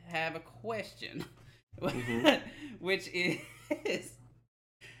I have a question, Mm-hmm. which is,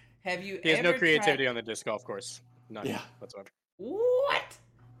 have you He has no ever creativity tried... on the disc golf course. None whatsoever. What?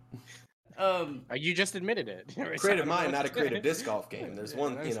 You just admitted it. Creative mind, not a creative disc golf game. There's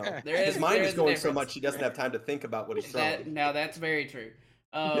one, There his mind there is is a going so difference. much he doesn't have time to think about what he's throwing. Now that's very true.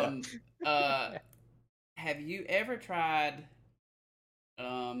 Have you ever tried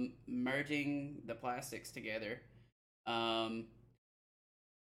merging the plastics together?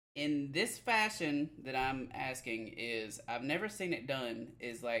 In this fashion that I'm asking is, I've never seen it done,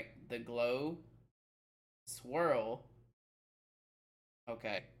 is like the glow swirl.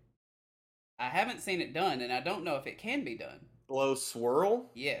 Okay. I haven't seen it done, and I don't know if it can be done. Glow swirl?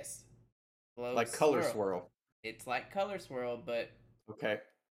 Yes. Glow Like color swirl. It's like color swirl, but Okay.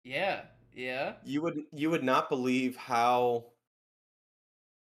 yeah. You would not believe how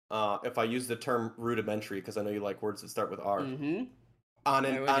if I use the term rudimentary, because I know you like words that start with R. Mm-hmm. On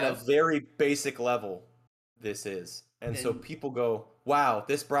a very basic level, this is. And so people go, wow,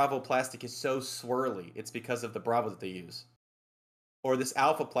 this Bravo plastic is so swirly. It's because of the Bravo that they use. Or this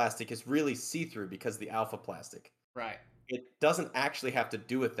Alpha plastic is really see-through because of the Alpha plastic. Right. It doesn't actually have to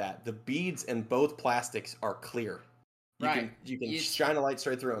do with that. The beads in both plastics are clear. You can shine a light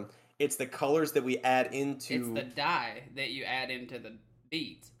straight through them. It's the colors that we add into... It's the dye that you add into the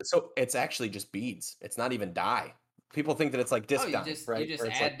beads. So it's actually just beads. It's not even dye. People think that it's like disc dye, right? You just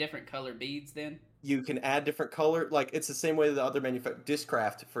add different color beads then? You can add different color. Like, it's the same way that the other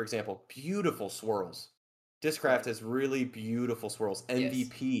Discraft, for example, beautiful swirls. Discraft has really beautiful swirls.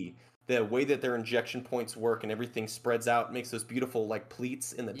 MVP, the way that their injection points work and everything spreads out, makes those beautiful like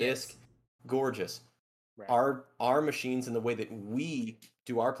pleats in the disc. Gorgeous. Right. Our machines and the way that we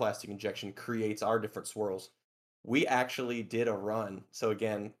do our plastic injection creates our different swirls. We actually did a run. So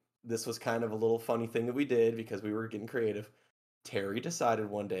again, this was kind of a little funny thing that we did because we were getting creative. Terry decided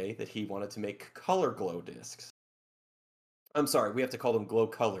one day that he wanted to make color glow discs. I'm sorry, we have to call them glow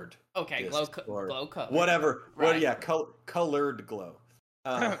colored. Okay, glow colored. Whatever. Right. Colored glow.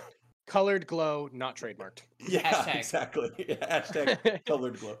 Colored glow, not trademarked. Yeah, exactly. Hashtag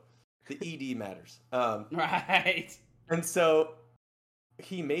colored glow. The ED matters. Right. And so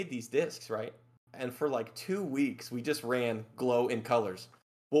he made these discs, right? And for like 2 weeks, we just ran glow in colors.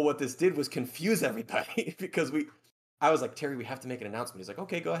 Well, what this did was confuse everybody because I was like, Terry, we have to make an announcement. He's like,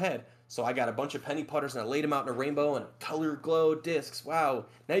 okay, go ahead. So I got a bunch of penny putters and I laid them out in a rainbow and colored glow discs. Wow.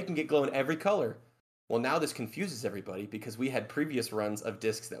 Now you can get glow in every color. Well, now this confuses everybody because we had previous runs of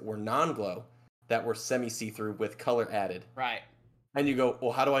discs that were non-glow, that were semi-see-through with color added. Right. And you go,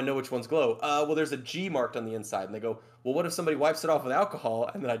 well, how do I know which one's glow? Well, there's a G marked on the inside. And they go, well, what if somebody wipes it off with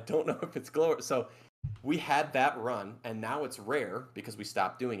alcohol and then I don't know if it's glow? So we had that run, and now it's rare because we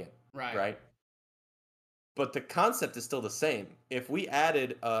stopped doing it. Right? But the concept is still the same. If we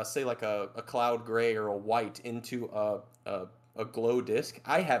added, say, like a cloud gray or a white into a glow disc,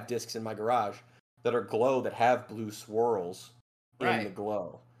 I have discs in my garage that are glow that have blue swirls in the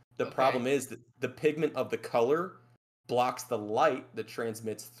glow. The problem is that the pigment of the color blocks the light that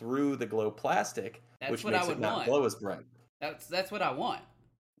transmits through the glow plastic, which makes it not glow as bright. That's what I want.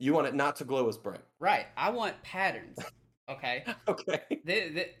 You want it not to glow as bright. Right. I want patterns. Okay. Okay.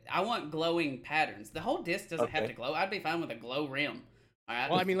 I want glowing patterns. The whole disc doesn't have to glow. I'd be fine with a glow rim. All right.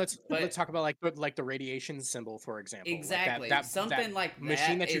 Well, I mean, let's But talk about like the radiation symbol, for example. exactly. Like that Something like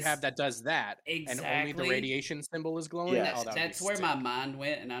machine that that you is have that does that, and only the exactly. radiation symbol is glowing. Yes. Oh, that would be That's where sick. my mind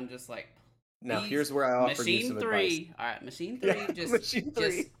went, and I'm just like, Now, please, here's where I offer you Machine some 3. advice. All right, Machine 3. Yeah, just Machine 3.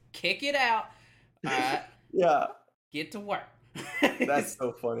 just kick it out. All right, Yeah, get to work. that's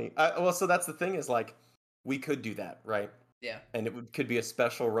so funny. Well, so that's the thing is like, we could do that, right? Yeah. And could be a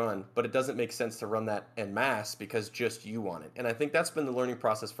special run, but it doesn't make sense to run that en masse because just you want it. And I think that's been the learning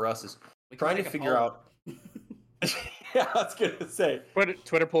process for us is We can trying to make a figure poll. out. Yeah, I was gonna say.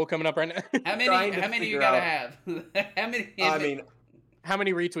 Twitter poll coming up right now. How Trying to many you figure gotta out- have? How many? I mean, How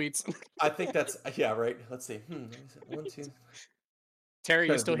many retweets? I think that's yeah, right. Let's see. One, two. Terry, you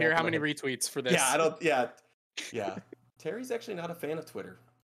Trying to still do here? math How in many my head. retweets for this? Yeah, I don't. Yeah. Terry's actually not a fan of Twitter.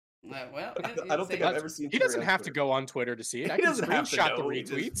 Well, I don't think I've ever seen. He Terry doesn't on have to Twitter. go on Twitter to see it. I He can doesn't have to screenshot the know, he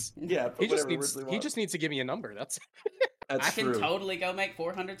just- retweets. Yeah, put He just whatever needs words we want. to give me a number. That's That's I can true. totally go make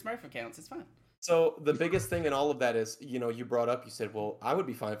 400 Smurf accounts. It's fine. So the biggest thing in all of that is, you brought up, you said, well, I would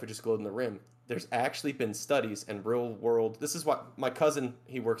be fine if I just glowed in the rim. There's actually been studies and real world. This is what my cousin,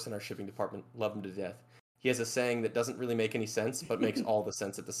 he works in our shipping department, love him to death. He has a saying that doesn't really make any sense, but makes all the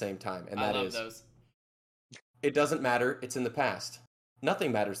sense at the same time. And I that love is, those. it doesn't matter. It's in the past.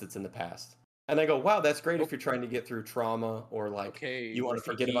 Nothing matters that's in the past. And I go, wow, that's great if you're trying to get through trauma or like you want to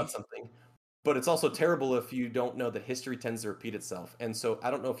forget about something. But it's also terrible if you don't know that history tends to repeat itself. And so I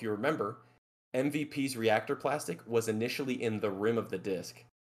don't know if you remember, MVP's reactor plastic was initially in the rim of the disc.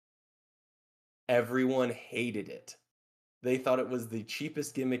 Everyone hated it. They thought it was the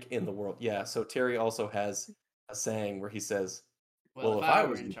cheapest gimmick in the world. Yeah, so Terry also has a saying where he says, well, if I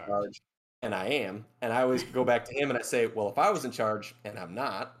was in charge, and I am, and I always go back to him and I say, well, if I was in charge, and I'm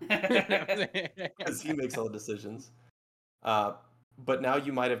not, because he makes all the decisions. But now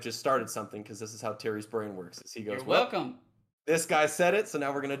you might have just started something because this is how Terry's brain works. Is he goes, You're well, welcome. this guy said it, so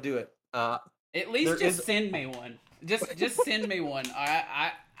now we're gonna do it. At least just send me one. Just send me one.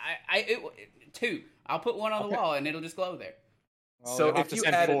 Two. I'll put one on the wall and it'll just glow there. Well, So you'll have if to you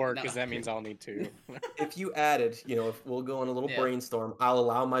send added- 4 No. because that means I'll need 2. If you added, if we'll go on a little Yeah. brainstorm, I'll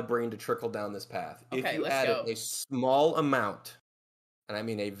allow my brain to trickle down this path. Okay, if you let's added go. a small amount, and I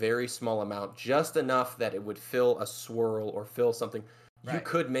mean a very small amount, just enough that it would fill a swirl or fill something, you Right.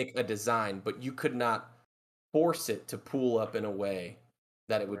 could make a design, but you could not force it to pool up in a way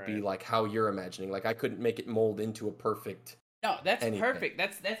that it would be Right. like how you're imagining. Like I couldn't make it mold into a perfect. No, that's Anything. perfect.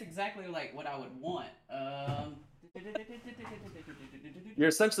 That's exactly like what I would want. You're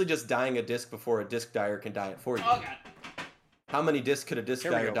essentially just dyeing a disc before a disc dyer can dye it for you. Oh god. How many discs could a disc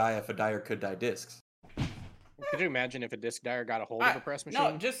Here we dyer go. dye if a dyer could dye discs? Could you imagine if a disc dyer got a hold of Alright, a press machine?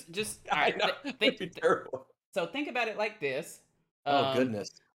 No, just all I right. know, it'd be terrible. So think about it like this. Oh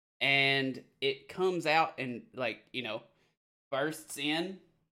goodness. And it comes out and bursts in.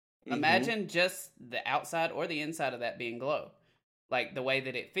 Mhm. Imagine just the outside or the inside of that being glow, like the way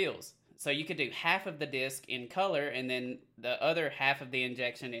that it feels. So you could do half of the disc in color and then the other half of the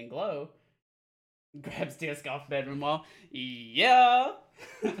injection in glow. Grabs disc off bedroom wall. Yeah.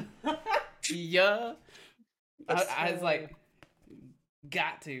 Yeah. I was like,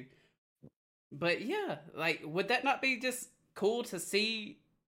 got to. But yeah, like, would that not be just cool to see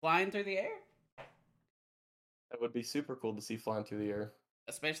flying through the air? That would be super cool to see flying through the air.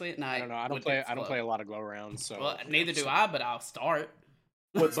 Especially at night. I don't know. I don't play a lot of glow rounds, so Well, neither do I, but I'll start.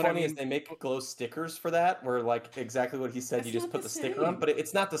 What's But I funny is mean- they make glow stickers for that, where like exactly what he said, That's you just not put the the sticker on, same. but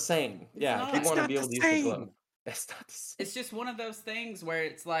it's not the same. Yeah, not. if you It's want to not be able the to use the glow. same. That's not the same. It's just one of those things where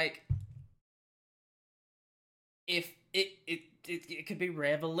it's like, if it could be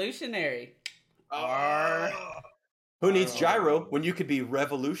revolutionary. Or Who needs gyro when you could be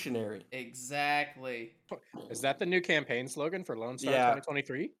revolutionary? exactly. Is that the new campaign slogan for Lone Star Yeah.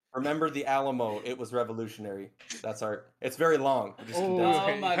 2023? Remember the Alamo? It was revolutionary. That's our. It's very long. We just Oh, condensed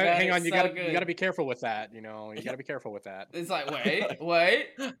it. Oh my God, hang on, it's you so gotta good. be careful with that. You gotta be careful with that. It's like, wait.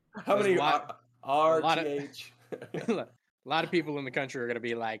 How There's many a lot of- RTH? A lot of people in the country are gonna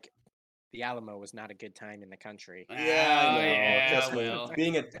be like, the Alamo was not a good time in the country. Oh, Yeah, I know. yeah, Trust me. well.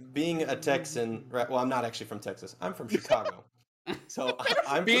 Being a Texan, right? Well, I'm not actually from Texas. I'm from Chicago. So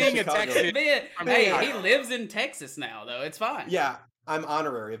I'm Being from a Chicago. Texan- Hey, Chicago. he lives in Texas now, though. It's fine. Yeah, I'm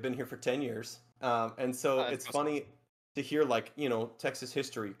honorary. I've been here for 10 years. And so That's it's awesome. funny to hear Texas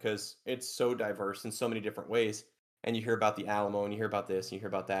history because it's so diverse in so many different ways. And you hear about the Alamo and you hear about this and you hear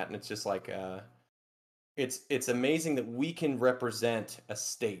about that. And it's just like, it's amazing that we can represent a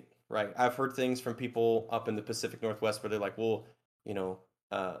state, right? I've heard things from people up in the Pacific Northwest where they're like, well,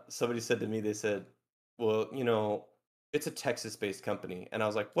 somebody said to me, they said, well, it's a Texas-based company. And I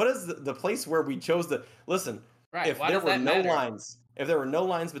was like, what is the place where we chose listen, Right. If Why there does were that no matter? lines, if there were no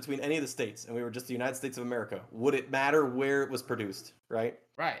lines between any of the states, and we were just the United States of America, would it matter where it was produced? Right.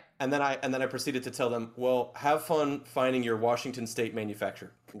 Right. And then I proceeded to tell them, well, have fun finding your Washington State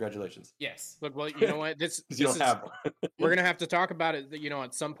manufacturer. Congratulations. Yes. Look, well, you know what? This Because you this don't is have one. we're gonna have to talk about it. You know,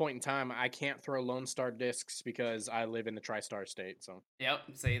 at some point in time, I can't throw Lone Star discs because I live in the Tri-Star state. So Yep.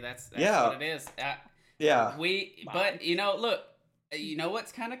 See, that's Yeah. what it is. Yeah. But you know, look, you know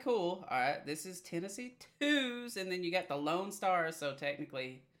what's kind of cool? All right, this is Tennessee twos, and then you got the Lone Star. So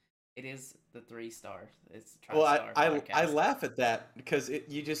technically, it is the 3-star. It's Well, Tri-Star I podcast. laugh at that because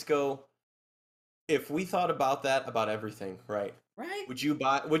you just go, if we thought about that about everything, right? Right. Would you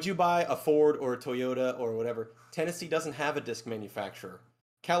buy a Ford or a Toyota or whatever? Tennessee doesn't have a disc manufacturer.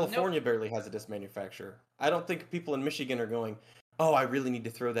 California barely has a disc manufacturer. I don't think people in Michigan are going, oh, I really need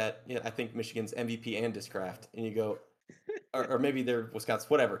to throw that. Yeah, I think Michigan's MVP and Discraft. And you go, or maybe they're Wisconsin,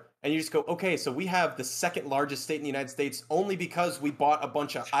 whatever. And you just go, okay, so we have the second largest state in the United States only because we bought a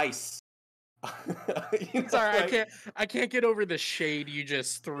bunch of ice. You know, sorry, right? I can't get over the shade you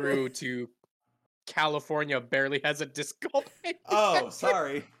just threw to California barely has a disc golf. Oh,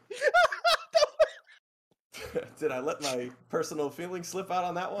 sorry. Did I let my personal feelings slip out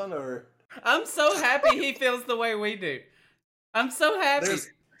on that one, or I'm so happy he feels the way we do. I'm so happy.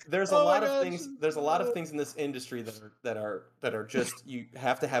 there's a Oh my lot of gosh. things. There's a lot of things in this industry that are just you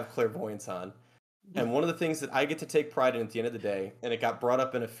have to have clairvoyance on. And one of the things that I get to take pride in at the end of the day, and it got brought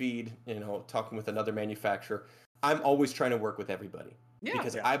up in a feed, talking with another manufacturer, I'm always trying to work with everybody. Yeah.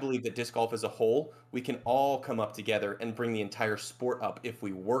 Because I believe that disc golf as a whole, we can all come up together and bring the entire sport up if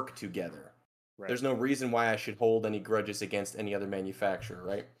we work together. Right. There's no reason why I should hold any grudges against any other manufacturer,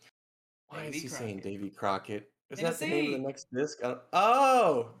 right? Why is he saying Davy Crockett? Is that the name of the next disc?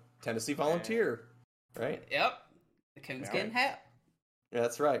 Oh, Tennessee Volunteer, right? Yep. The coonskin hat. Yeah,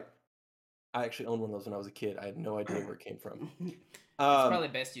 that's right. I actually owned one of those when I was a kid. I had no idea where it came from. It's probably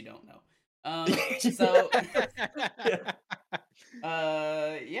best you don't know. So,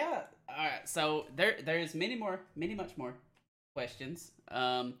 yeah. All right. So there's many much more questions.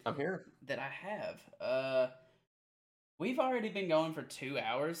 I'm here. That I have. We've already been going for 2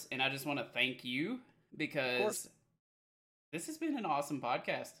 hours, and I just want to thank you because this has been an awesome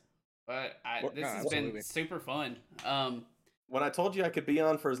podcast. But this has been super fun. When I told you I could be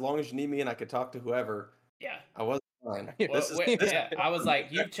on for as long as you need me and I could talk to whoever, yeah, I was fine. I was like,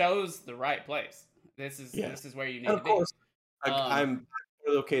 you chose the right place. This is where you need to be. Of course, I'm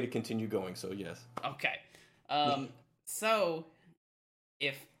really okay to continue going. So yes. Okay. So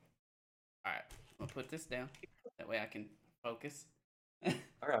all right, I'll put this down. That way I can focus. All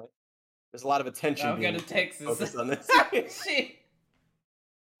right. There's a lot of attention. I'll go to Texas. Focus on this. Shit.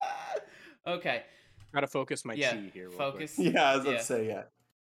 Okay. Gotta focus my chi here. Focus. Yeah, I was about to say, yeah.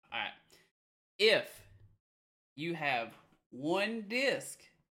 All right. If you have one disc,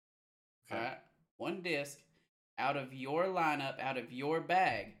 all right, one disc out of your lineup, out of your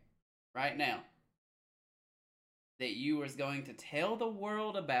bag right now, that you was going to tell the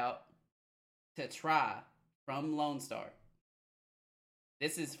world about to try from Lone Star.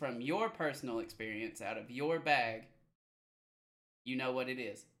 This is from your personal experience out of your bag. You know what it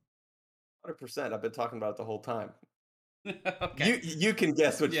is. 100%. I've been talking about it the whole time. Okay. You can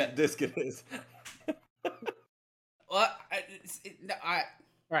guess what disc it is. Well, all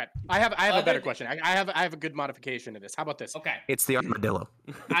right. I have a better question. I have a good modification to this. How about this? Okay. It's the armadillo.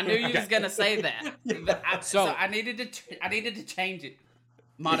 I knew you was gonna say that. So I needed to change it.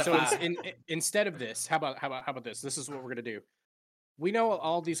 Modify. So instead of this, how about this? This is what we're gonna do. We know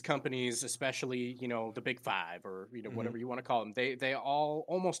all these companies, especially the big five or whatever you want to call them. They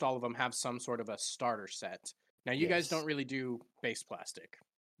almost all of them have some sort of a starter set. Now you guys don't really do base plastic,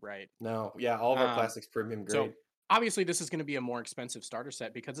 right? No, yeah, all of our plastic's premium grade. So obviously this is going to be a more expensive starter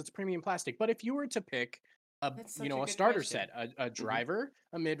set because it's premium plastic. But if you were to pick a starter set, a driver,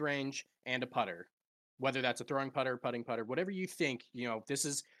 a mid range, and a putter, whether that's a throwing putter, putting putter, whatever you think, this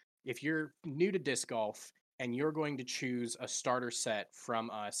is if you're new to disc golf. And you're going to choose a starter set from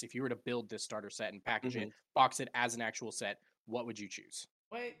us. If you were to build this starter set and package it, box it as an actual set, what would you choose?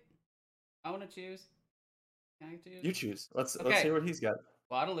 Wait, I want to choose. Can I choose? You choose. Let's hear what he's got.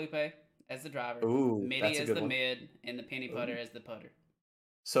 Guadalupe as the driver. Ooh, Midi as the mid, and the penny putter as the putter.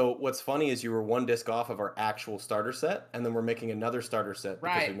 So what's funny is you were one disc off of our actual starter set, and then we're making another starter set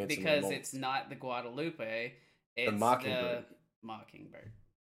because it's not the Guadalupe, it's the Mockingbird.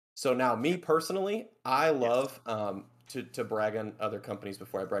 So now, me personally, I love to brag on other companies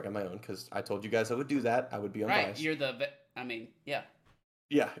before I brag on my own, because I told you guys I would do that. I would be unbiased. Right, you're yeah.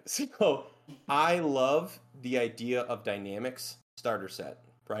 Yeah, so I love the idea of Dynamics starter set,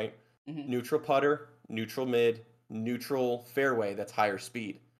 right? neutral putter, neutral mid, neutral fairway that's higher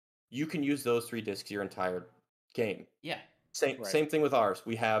speed. You can use those 3 discs your entire game. Yeah. Same thing with ours.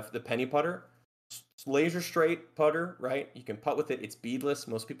 We have the penny putter, laser straight putter, right? You can putt with it. It's beadless.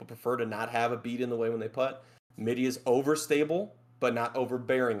 Most people prefer to not have a bead in the way when they putt. Midi is overstable, but not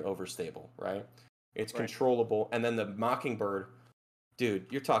overbearing overstable, right? It's controllable. And then the Mockingbird, dude,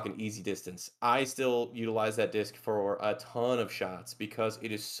 you're talking easy distance. I still utilize that disc for a ton of shots because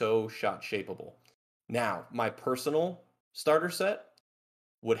it is so shot shapeable. Now, my personal starter set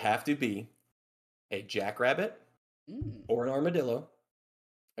would have to be a Jackrabbit or an Armadillo.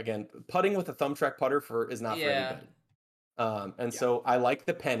 Again, putting with a thumb track putter is not for everybody. So I like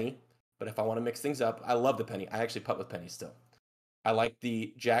the penny, but if I want to mix things up, I love the penny. I actually putt with penny still. I like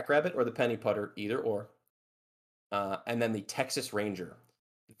the Jackrabbit or the penny putter, either or. And then the Texas Ranger.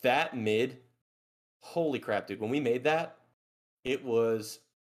 That mid, holy crap, dude. When we made that, it was...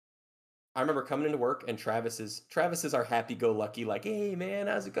 I remember coming into work and Travis is our happy-go-lucky, like, hey, man,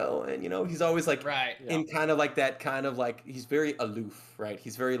 how's it going? You know, he's always like in kind of like that kind of like, he's very aloof, right?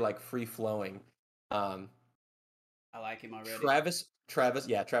 He's very like free-flowing. I like him already. Travis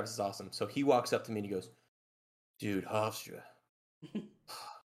is awesome. So he walks up to me and he goes, dude, Hofstra.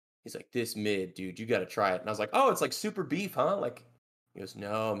 He's like, this mid, dude, you got to try it. And I was like, oh, it's like super beef, huh? Like, he goes,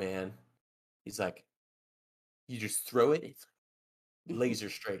 no, man. He's like, you just throw it. It's laser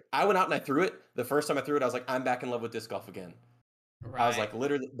straight. I went out and I threw it. The first time I threw it, I was like, I'm back in love with disc golf again. I was like,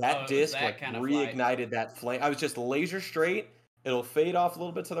 literally, that disc like reignited that flame. I was just laser straight. It'll fade off a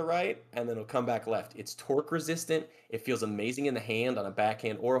little bit to the right, and then it'll come back left. It's torque resistant. It feels amazing in the hand on a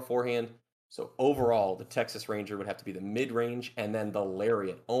backhand or a forehand. So overall, the Texas Ranger would have to be the mid-range, and then the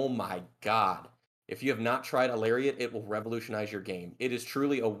Lariat. Oh my God. If you have not tried a Lariat, it will revolutionize your game. It is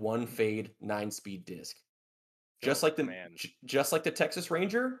truly a one-fade, 9-speed disc. Just like the Texas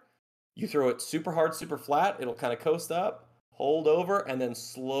Ranger, you throw it super hard, super flat. It'll kind of coast up, hold over, and then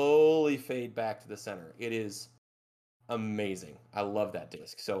slowly fade back to the center. It is amazing. I love that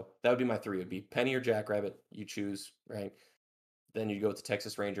disc. So that would be my 3. It would be penny or Jackrabbit. You choose, right? Then you go with the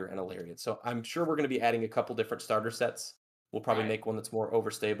Texas Ranger and a Lariat. So I'm sure we're going to be adding a couple different starter sets. We'll probably make one that's more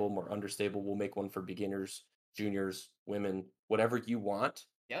overstable, more understable. We'll make one for beginners, juniors, women, whatever you want.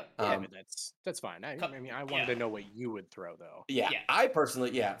 Yep. Yeah, but that's fine. I mean, I wanted to know what you would throw, though. Yeah. I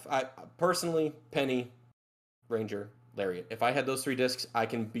personally, penny, Ranger, Lariat. If I had those 3 discs, I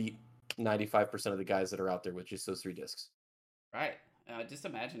can beat 95% of the guys that are out there with just those 3 discs. Right. Just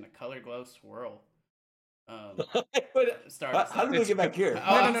imagine a color glow swirl. How did we get back here?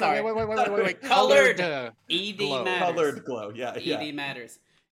 I'm sorry. Wait. Colored ED matters. Colored glow. Yeah. ED matters.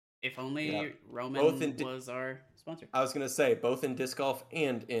 If only Roman was our sponsor. I was going to say, both in disc golf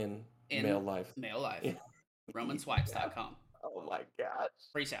and in male life. Male life. RomanSwipes.com. Oh my gosh.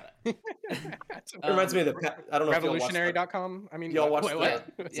 Free shout out. It reminds me of the I don't know Revolutionary.com. I mean, y'all watch that?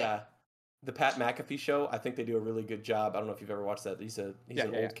 Yeah. The Pat McAfee show. I think they do a really good job. I don't know if you've ever watched that. He's an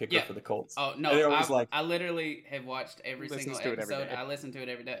old kicker for the Colts. Oh no, I literally have watched every single episode. I listen to it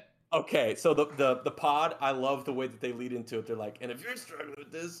every day. Okay, so the pod, I love the way that they lead into it. They're like, and if you're struggling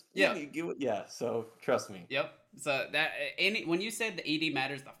with this, so trust me. Yep. So that when you said the ED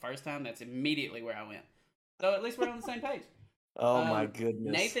matters the first time, that's immediately where I went. So at least we're on the same page. Oh my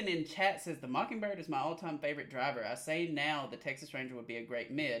goodness. Nathan in chat says the Mockingbird is my all-time favorite driver. I say now the Texas Ranger would be a great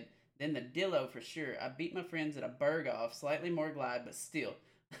mid. Then the Dillo for sure. I beat my friends at a Berghoff, slightly more glide, but still.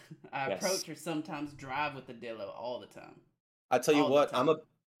 I approach or sometimes drive with the Dillo all the time. I tell you what,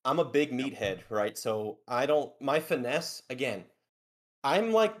 I'm a big meathead, right? So my finesse, again,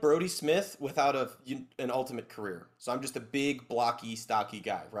 I'm like Brody Smith without an ultimate career. So I'm just a big, blocky, stocky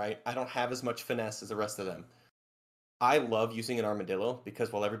guy, right? I don't have as much finesse as the rest of them. I love using an armadillo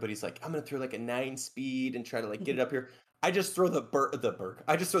because while everybody's like, I'm going to throw like a 9-speed and try to like get it up here, I just throw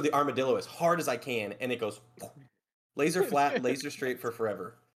I just throw the armadillo as hard as I can and it goes laser flat, laser straight for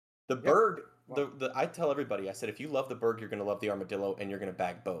forever. The Berg, I tell everybody, I said, if you love the Berg, you're going to love the armadillo and you're going to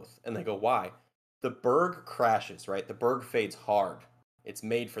bag both. And they go, why? The Berg crashes, right? The Berg fades hard. It's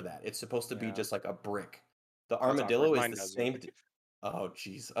made for that. It's supposed to be just like a brick. The armadillo is the same. Oh,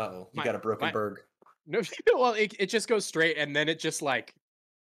 geez. Uh-oh. You got a broken Berg. No, well, it just goes straight, and then it just like...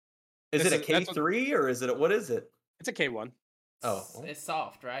 Is it a K3, or is it what is it? It's a K1. Oh. It's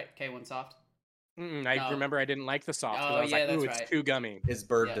soft, right? K1 soft? I remember I didn't like the soft, because I was like, ooh, it's too gummy. His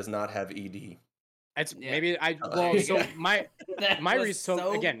Berg does not have ED. It's maybe so my reason,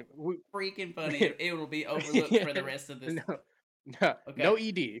 so again... freaking funny. It will be overlooked for the rest of this. No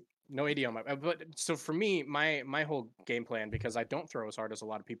ED. No ED on my, but so for me, my whole game plan, because I don't throw as hard as a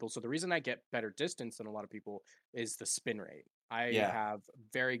lot of people. So the reason I get better distance than a lot of people is the spin rate. I have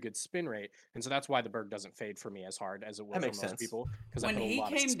very good spin rate, and so that's why the berg doesn't fade for me as hard as it will That for makes most sense. people, because I When put a he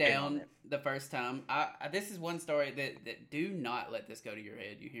lot of came spin on down it. the first time, this is one story that do not let this go to your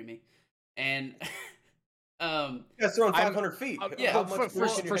head. You hear me? And You guys throwing 500 feet. yeah, How much for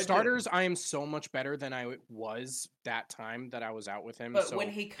can your head starters, I am so much better than I was that time that I was out with him. but So when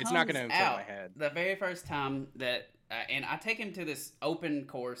he comes it's not going to inflate out, my head. the very first time that, and I take him to this open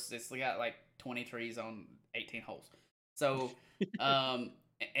course. It's got like 20 trees on 18 holes. So, and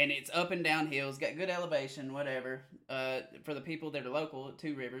it's up and down hills, got good elevation, whatever. For the people that are local at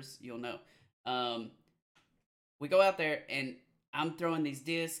Two Rivers, you'll know. We go out there and I'm throwing these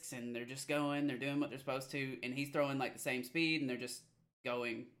discs and they're just going, they're doing what they're supposed to, and he's throwing like the same speed and they're just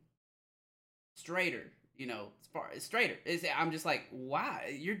going straighter, straighter. I'm just like,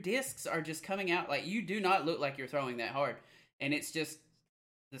 why? Your discs are just coming out like you do not look like you're throwing that hard, and it's just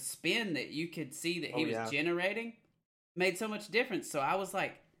the spin that you could see that he was generating made so much difference. So I was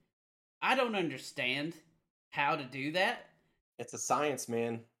like, I don't understand how to do that. It's a science,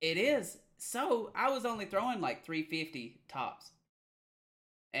 man. It is. So I was only throwing like 350 tops.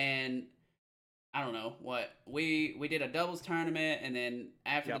 And I don't know what we did a doubles tournament, and then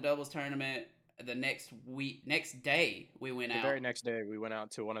after the doubles tournament, the next day we went out. The very next day we went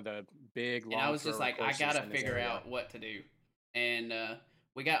out to one of the big long. And I was just like, I gotta figure out what to do. And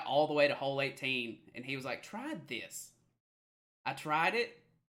we got all the way to hole 18, and he was like, "Try this." I tried it.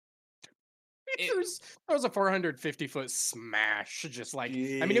 That was a 450-foot smash. Just like,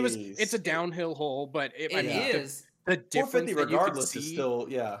 Jeez. I mean, it's a downhill hole, but it is. The difference 450 regardless is still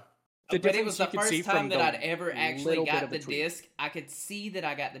But it was the first time that I'd ever actually got the disc. I could see that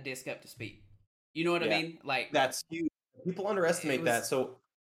I got the disc up to speed. You know what I mean? Like, that's huge. People underestimate that. So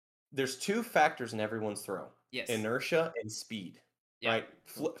there's two factors in everyone's throw. Yes. Inertia and speed. Right?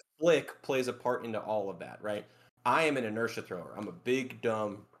 Flick plays a part into all of that, right? I am an inertia thrower. I'm a big,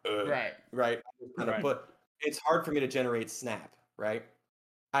 dumb, right? But it's hard for me to generate snap, right?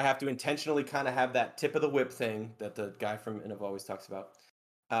 I have to intentionally kind of have that tip of the whip thing that the guy from Innov always talks about.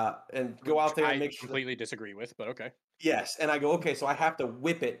 And go out there and make sure. I completely disagree with, but okay. Yes, and I go, okay, so I have to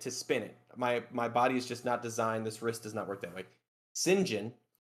whip it to spin it. My body is just not designed. This wrist does not work that way. Sinjin,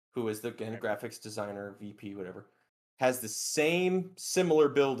 who is the graphics designer, VP, whatever, has the similar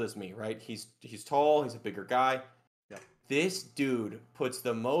build as me, right? He's tall, he's a bigger guy. Yeah. This dude puts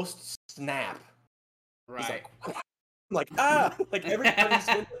the most snap. Right. Like like every time he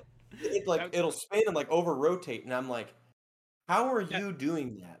spins it'll spin and like over rotate, and I'm like, how are you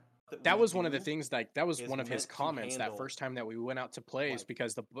doing that? That was one of the things, like that was one of his comments that first time that we went out to play, is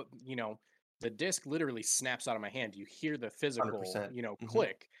because the disc literally snaps out of my hand. You hear the physical, 100%.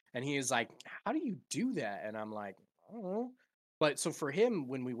 click, and he is like, how do you do that? And I'm like, I don't know. But so for him,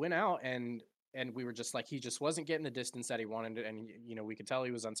 when we went out and we were just like, he just wasn't getting the distance that he wanted, and we could tell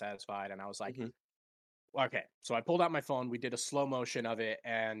he was unsatisfied. And I was like, okay. So I pulled out my phone, we did a slow motion of it,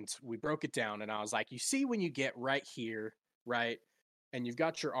 and we broke it down. And I was like, you see when you get right here, right? And you've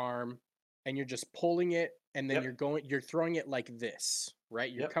got your arm and you're just pulling it, and then you're throwing it like this, right?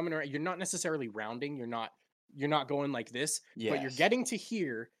 You're coming around, you're not necessarily rounding, you're not going like this, but you're getting to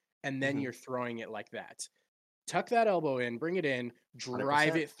here, and then you're throwing it like that. Tuck that elbow in, bring it in,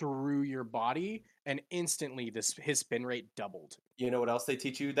 drive 100%. It through your body, and instantly his spin rate doubled. You know what else they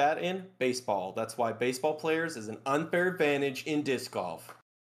teach you that in? Baseball. That's why baseball players is an unfair advantage in disc golf.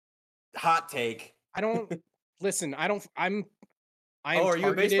 Hot take. Listen, I'm are you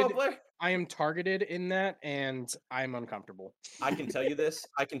a baseball player? I am targeted in that, and I'm uncomfortable. I can tell you this.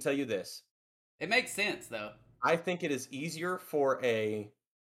 It makes sense, though. I think it is easier for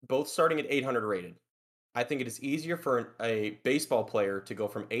both starting at 800 rated. I think it is easier for a baseball player to go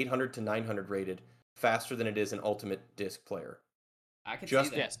from 800 to 900 rated faster than it is an ultimate disc player. I can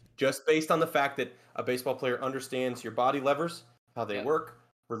see that. Just based on the fact that a baseball player understands your body levers, how they work,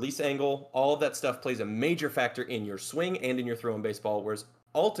 release angle, all of that stuff plays a major factor in your swing and in your throw in baseball. Whereas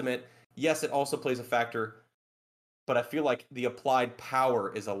ultimate, yes, it also plays a factor, but I feel like the applied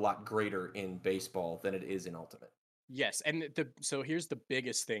power is a lot greater in baseball than it is in ultimate. Yes, and so here's the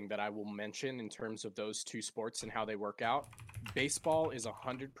biggest thing that I will mention in terms of those two sports and how they work out. Baseball is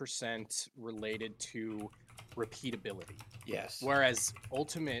 100% related to repeatability. Yes. Whereas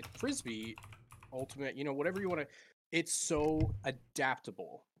ultimate frisbee, whatever you want to, it's so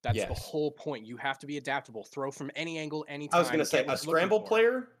adaptable. That's the whole point. You have to be adaptable. Throw from any angle, anytime. I was going to say, a scramble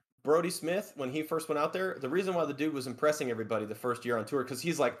player, Brody Smith, when he first went out there, the reason why the dude was impressing everybody the first year on tour, because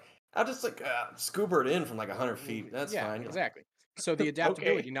he's like, I'll just scuba it in from like 100 feet. That's fine. Exactly. So the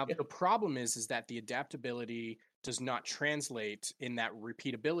adaptability. Now, the problem is that the adaptability does not translate in that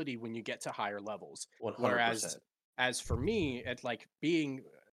repeatability when you get to higher levels. 100%. Whereas As for me, at like being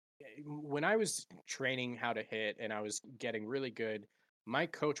when I was training how to hit and I was getting really good, my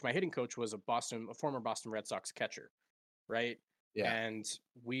hitting coach was a former Boston Red Sox catcher, right? Yeah. And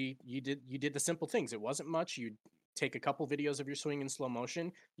you did the simple things. It wasn't much. You take a couple videos of your swing in slow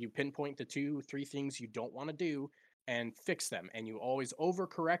motion, you pinpoint the 2-3 things you don't want to do and fix them, and you always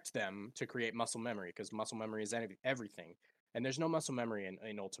overcorrect them to create muscle memory, because muscle memory is everything. And there's no muscle memory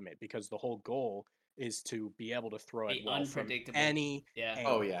in Ultimate, because the whole goal is to be able to throw it Be well from unpredictable. any Yeah.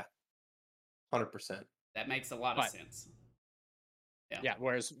 angle. Oh yeah. 100%. That makes a lot of sense. Yeah.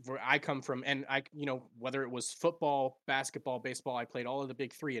 Whereas where I come from, and whether it was football, basketball, baseball, I played all of the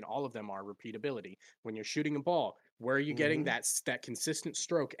big three, and all of them are repeatability. When you're shooting a ball, where are you getting that consistent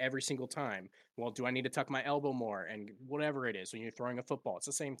stroke every single time? Well, do I need to tuck my elbow more? And whatever it is, when you're throwing a football, it's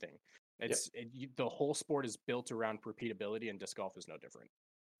the same thing. The whole sport is built around repeatability, and disc golf is no different.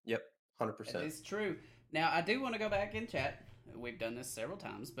 Yep, 100%. It's true. Now, I do want to go back in chat. We've done this several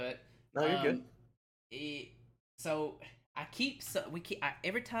times, but no, you're good.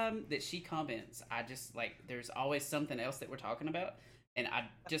 Every time that she comments, I just there's always something else that we're talking about, and I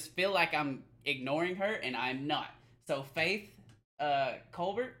just feel like I'm ignoring her, and I'm not. So Faith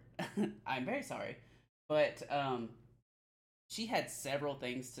Colbert, I'm very sorry, but she had several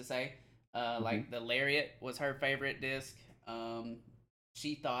things to say. Like the Lariat was her favorite disc.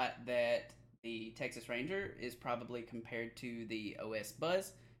 She thought that the Texas Ranger is probably compared to the OS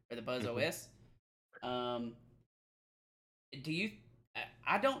Buzz, or the Buzz OS. I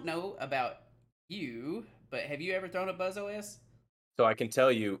don't know about you, but have you ever thrown a Buzz OS? So I can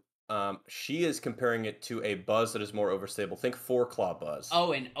tell you, she is comparing it to a Buzz that is more overstable. Think 4-claw Buzz.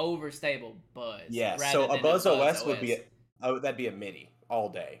 Oh, an overstable Buzz. Yeah, so a Buzz OS would be that'd be a mini all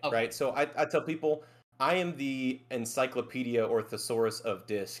day, right? So I tell people, I am the encyclopedia or thesaurus of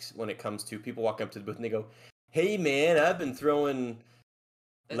discs when it comes to people walking up to the booth and they go, "Hey man, I've been throwing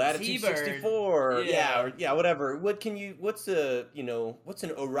Latitude 64, whatever. What's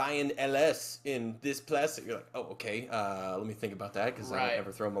an Orion LS in this plastic?" You're like, "Oh, okay. Let me think about that, because I don't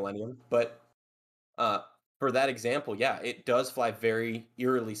ever throw Millennium." But for that example, yeah, it does fly very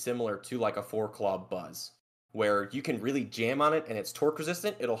eerily similar to like a 4-claw Buzz, where you can really jam on it and it's torque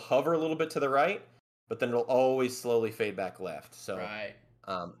resistant. It'll hover a little bit to the right, but then it'll always slowly fade back left. So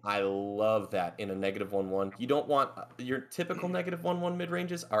I love that in a -1-1. You don't want your typical -1-1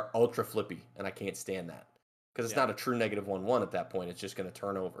 mid-ranges are ultra flippy, and I can't stand that, because it's not a true -1-1 at that point. It's just going to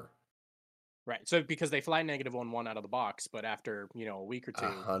turn over. Right. So because they fly -1-1 out of the box, but after a week or two,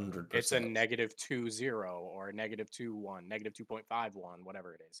 100%. it's a -2-0 or a -2-1, -2.51,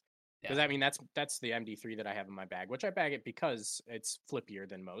 whatever it is. Because I mean that's the MD3 that I have in my bag, which I bag it because it's flippier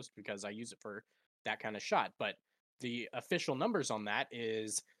than most, because I use it for that kind of shot. But the official numbers on that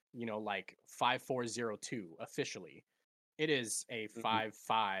is, like 5402 officially. It is a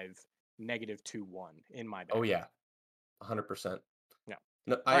 5.5 -2-1 in my bag. Oh yeah, 100%. Yeah,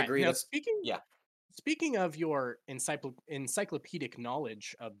 no, I agree. Now speaking of your encyclopedic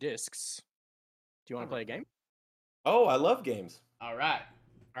knowledge of discs, do you want to play a game? Oh, I love games. All right.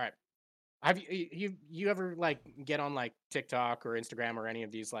 Have you ever get on TikTok or Instagram or any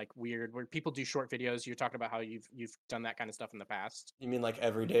of these weird where people do short videos? You're talking about how you've done that kind of stuff in the past. You mean like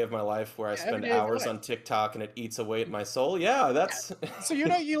every day of my life, where I spend hours on TikTok and it eats away at my soul? Yeah, that's. So you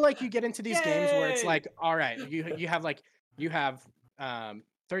get into these games where it's like, all right, you have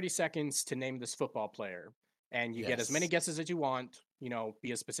 30 seconds to name this football player, and you get as many guesses as you want.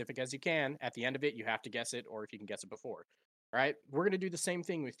 Be as specific as you can. At the end of it, you have to guess it, or if you can guess it before. All right, we're gonna do the same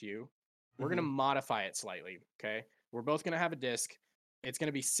thing with you. We're going to modify it slightly, okay? We're both going to have a disc. It's going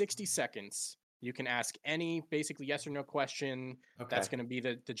to be 60 seconds. You can ask any basically yes or no question. Okay. That's going to be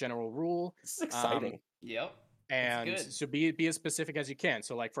the general rule. This is exciting. Yep. And so be as specific as you can.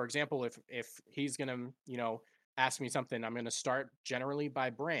 So for example, if he's going to, ask me something, I'm going to start generally by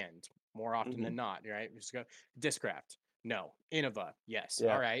brand more often than not, right? Just go Discraft. No. Innova. Yes.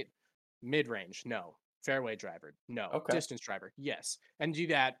 Yeah. All right. Mid-range. No. Fairway driver. No. Okay. Distance driver. Yes. And do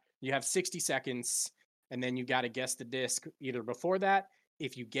that. You have 60 seconds, and then you got to guess the disc either before that.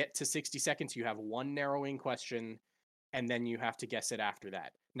 If you get to 60 seconds, you have one narrowing question, and then you have to guess it after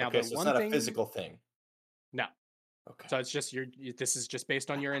that. Now, so it's not a physical thing. No. Okay. So it's just this is just based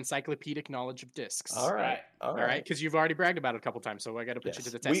on your encyclopedic knowledge of discs. All right. Because you've already bragged about it a couple times, so I got to put you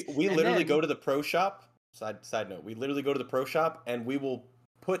to the test. We literally go to the pro shop. Side note, we literally go to the pro shop, and we will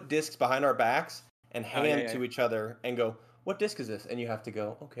put discs behind our backs and hand to each other and go, what disc is this? And you have to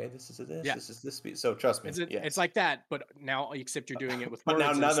go, okay, this is this, Yeah. this is this speed. So trust me, It's like that, but now except you're doing it with But now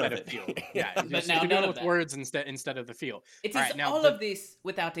words none instead of of it. feel. Yeah. Yeah, But you're now doing none it of with that. words instead of the feel. It All is right, now all of this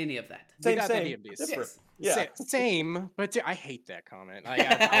without any of that. Same, without same, any of these. different. Yes. Yeah. Same, but I hate that comment.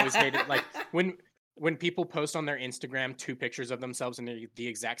 I've always hated like when people post on their Instagram 2 pictures of themselves and they're the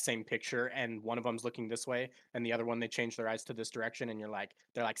exact same picture, and one of them's looking this way and the other one they change their eyes to this direction, and they're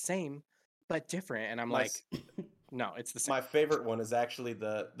like same but different, and I'm My like, no, it's the same. My favorite one is actually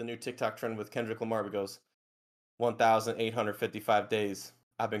the new TikTok trend with Kendrick Lamar. It goes 1,855 days.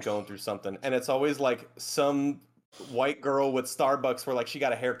 I've been going through something, and it's always like some white girl with Starbucks where like she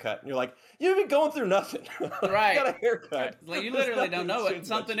got a haircut, and you're like, you've been going through nothing. Right. You got a haircut. Like you There's literally don't nothing know what changed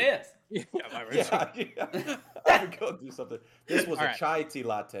something about you. is. Yeah. I've been going through something. This was All a right. chai tea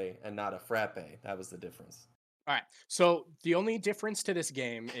latte and not a frappe. That was the difference. All right. So the only difference to this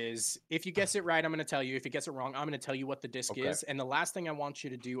game is if you guess it right, I'm going to tell you. If you guess it wrong, I'm going to tell you what the disc Okay. is. And the last thing I want you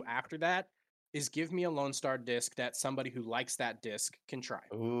to do after that is give me a Lone Star disc that somebody who likes that disc can try.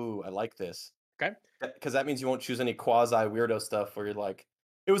 Ooh, I like this. Okay. Because that means you won't choose any quasi weirdo stuff where you're like,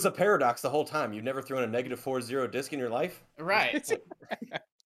 it was a paradox the whole time. You've never thrown a -40 disc in your life? Right.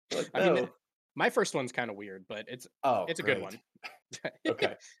 Like, I mean, no. my first one's kind of weird, but it's a good great. one.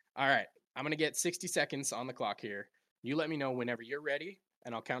 Okay. All right. I'm going to get 60 seconds on the clock here. You let me know whenever you're ready,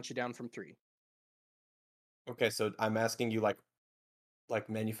 and I'll count you down from 3. Okay, so I'm asking you like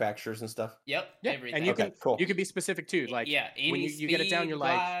manufacturers and stuff. Yep. Yeah, Everything. and you Okay, can cool. you can be specific too. Like yeah. Any when you get it down, speed, you're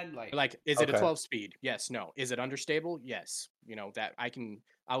glide, like, is it a Okay. 12 speed? Yes, no. Is it understable? Yes. You know that I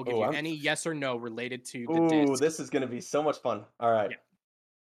will give you I'm any yes or no related to the Ooh, disc. this is gonna be so much fun. All right. Yeah.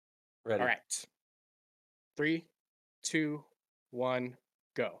 Ready. All right. 3, 2, 1,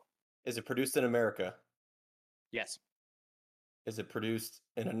 go. Is it produced in America? Yes. Is it produced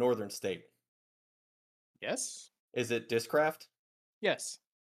in a northern state? Yes. Is it Discraft? Yes.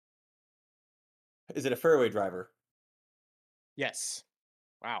 Is it a fairway driver? Yes.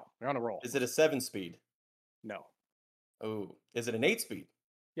 Wow, we're on a roll. Is it a 7-speed? No. Oh, is it an 8-speed?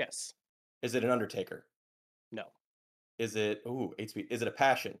 Yes. Is it an Undertaker? No. Is it 8-speed? Is it a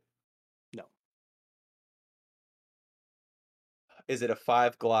Passion? No. Is it a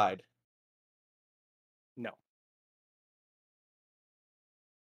 5 Glide? No.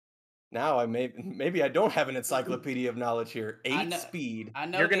 Now maybe I don't have an encyclopedia of knowledge here. I know- 8-speed I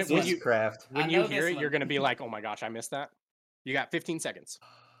know You're gonna this one. Discraft. when I you know hear this it, you're one. gonna be like, oh my gosh, I missed that. You got 15 seconds.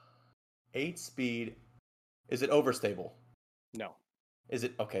 8-speed. Is it overstable? No. Is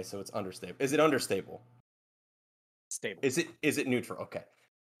it okay? So it's understable. Is it understable? Stable. Is it neutral? Okay.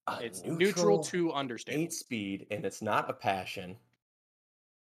 It's neutral to understable. 8-speed, and it's not a Passion.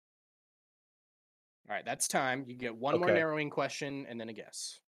 All right, that's time. You get one more Okay. narrowing question and then a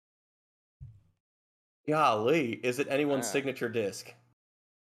guess. Golly, is it anyone's Ah. signature disc?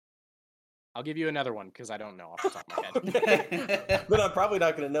 I'll give you another one because I don't know off the top of my head. Okay. But I'm probably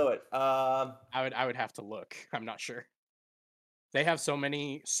not going to know it. I would have to look. I'm not sure. They have so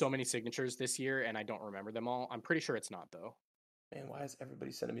many signatures this year, and I don't remember them all. I'm pretty sure it's not though. Man, why is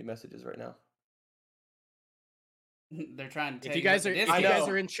everybody sending me messages right now? They're trying to tell If you what guys the are disc if you is. guys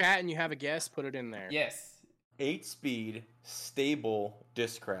are in chat and you have a guess, put it in there. Yes. 8-speed, stable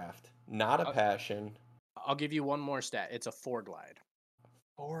Discraft, not a Passion. I'll give you one more stat. It's a 4 glide.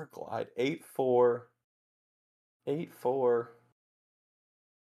 4 Glide, 8-4, 8-4.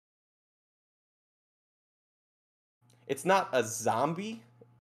 It's not a Zombie.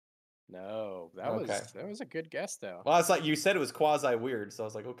 No, Okay. that was a good guess though. Well, it's like you said it was quasi weird, so I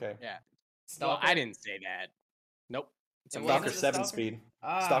was like, okay. Yeah. Stalker? Well, I didn't say that. Nope. It's a It wasn't Stalker's the 7-speed.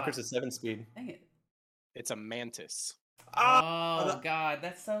 Ah, Stalker's a 7-speed. dang it. It's a mantis. Oh, God,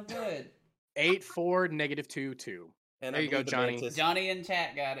 that's so good. 8-4 -2 2. And There I you go, believe the Johnny. Mantis- Johnny in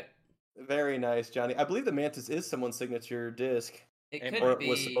chat got it. Very nice, Johnny. I believe the Mantis is someone's signature disc, It It could or be. it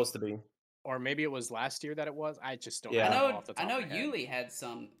was supposed to be. Or maybe it was last year that it was. I just don't Yeah. know I off the know. I top know. of my head. Yuli had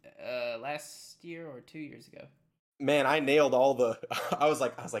some last year or 2 years ago. Man, I nailed all the. I was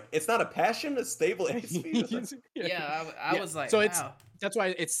like, it's not a Passion, it's stable 8-speed. Yeah, I was like, so wow. that's why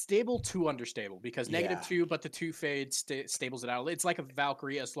it's stable to understable because Yeah. -2, but the 2 fade stables it out. It's like a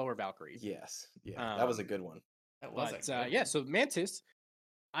Valkyrie, a slower Valkyrie. Yes, yeah, that was a good one. That was But a good yeah, one. so Mantis,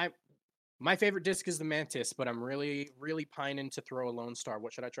 my favorite disc is the Mantis, but I'm really pining to throw a Lone Star.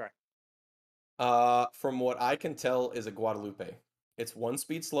 What should I try? From what I can tell, is a Guadalupe. It's 1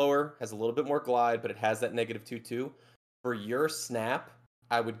 speed slower, has a little bit more glide, but it has that -2 too. For your snap,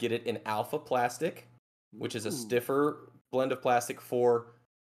 I would get it in alpha plastic, which is a Ooh. stiffer blend of plastic for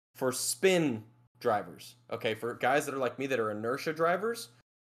spin drivers. Okay, for guys that are like me that are inertia drivers,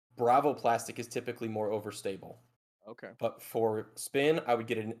 Bravo plastic is typically more overstable. Okay. But for spin, I would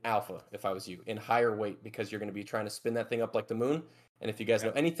get an alpha if I was you, in higher weight, because you're going to be trying to spin that thing up like the moon. And if you guys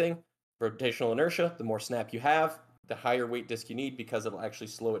know anything, rotational inertia, the more snap you have, the higher weight disc you need, because it'll actually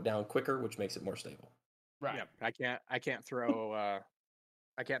slow it down quicker, which makes it more stable. Right. Yeah, I can't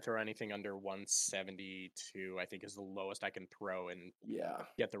throw anything under 172. I think is the lowest I can throw and Yeah,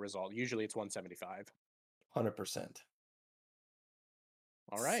 get the result. Usually it's 175. 100%.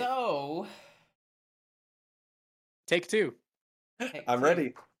 All right. So, Take two. take I'm two.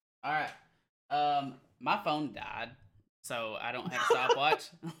 ready. All right. My phone died, so I don't have a stopwatch.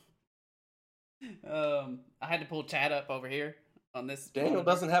 I had to pull Chad up over here on this. Daniel monitor.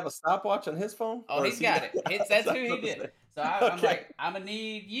 doesn't have a stopwatch on his phone? Oh, Or he's is he- got it. That's who he what I was did. saying. So I'm Okay. like, I'm gonna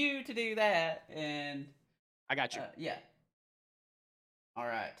need you to do that, and I got you. yeah. All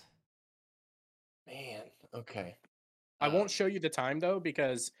right. Man, okay. I won't show you the time though,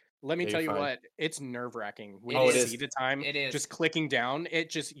 because let me Yeah, tell you're you fine. what, it's nerve wracking when It you is. see the time. It is. Just clicking down,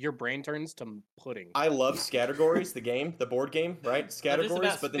 your brain turns to pudding. I love Scattergories, the game, the board game, right? I just Scattergories,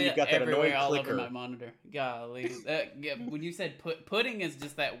 about but then you've spit got that everywhere annoying all clicker. over my monitor. Golly, yeah, when you said pudding is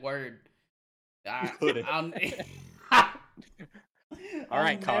just that word. Pudding. All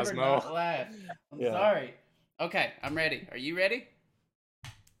right, I'll never Cosmo. not laugh. I'm Yeah. sorry. Okay, I'm ready. Are you ready?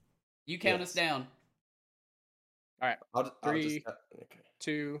 You count us Yes. down. All right, I'll just, Three. okay.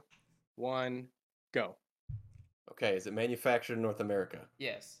 2, 1, go. Okay, is it manufactured in North America?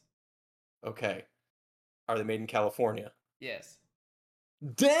 Yes. Okay. Are they made in California? Yes.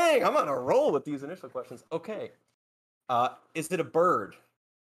 Dang, I'm on a roll with these initial questions. Okay. Is it a bird?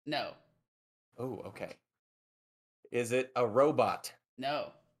 No. Oh, okay. Is it a robot?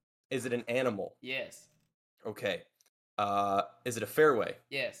 No. Is it an animal? Yes. Okay. Is it a fairway?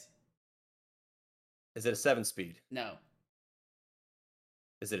 Yes. Is it a 7-speed? No.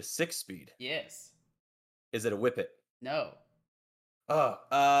 Is it a 6-speed? Yes. Is it a whippet? No.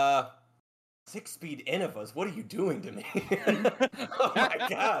 Oh, 6-speed Innovas. What are you doing to me? Oh my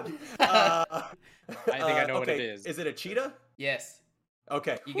god. I think I know what it okay. is. Is it a cheetah? Yes.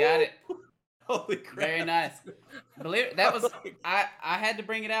 Okay. You got it. Holy crap. Very nice. Believe it, that was Like- I had to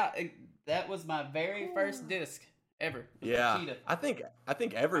bring it out. That was my very first disc ever. Was the Yeah. cheetah. I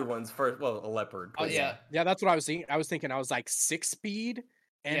think everyone's first. Well, a leopard. Oh but yeah. Yeah, that's what I was thinking. I was like 6-speed,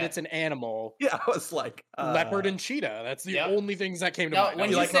 and Yeah. it's an animal. Yeah, I was like Leopard and cheetah. That's the Yep. only things that came to No, mind. when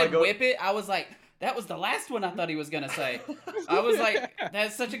I you was like when I said go- whip it, I was like, that was the last one I thought he was gonna say. I was like,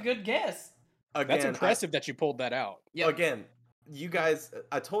 that's such a good guess. again, that's impressive that you pulled that out. Yep. Again, you guys,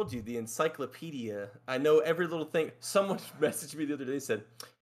 I told you the encyclopedia. I know every little thing. Someone messaged me the other day, said,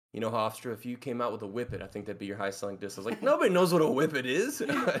 "You know, Hofstra, if you came out with a whippet, I think that'd be your high selling disc." I was like, nobody knows what a whippet is.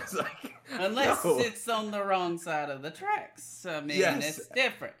 It's like, Unless no. it's on the wrong side of the tracks. I mean, Yes. it's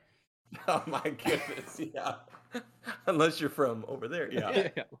different. Oh my goodness, yeah. Unless you're from over there, yeah.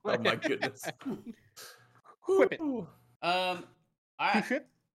 Oh my goodness. Whip it. Woo. All right.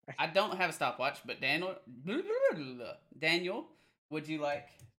 I don't have a stopwatch, but Daniel, would you like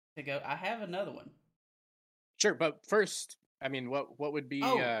to go? I have another one. Sure, but first, I mean, what would be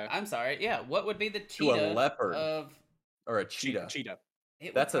Oh, I'm sorry. Yeah, what would be the To cheetah a leopard of? or a cheetah. cheetah? It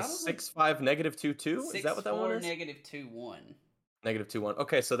would That's a probably 6.5 -2.2. Is that what that one is? -2.1. -2.1.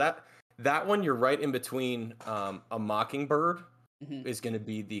 Okay, so that one you're right in between. A mockingbird Mhm. is going to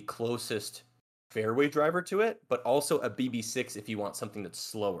be the closest fairway driver to it, but also a BB6 if you want something that's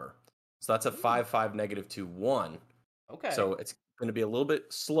slower. So that's a 5.5 -2.1. Okay. So it's going to be a little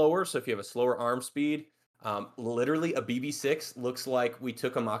bit slower. So if you have a slower arm speed, literally a BB6 looks like we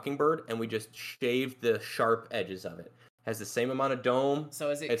took a mockingbird and we just shaved the sharp edges of it. Has the same amount of dome. So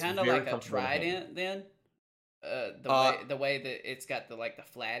is it It's kind of very like a comfortable to handle. trident then? The way that it's got the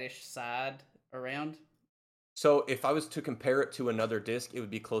flattish side around. So if I was to compare it to another disc, it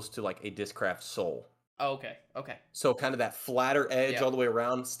would be close to like a Discraft Soul. Oh, okay. Okay. So kind of that flatter edge Yep. all the way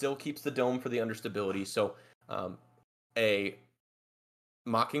around, still keeps the dome for the understability. So a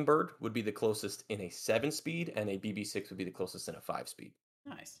Mockingbird would be the closest in a 7-speed, and a BB6 would be the closest in a 5-speed.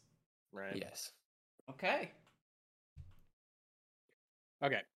 Nice. Right. Yes. Okay.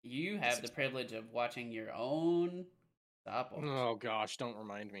 Okay. You have the privilege of watching your own stopwatch. Oh gosh, don't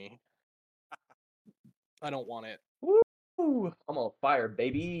remind me. I don't want it. Woo! I'm on fire,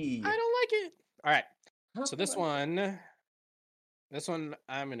 baby. I don't like it. All right. So this one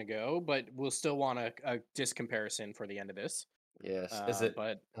I'm gonna go, but we'll still want a disc comparison for the end of this. Yes. Is it?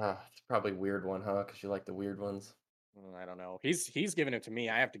 But It's probably a weird one, huh? Because you like the weird ones. I don't know. He's giving it to me.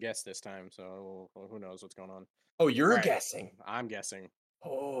 I have to guess this time, so who knows what's going on. Oh, you're All right. guessing. I'm guessing.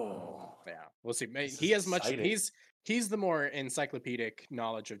 Oh. Yeah, we'll see. This He is has much. exciting. He's the more encyclopedic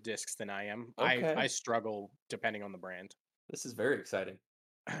knowledge of discs than I am. Okay. I struggle depending on the brand. This is very exciting.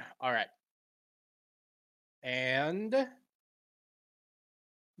 All right. And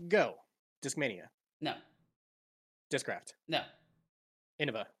go. Discmania. No. Discraft. No.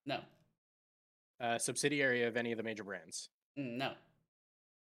 Innova. No. Subsidiary of any of the major brands. No.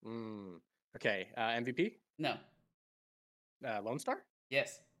 Okay. MVP. No. Lone Star.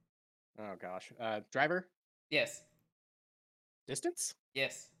 Yes. Oh gosh. Driver. Yes. Distance.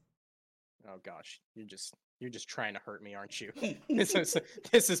 Yes. Oh gosh. You're just trying to hurt me, aren't you? this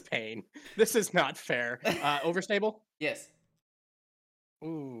is pain. This is not fair. Overstable. Yes.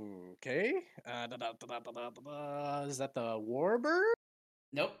 Ooh, okay. Is that the Warbird?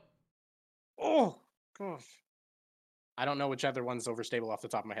 Nope. Oh gosh. I don't know which other one's overstable off the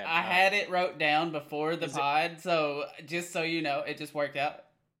top of my head. I had it wrote down before the is pod, so just so you know, it just worked out.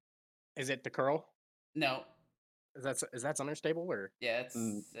 Is it the Curl? No. Is that understable or? Yeah, it's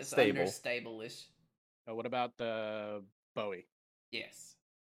stable. understable-ish. What about the Bowie? Yes.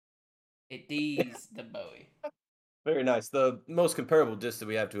 It D's the Bowie. Very nice. The most comparable disc that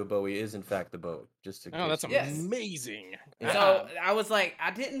we have to a Bowie is, in fact, the Bowie. Just to Oh, that's Yes. amazing. So I was like, I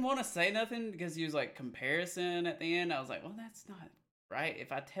didn't want to say nothing because he was like comparison at the end. I was like, well, that's not right.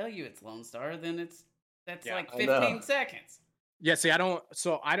 If I tell you it's Lone Star, then that's Yeah, like I know. 15 seconds. Yeah, see,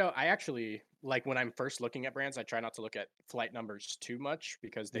 I actually, like, when I'm first looking at brands, I try not to look at flight numbers too much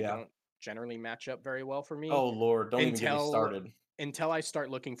because they don't generally match up very well for me. Oh Lord, don't even get me started. Until I start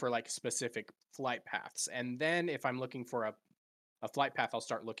looking for like specific flight paths. And then if I'm looking for a flight path, I'll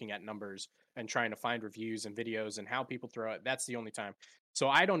start looking at numbers and trying to find reviews and videos and how people throw it. That's the only time. So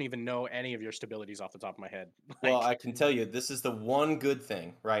I don't even know any of your stabilities off the top of my head. Well, I can tell you, this is the one good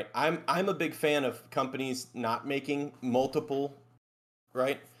thing, right? I'm a big fan of companies not making multiple,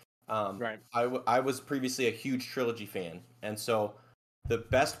 right? Right. I was previously a huge Trilogy fan, and so the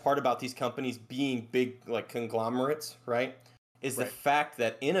best part about these companies being big like conglomerates, right, is the fact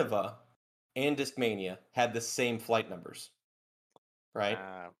that Innova and Discmania had the same flight numbers, right?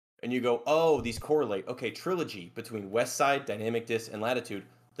 And you go, oh, these correlate. Okay, Trilogy between West Side, Dynamic Disc, and Latitude,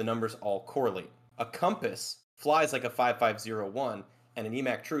 the numbers all correlate. A Compass flies like a 5501, and an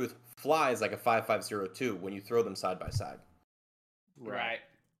EMAC Truth flies like a 5502 when you throw them side by side. Right.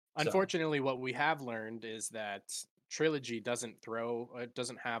 Unfortunately, what we have learned is that Trilogy doesn't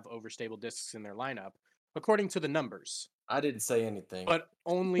have overstable discs in their lineup, according to the numbers. I didn't say anything. But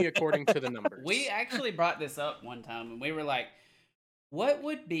only according to the numbers. We actually brought this up one time, and we were like, what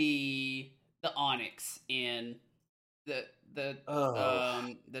would be the Onyx in the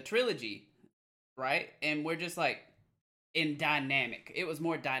Trilogy, right? And we're just like, in dynamic. It was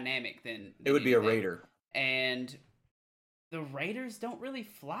more dynamic than it would be a anything. Raider. And the Raiders don't really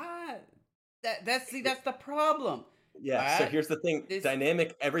fly. That's the problem. Yeah, right? So here's the thing.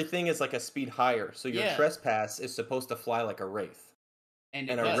 Dynamic, everything is like a speed higher. So your Trespass is supposed to fly like a Wraith. And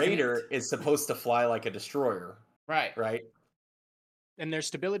a Raider is supposed to fly like a Destroyer. Right. Right? And their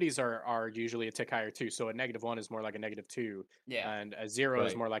stabilities are usually a tick higher too. So a -1 is more like a -2. Yeah. And a 0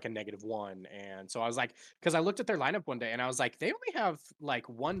 is more like a -1. And so I was like, because I looked at their lineup one day and I was like, they only have like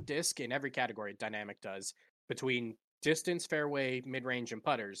one disc in every category, Dynamic does, between distance, fairway, mid-range, and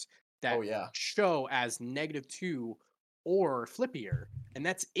putters that show as -2 or flippier. And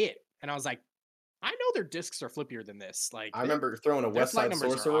that's it. And I was like, I know their discs are flippier than this. Like I remember throwing a West Side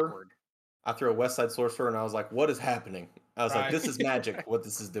Sorcerer. I threw a West Side Sorcerer and I was like, what is happening? I was like, this is magic, what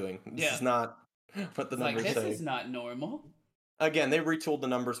this is doing. This is not what the numbers say. This is not normal. Again, they retooled the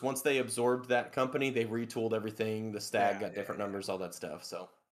numbers. Once they absorbed that company, they retooled everything. The Stag got different numbers, all that stuff.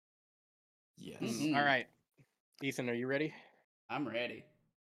 So, yes. Mm-hmm. All right. Ethan, are you ready? I'm ready.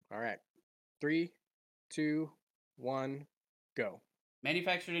 All right. 3, 2, 1, go.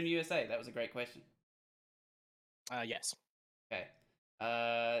 Manufactured in USA. That was a great question. Yes. Okay.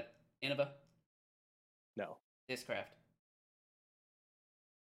 Innova. No. Discraft.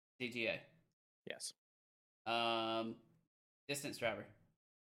 DGA. Yes. Distance driver.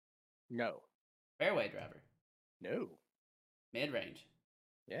 No. Fairway driver. No. Mid range.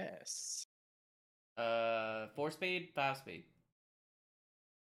 Yes. 4-speed, 5-speed.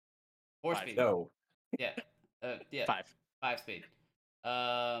 4-speed. No. Yeah. Yeah. 5-speed.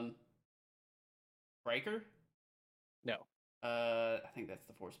 Breaker. No. I think that's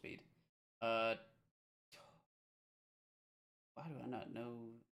the 4-speed. Why do I not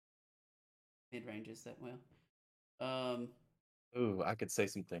know mid ranges that well? Ooh, I could say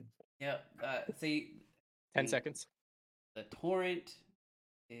something. Yeah. See. 10 seconds. The Torrent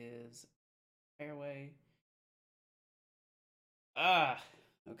is fairway.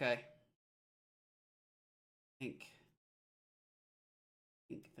 Okay. Think.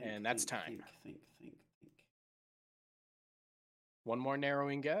 And that's time. Think. One more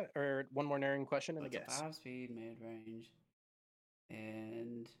narrowing question and a What's guess. a 5-speed mid-range?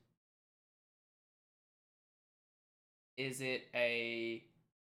 And is it a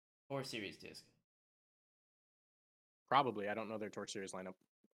 4 series disc? Probably. I don't know their Tour Series lineup.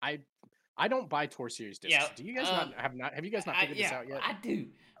 I don't buy Tour Series discs. Yeah. Do you guys have you guys not figured this out yet? I do.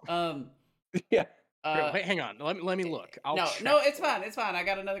 Yeah. Wait, hang on. Let me look. No, it's fine. It's fine. I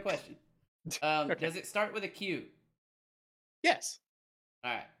got another question. Okay. Does it start with a Q? Yes.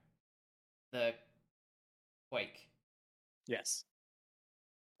 All right. The Quake. Yes.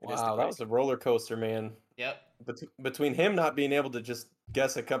 It is the Wow, that Quake. was a roller coaster, man. Yep. Between him not being able to just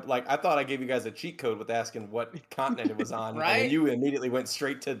guess a couple, like I thought I gave you guys a cheat code with asking what continent it was on, and Right? then you immediately went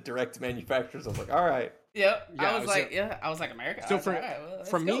straight to direct manufacturers. I was like, all right. Yep. Yeah, I was like America. So I was like, all right, well,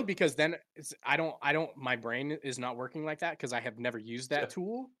 for let's me, go. because then I don't my brain is not working like that because I have never used that Yeah.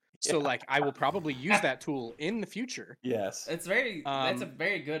 tool. So Yeah. like I will probably use that tool in the future. Yes. That's a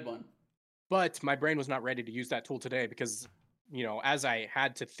very good one. But my brain was not ready to use that tool today because, as I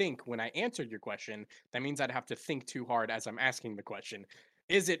had to think when I answered your question, that means I'd have to think too hard as I'm asking the question.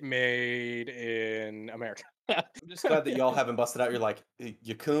 Is it made in America? I'm just glad that y'all haven't busted out your like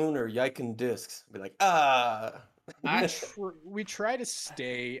Yakun or Yiken discs. Be like, We try to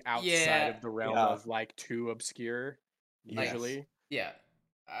stay outside Yeah. of the realm Yeah. of like too obscure, Yes. usually. Yeah.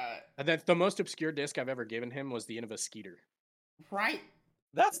 And then the most obscure disc I've ever given him was the Innova Skeeter. Right.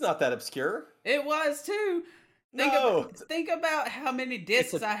 That's not that obscure. It was too. Think about how many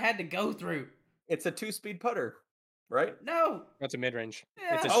discs I had to go through. It's a 2-speed putter, right? No. That's a mid-range.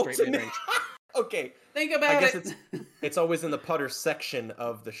 Yeah. It's a Oh, straight it's a mid-range. Okay. Think about I guess it. it's always in the putter section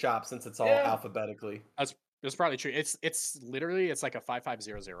of the shop since it's all Yeah. alphabetically. That's probably true. It's literally it's like a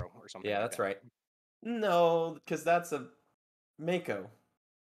 5500 or something. Yeah, like that's that. right. No, because that's a Mako.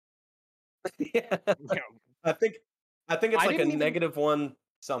 Yeah. I think it's like a -1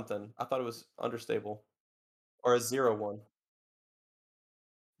 something. I thought it was understable. Or a 0-1.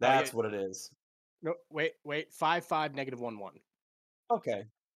 That's what it is. No, wait. 5.5 -1.1. Okay.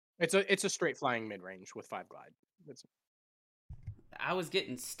 It's a straight flying mid-range with 5 glide. I was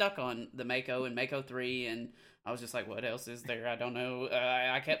getting stuck on the Mako and Mako 3, and I was just like, what else is there? I don't know.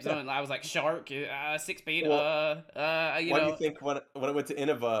 I kept going. I was like, Shark, 6-speed, Well, Why do you think when I went to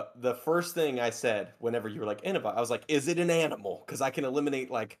Innova, the first thing I said whenever you were like Innova, I was like, is it an animal? Because I can eliminate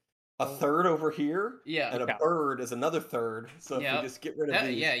like a third over here, Yeah. and a bird is another third. So if we Yep. just get rid of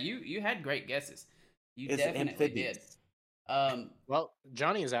these, Yeah, you had great guesses. You it's definitely did. amphibious. Well,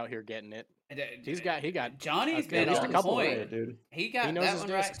 Johnny is out here getting it. He got Johnny's at been least on a couple point. right, dude. He got knows that his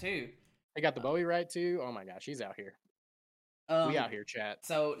one right discs. too. He got the Bowie right too. Oh my gosh, he's out here. We out here, chat.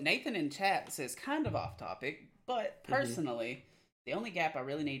 So Nathan in chat says kind of off topic, but personally, the only gap I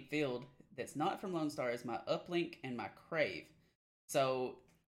really need filled that's not from Lone Star is my uplink and my crave. So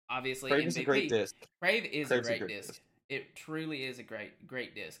obviously, Crave is a great disc. Crave is a great disc. It truly is a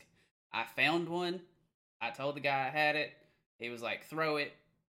great disc. I found one. I told the guy I had it. He was like, "Throw it,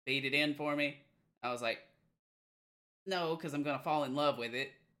 feed it in for me." I was like, "No, because I'm gonna fall in love with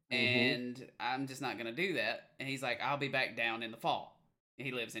it, and I'm just not gonna do that." And he's like, "I'll be back down in the fall."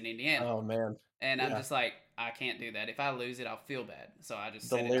 He lives in Indiana. Oh man. And I'm just like, I can't do that. If I lose it, I'll feel bad. So I just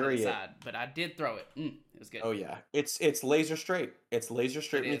set it to the side. But I did throw it. It was good. Oh yeah, it's laser straight. It's laser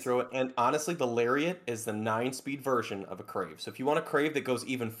straight when you throw it. And honestly, the Lariat is the 9-speed version of a Crave. So if you want a Crave that goes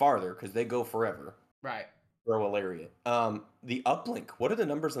even farther, because they go forever, right? Throw a Lariat. The uplink. What are the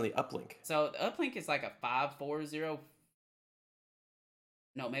numbers on the uplink? So the uplink is like a 540.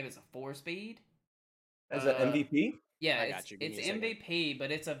 No, maybe it's a 4-speed. Is that MVP? Yeah, it's MVP,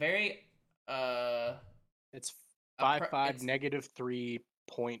 but it's a very It's 5.5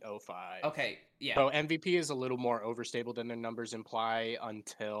 -3.05. Okay, yeah. So MVP is a little more overstable than their numbers imply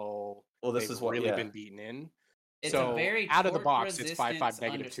until this is what really been beaten in. It's so a very out of the box, it's 5.5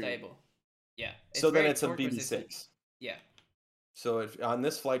 -2. Yeah. So then it's a BB6. Yeah. So if on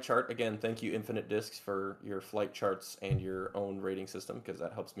this flight chart, again, thank you Infinite Discs for your flight charts and your own rating system because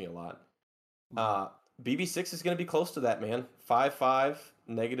that helps me a lot. BB6 is going to be close to that, man. 5.5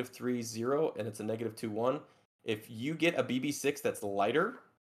 -3.0, and it's a -2.1. If you get a BB6 that's lighter,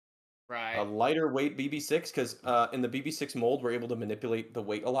 right, a lighter weight BB6, because in the BB6 mold we're able to manipulate the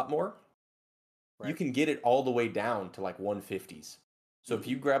weight a lot more. Right. You can get it all the way down to like 150s. So if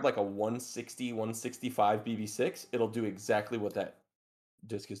you grab like a 160, 165 BB6, it'll do exactly what that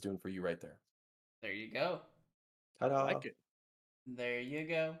disc is doing for you right there. There you go. Ta-da. I like it. There you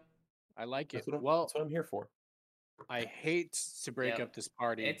go. I like it. That's what I'm here for. I hate to break Yep. up this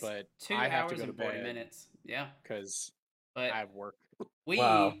party, It's but 2 I have to hours go to and 40 bed minutes. Yeah. because But I have work. we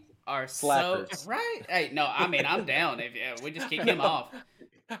Wow. are so Slackers. right. Hey, no, I mean I'm down. If we just kick him off.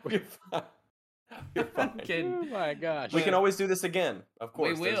 You're fine. You're I'm fine. kidding. Oh my gosh. We can But always do this again. Of we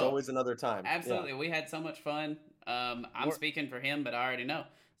course. There's will. always another time. Yeah. Absolutely. We had so much fun. I'm We're- speaking for him, but I already know.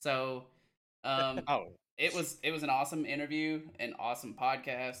 So, oh, it was an awesome interview, an awesome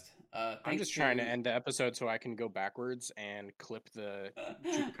podcast. I'm Thanks just trying to to end the episode so I can go backwards and clip the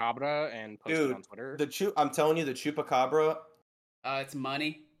chupacabra and post it Dude, on Twitter. I'm telling you, the Chupacabra, it's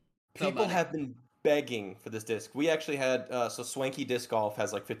money. So people money. have been begging for this disc. We actually had so Swanky Disc Golf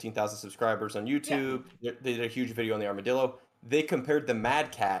has like 15,000 subscribers on YouTube. They did a huge video on the armadillo. They compared the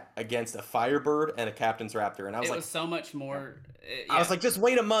Mad Cat against a Firebird and a Captain's Raptor, and I was It like, was so much more. I was like, just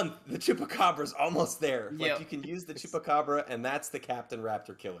wait a month. The Chupacabra's almost there. Like Yep. you can use the Chupacabra, and that's the Captain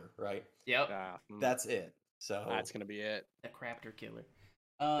Raptor killer, right? Yep. That's it. So That's gonna be it. The Craptor Killer.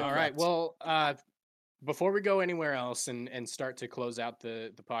 All right. Well, before we go anywhere else and start to close out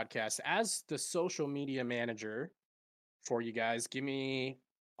the podcast, as the social media manager for you guys, give me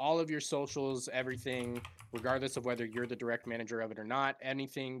all of your socials, everything, regardless of whether you're the direct manager of it or not,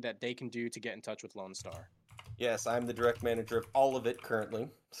 anything that they can do to get in touch with Lone Star. Yes, I'm the direct manager of all of it currently.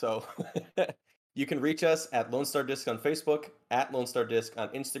 So you can reach us at Lone Star Disc on Facebook, at Lone Star Disc on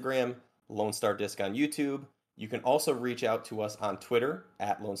Instagram, Lone Star Disc on YouTube. You can also reach out to us on Twitter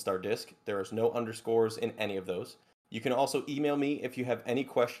at Lone Star Disc. There is no underscores in any of those. You can also email me if you have any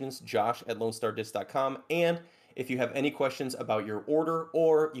questions, josh@lonestardisc.com. And if you have any questions about your order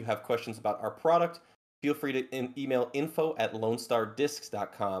or you have questions about our product, feel free to email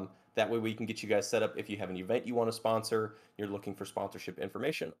info@lonestardiscs.com. That way we can get you guys set up if you have an event you want to sponsor, you're looking for sponsorship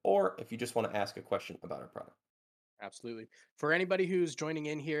information, or if you just want to ask a question about our product. Absolutely. For anybody who's joining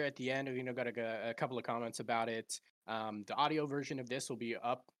in here at the end, got a couple of comments about it. The audio version of this will be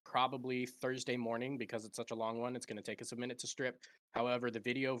up probably Thursday morning because it's such a long one. It's going to take us a minute to strip. However, the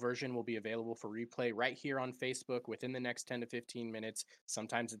video version will be available for replay right here on Facebook within the next 10 to 15 minutes.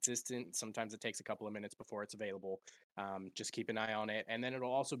 Sometimes it's instant. Sometimes it takes a couple of minutes before it's available. Just keep an eye on it. And then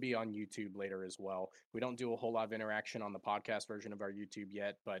it'll also be on YouTube later as well. We don't do a whole lot of interaction on the podcast version of our YouTube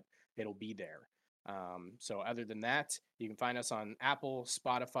yet, but it'll be there. So other than that, you can find us on Apple,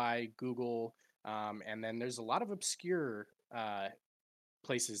 Spotify, Google, and then there's a lot of obscure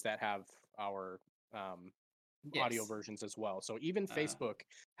places that have our audio versions as well. So even Facebook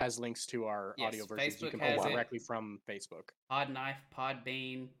has links to our audio versions. Facebook you can has pull it. directly from Facebook. Podknife,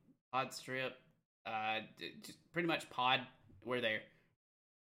 Podbean, Podstrip, just pretty much Pod. We're there.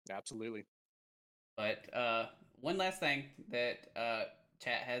 Absolutely. But one last thing that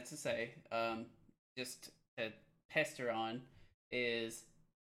chat has to say, just to pester on, is,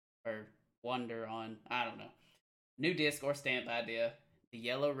 or wonder on, I don't know, new disc or stamp idea, the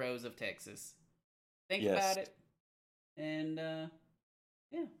Yellow Rose of Texas. Think about it, and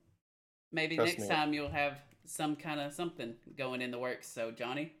yeah, maybe Trust next me. time you'll have some kind of something going in the works. So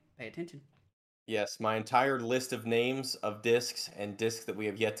Johnny, pay attention. Yes, my entire list of names of discs and discs that we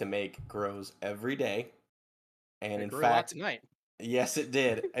have yet to make grows every day. And It in grew a lot fact, tonight. yes, it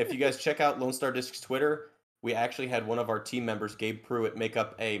did. If you guys check out Lone Star Disc's Twitter, we actually had one of our team members, Gabe Pruitt, make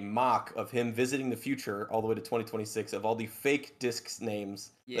up a mock of him visiting the future all the way to 2026 of all the fake discs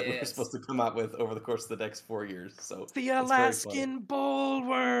names that we're supposed to come out with over the course of the next 4 years. So The Alaskan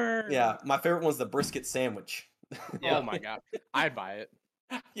bullworm. yeah, my favorite one's the brisket sandwich. Oh my god, I'd buy it.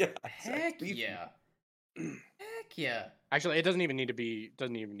 Yeah, Heck exactly. yeah. Heck yeah. Actually, it doesn't even need to be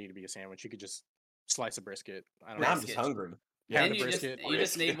a sandwich. You could just slice a brisket. I don't know. Now I'm just hungry. Yeah, Then the brisket. you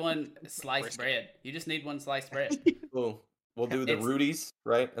just need one sliced bread. You just need one sliced bread. We'll do the Rudy's,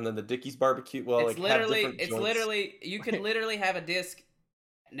 right? And then the Dickie's barbecue. Well, it's like have different it's joints. literally you could literally have a disc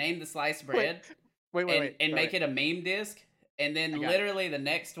named the sliced bread Wait. and make it a meme disc, and then literally the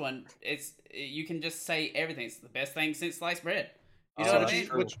next one you can just say everything. It's the best thing since sliced bread. You know what I mean?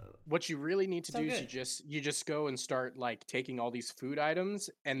 What you really need to do is you just go and start like taking all these food items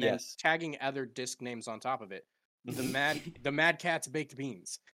and then tagging other disc names on top of it. The Mad Cat's baked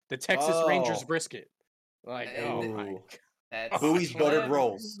beans, the Texas Rangers brisket. Like, oh my, that's Bowie's buttered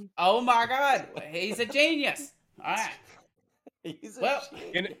rolls. Oh my god, he's a genius. All right.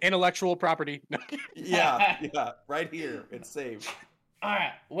 Intellectual property. yeah, right here. It's saved. All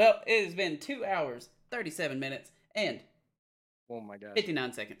right. Well, it has been 2 hours, 37 minutes, and oh my god,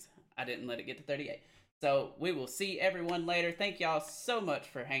 59 seconds. I didn't let it get to 38. So we will see everyone later. Thank y'all so much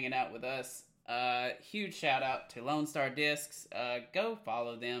for hanging out with us. Huge shout out to Lone Star Discs. Go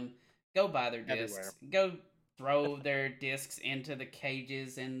follow them. Go buy their discs. Go throw their discs into the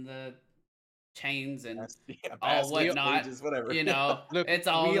cages in the chains and Yeah, all baskets, whatnot. cages, whatever. You know, Look, it's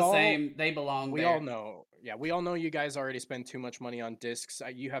all we the all- same. They belong We there. all know. Yeah, we all know you guys already spend too much money on discs.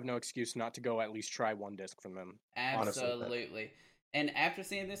 You have no excuse not to go at least try one disc from them. Honestly, Absolutely. And after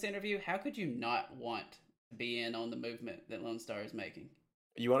seeing this interview, how could you not want to be in on the movement that Lone Star is making?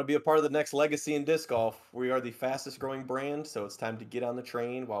 You want to be a part of the next legacy in disc golf? We are the fastest growing brand, so it's time to get on the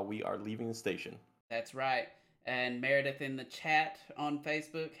train while we are leaving the station. That's right. And Meredith in the chat on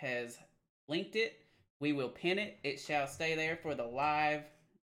Facebook has linked it. We will pin it. It shall stay there for the live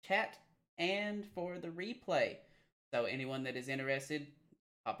chat and for the replay. So anyone that is interested,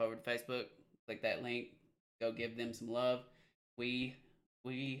 hop over to Facebook, click that link, go give them some love. We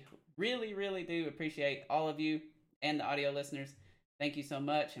really, really do appreciate all of you and the audio listeners. Thank you so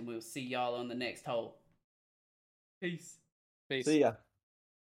much, and we'll see y'all on the next hole. Peace. Peace. See ya.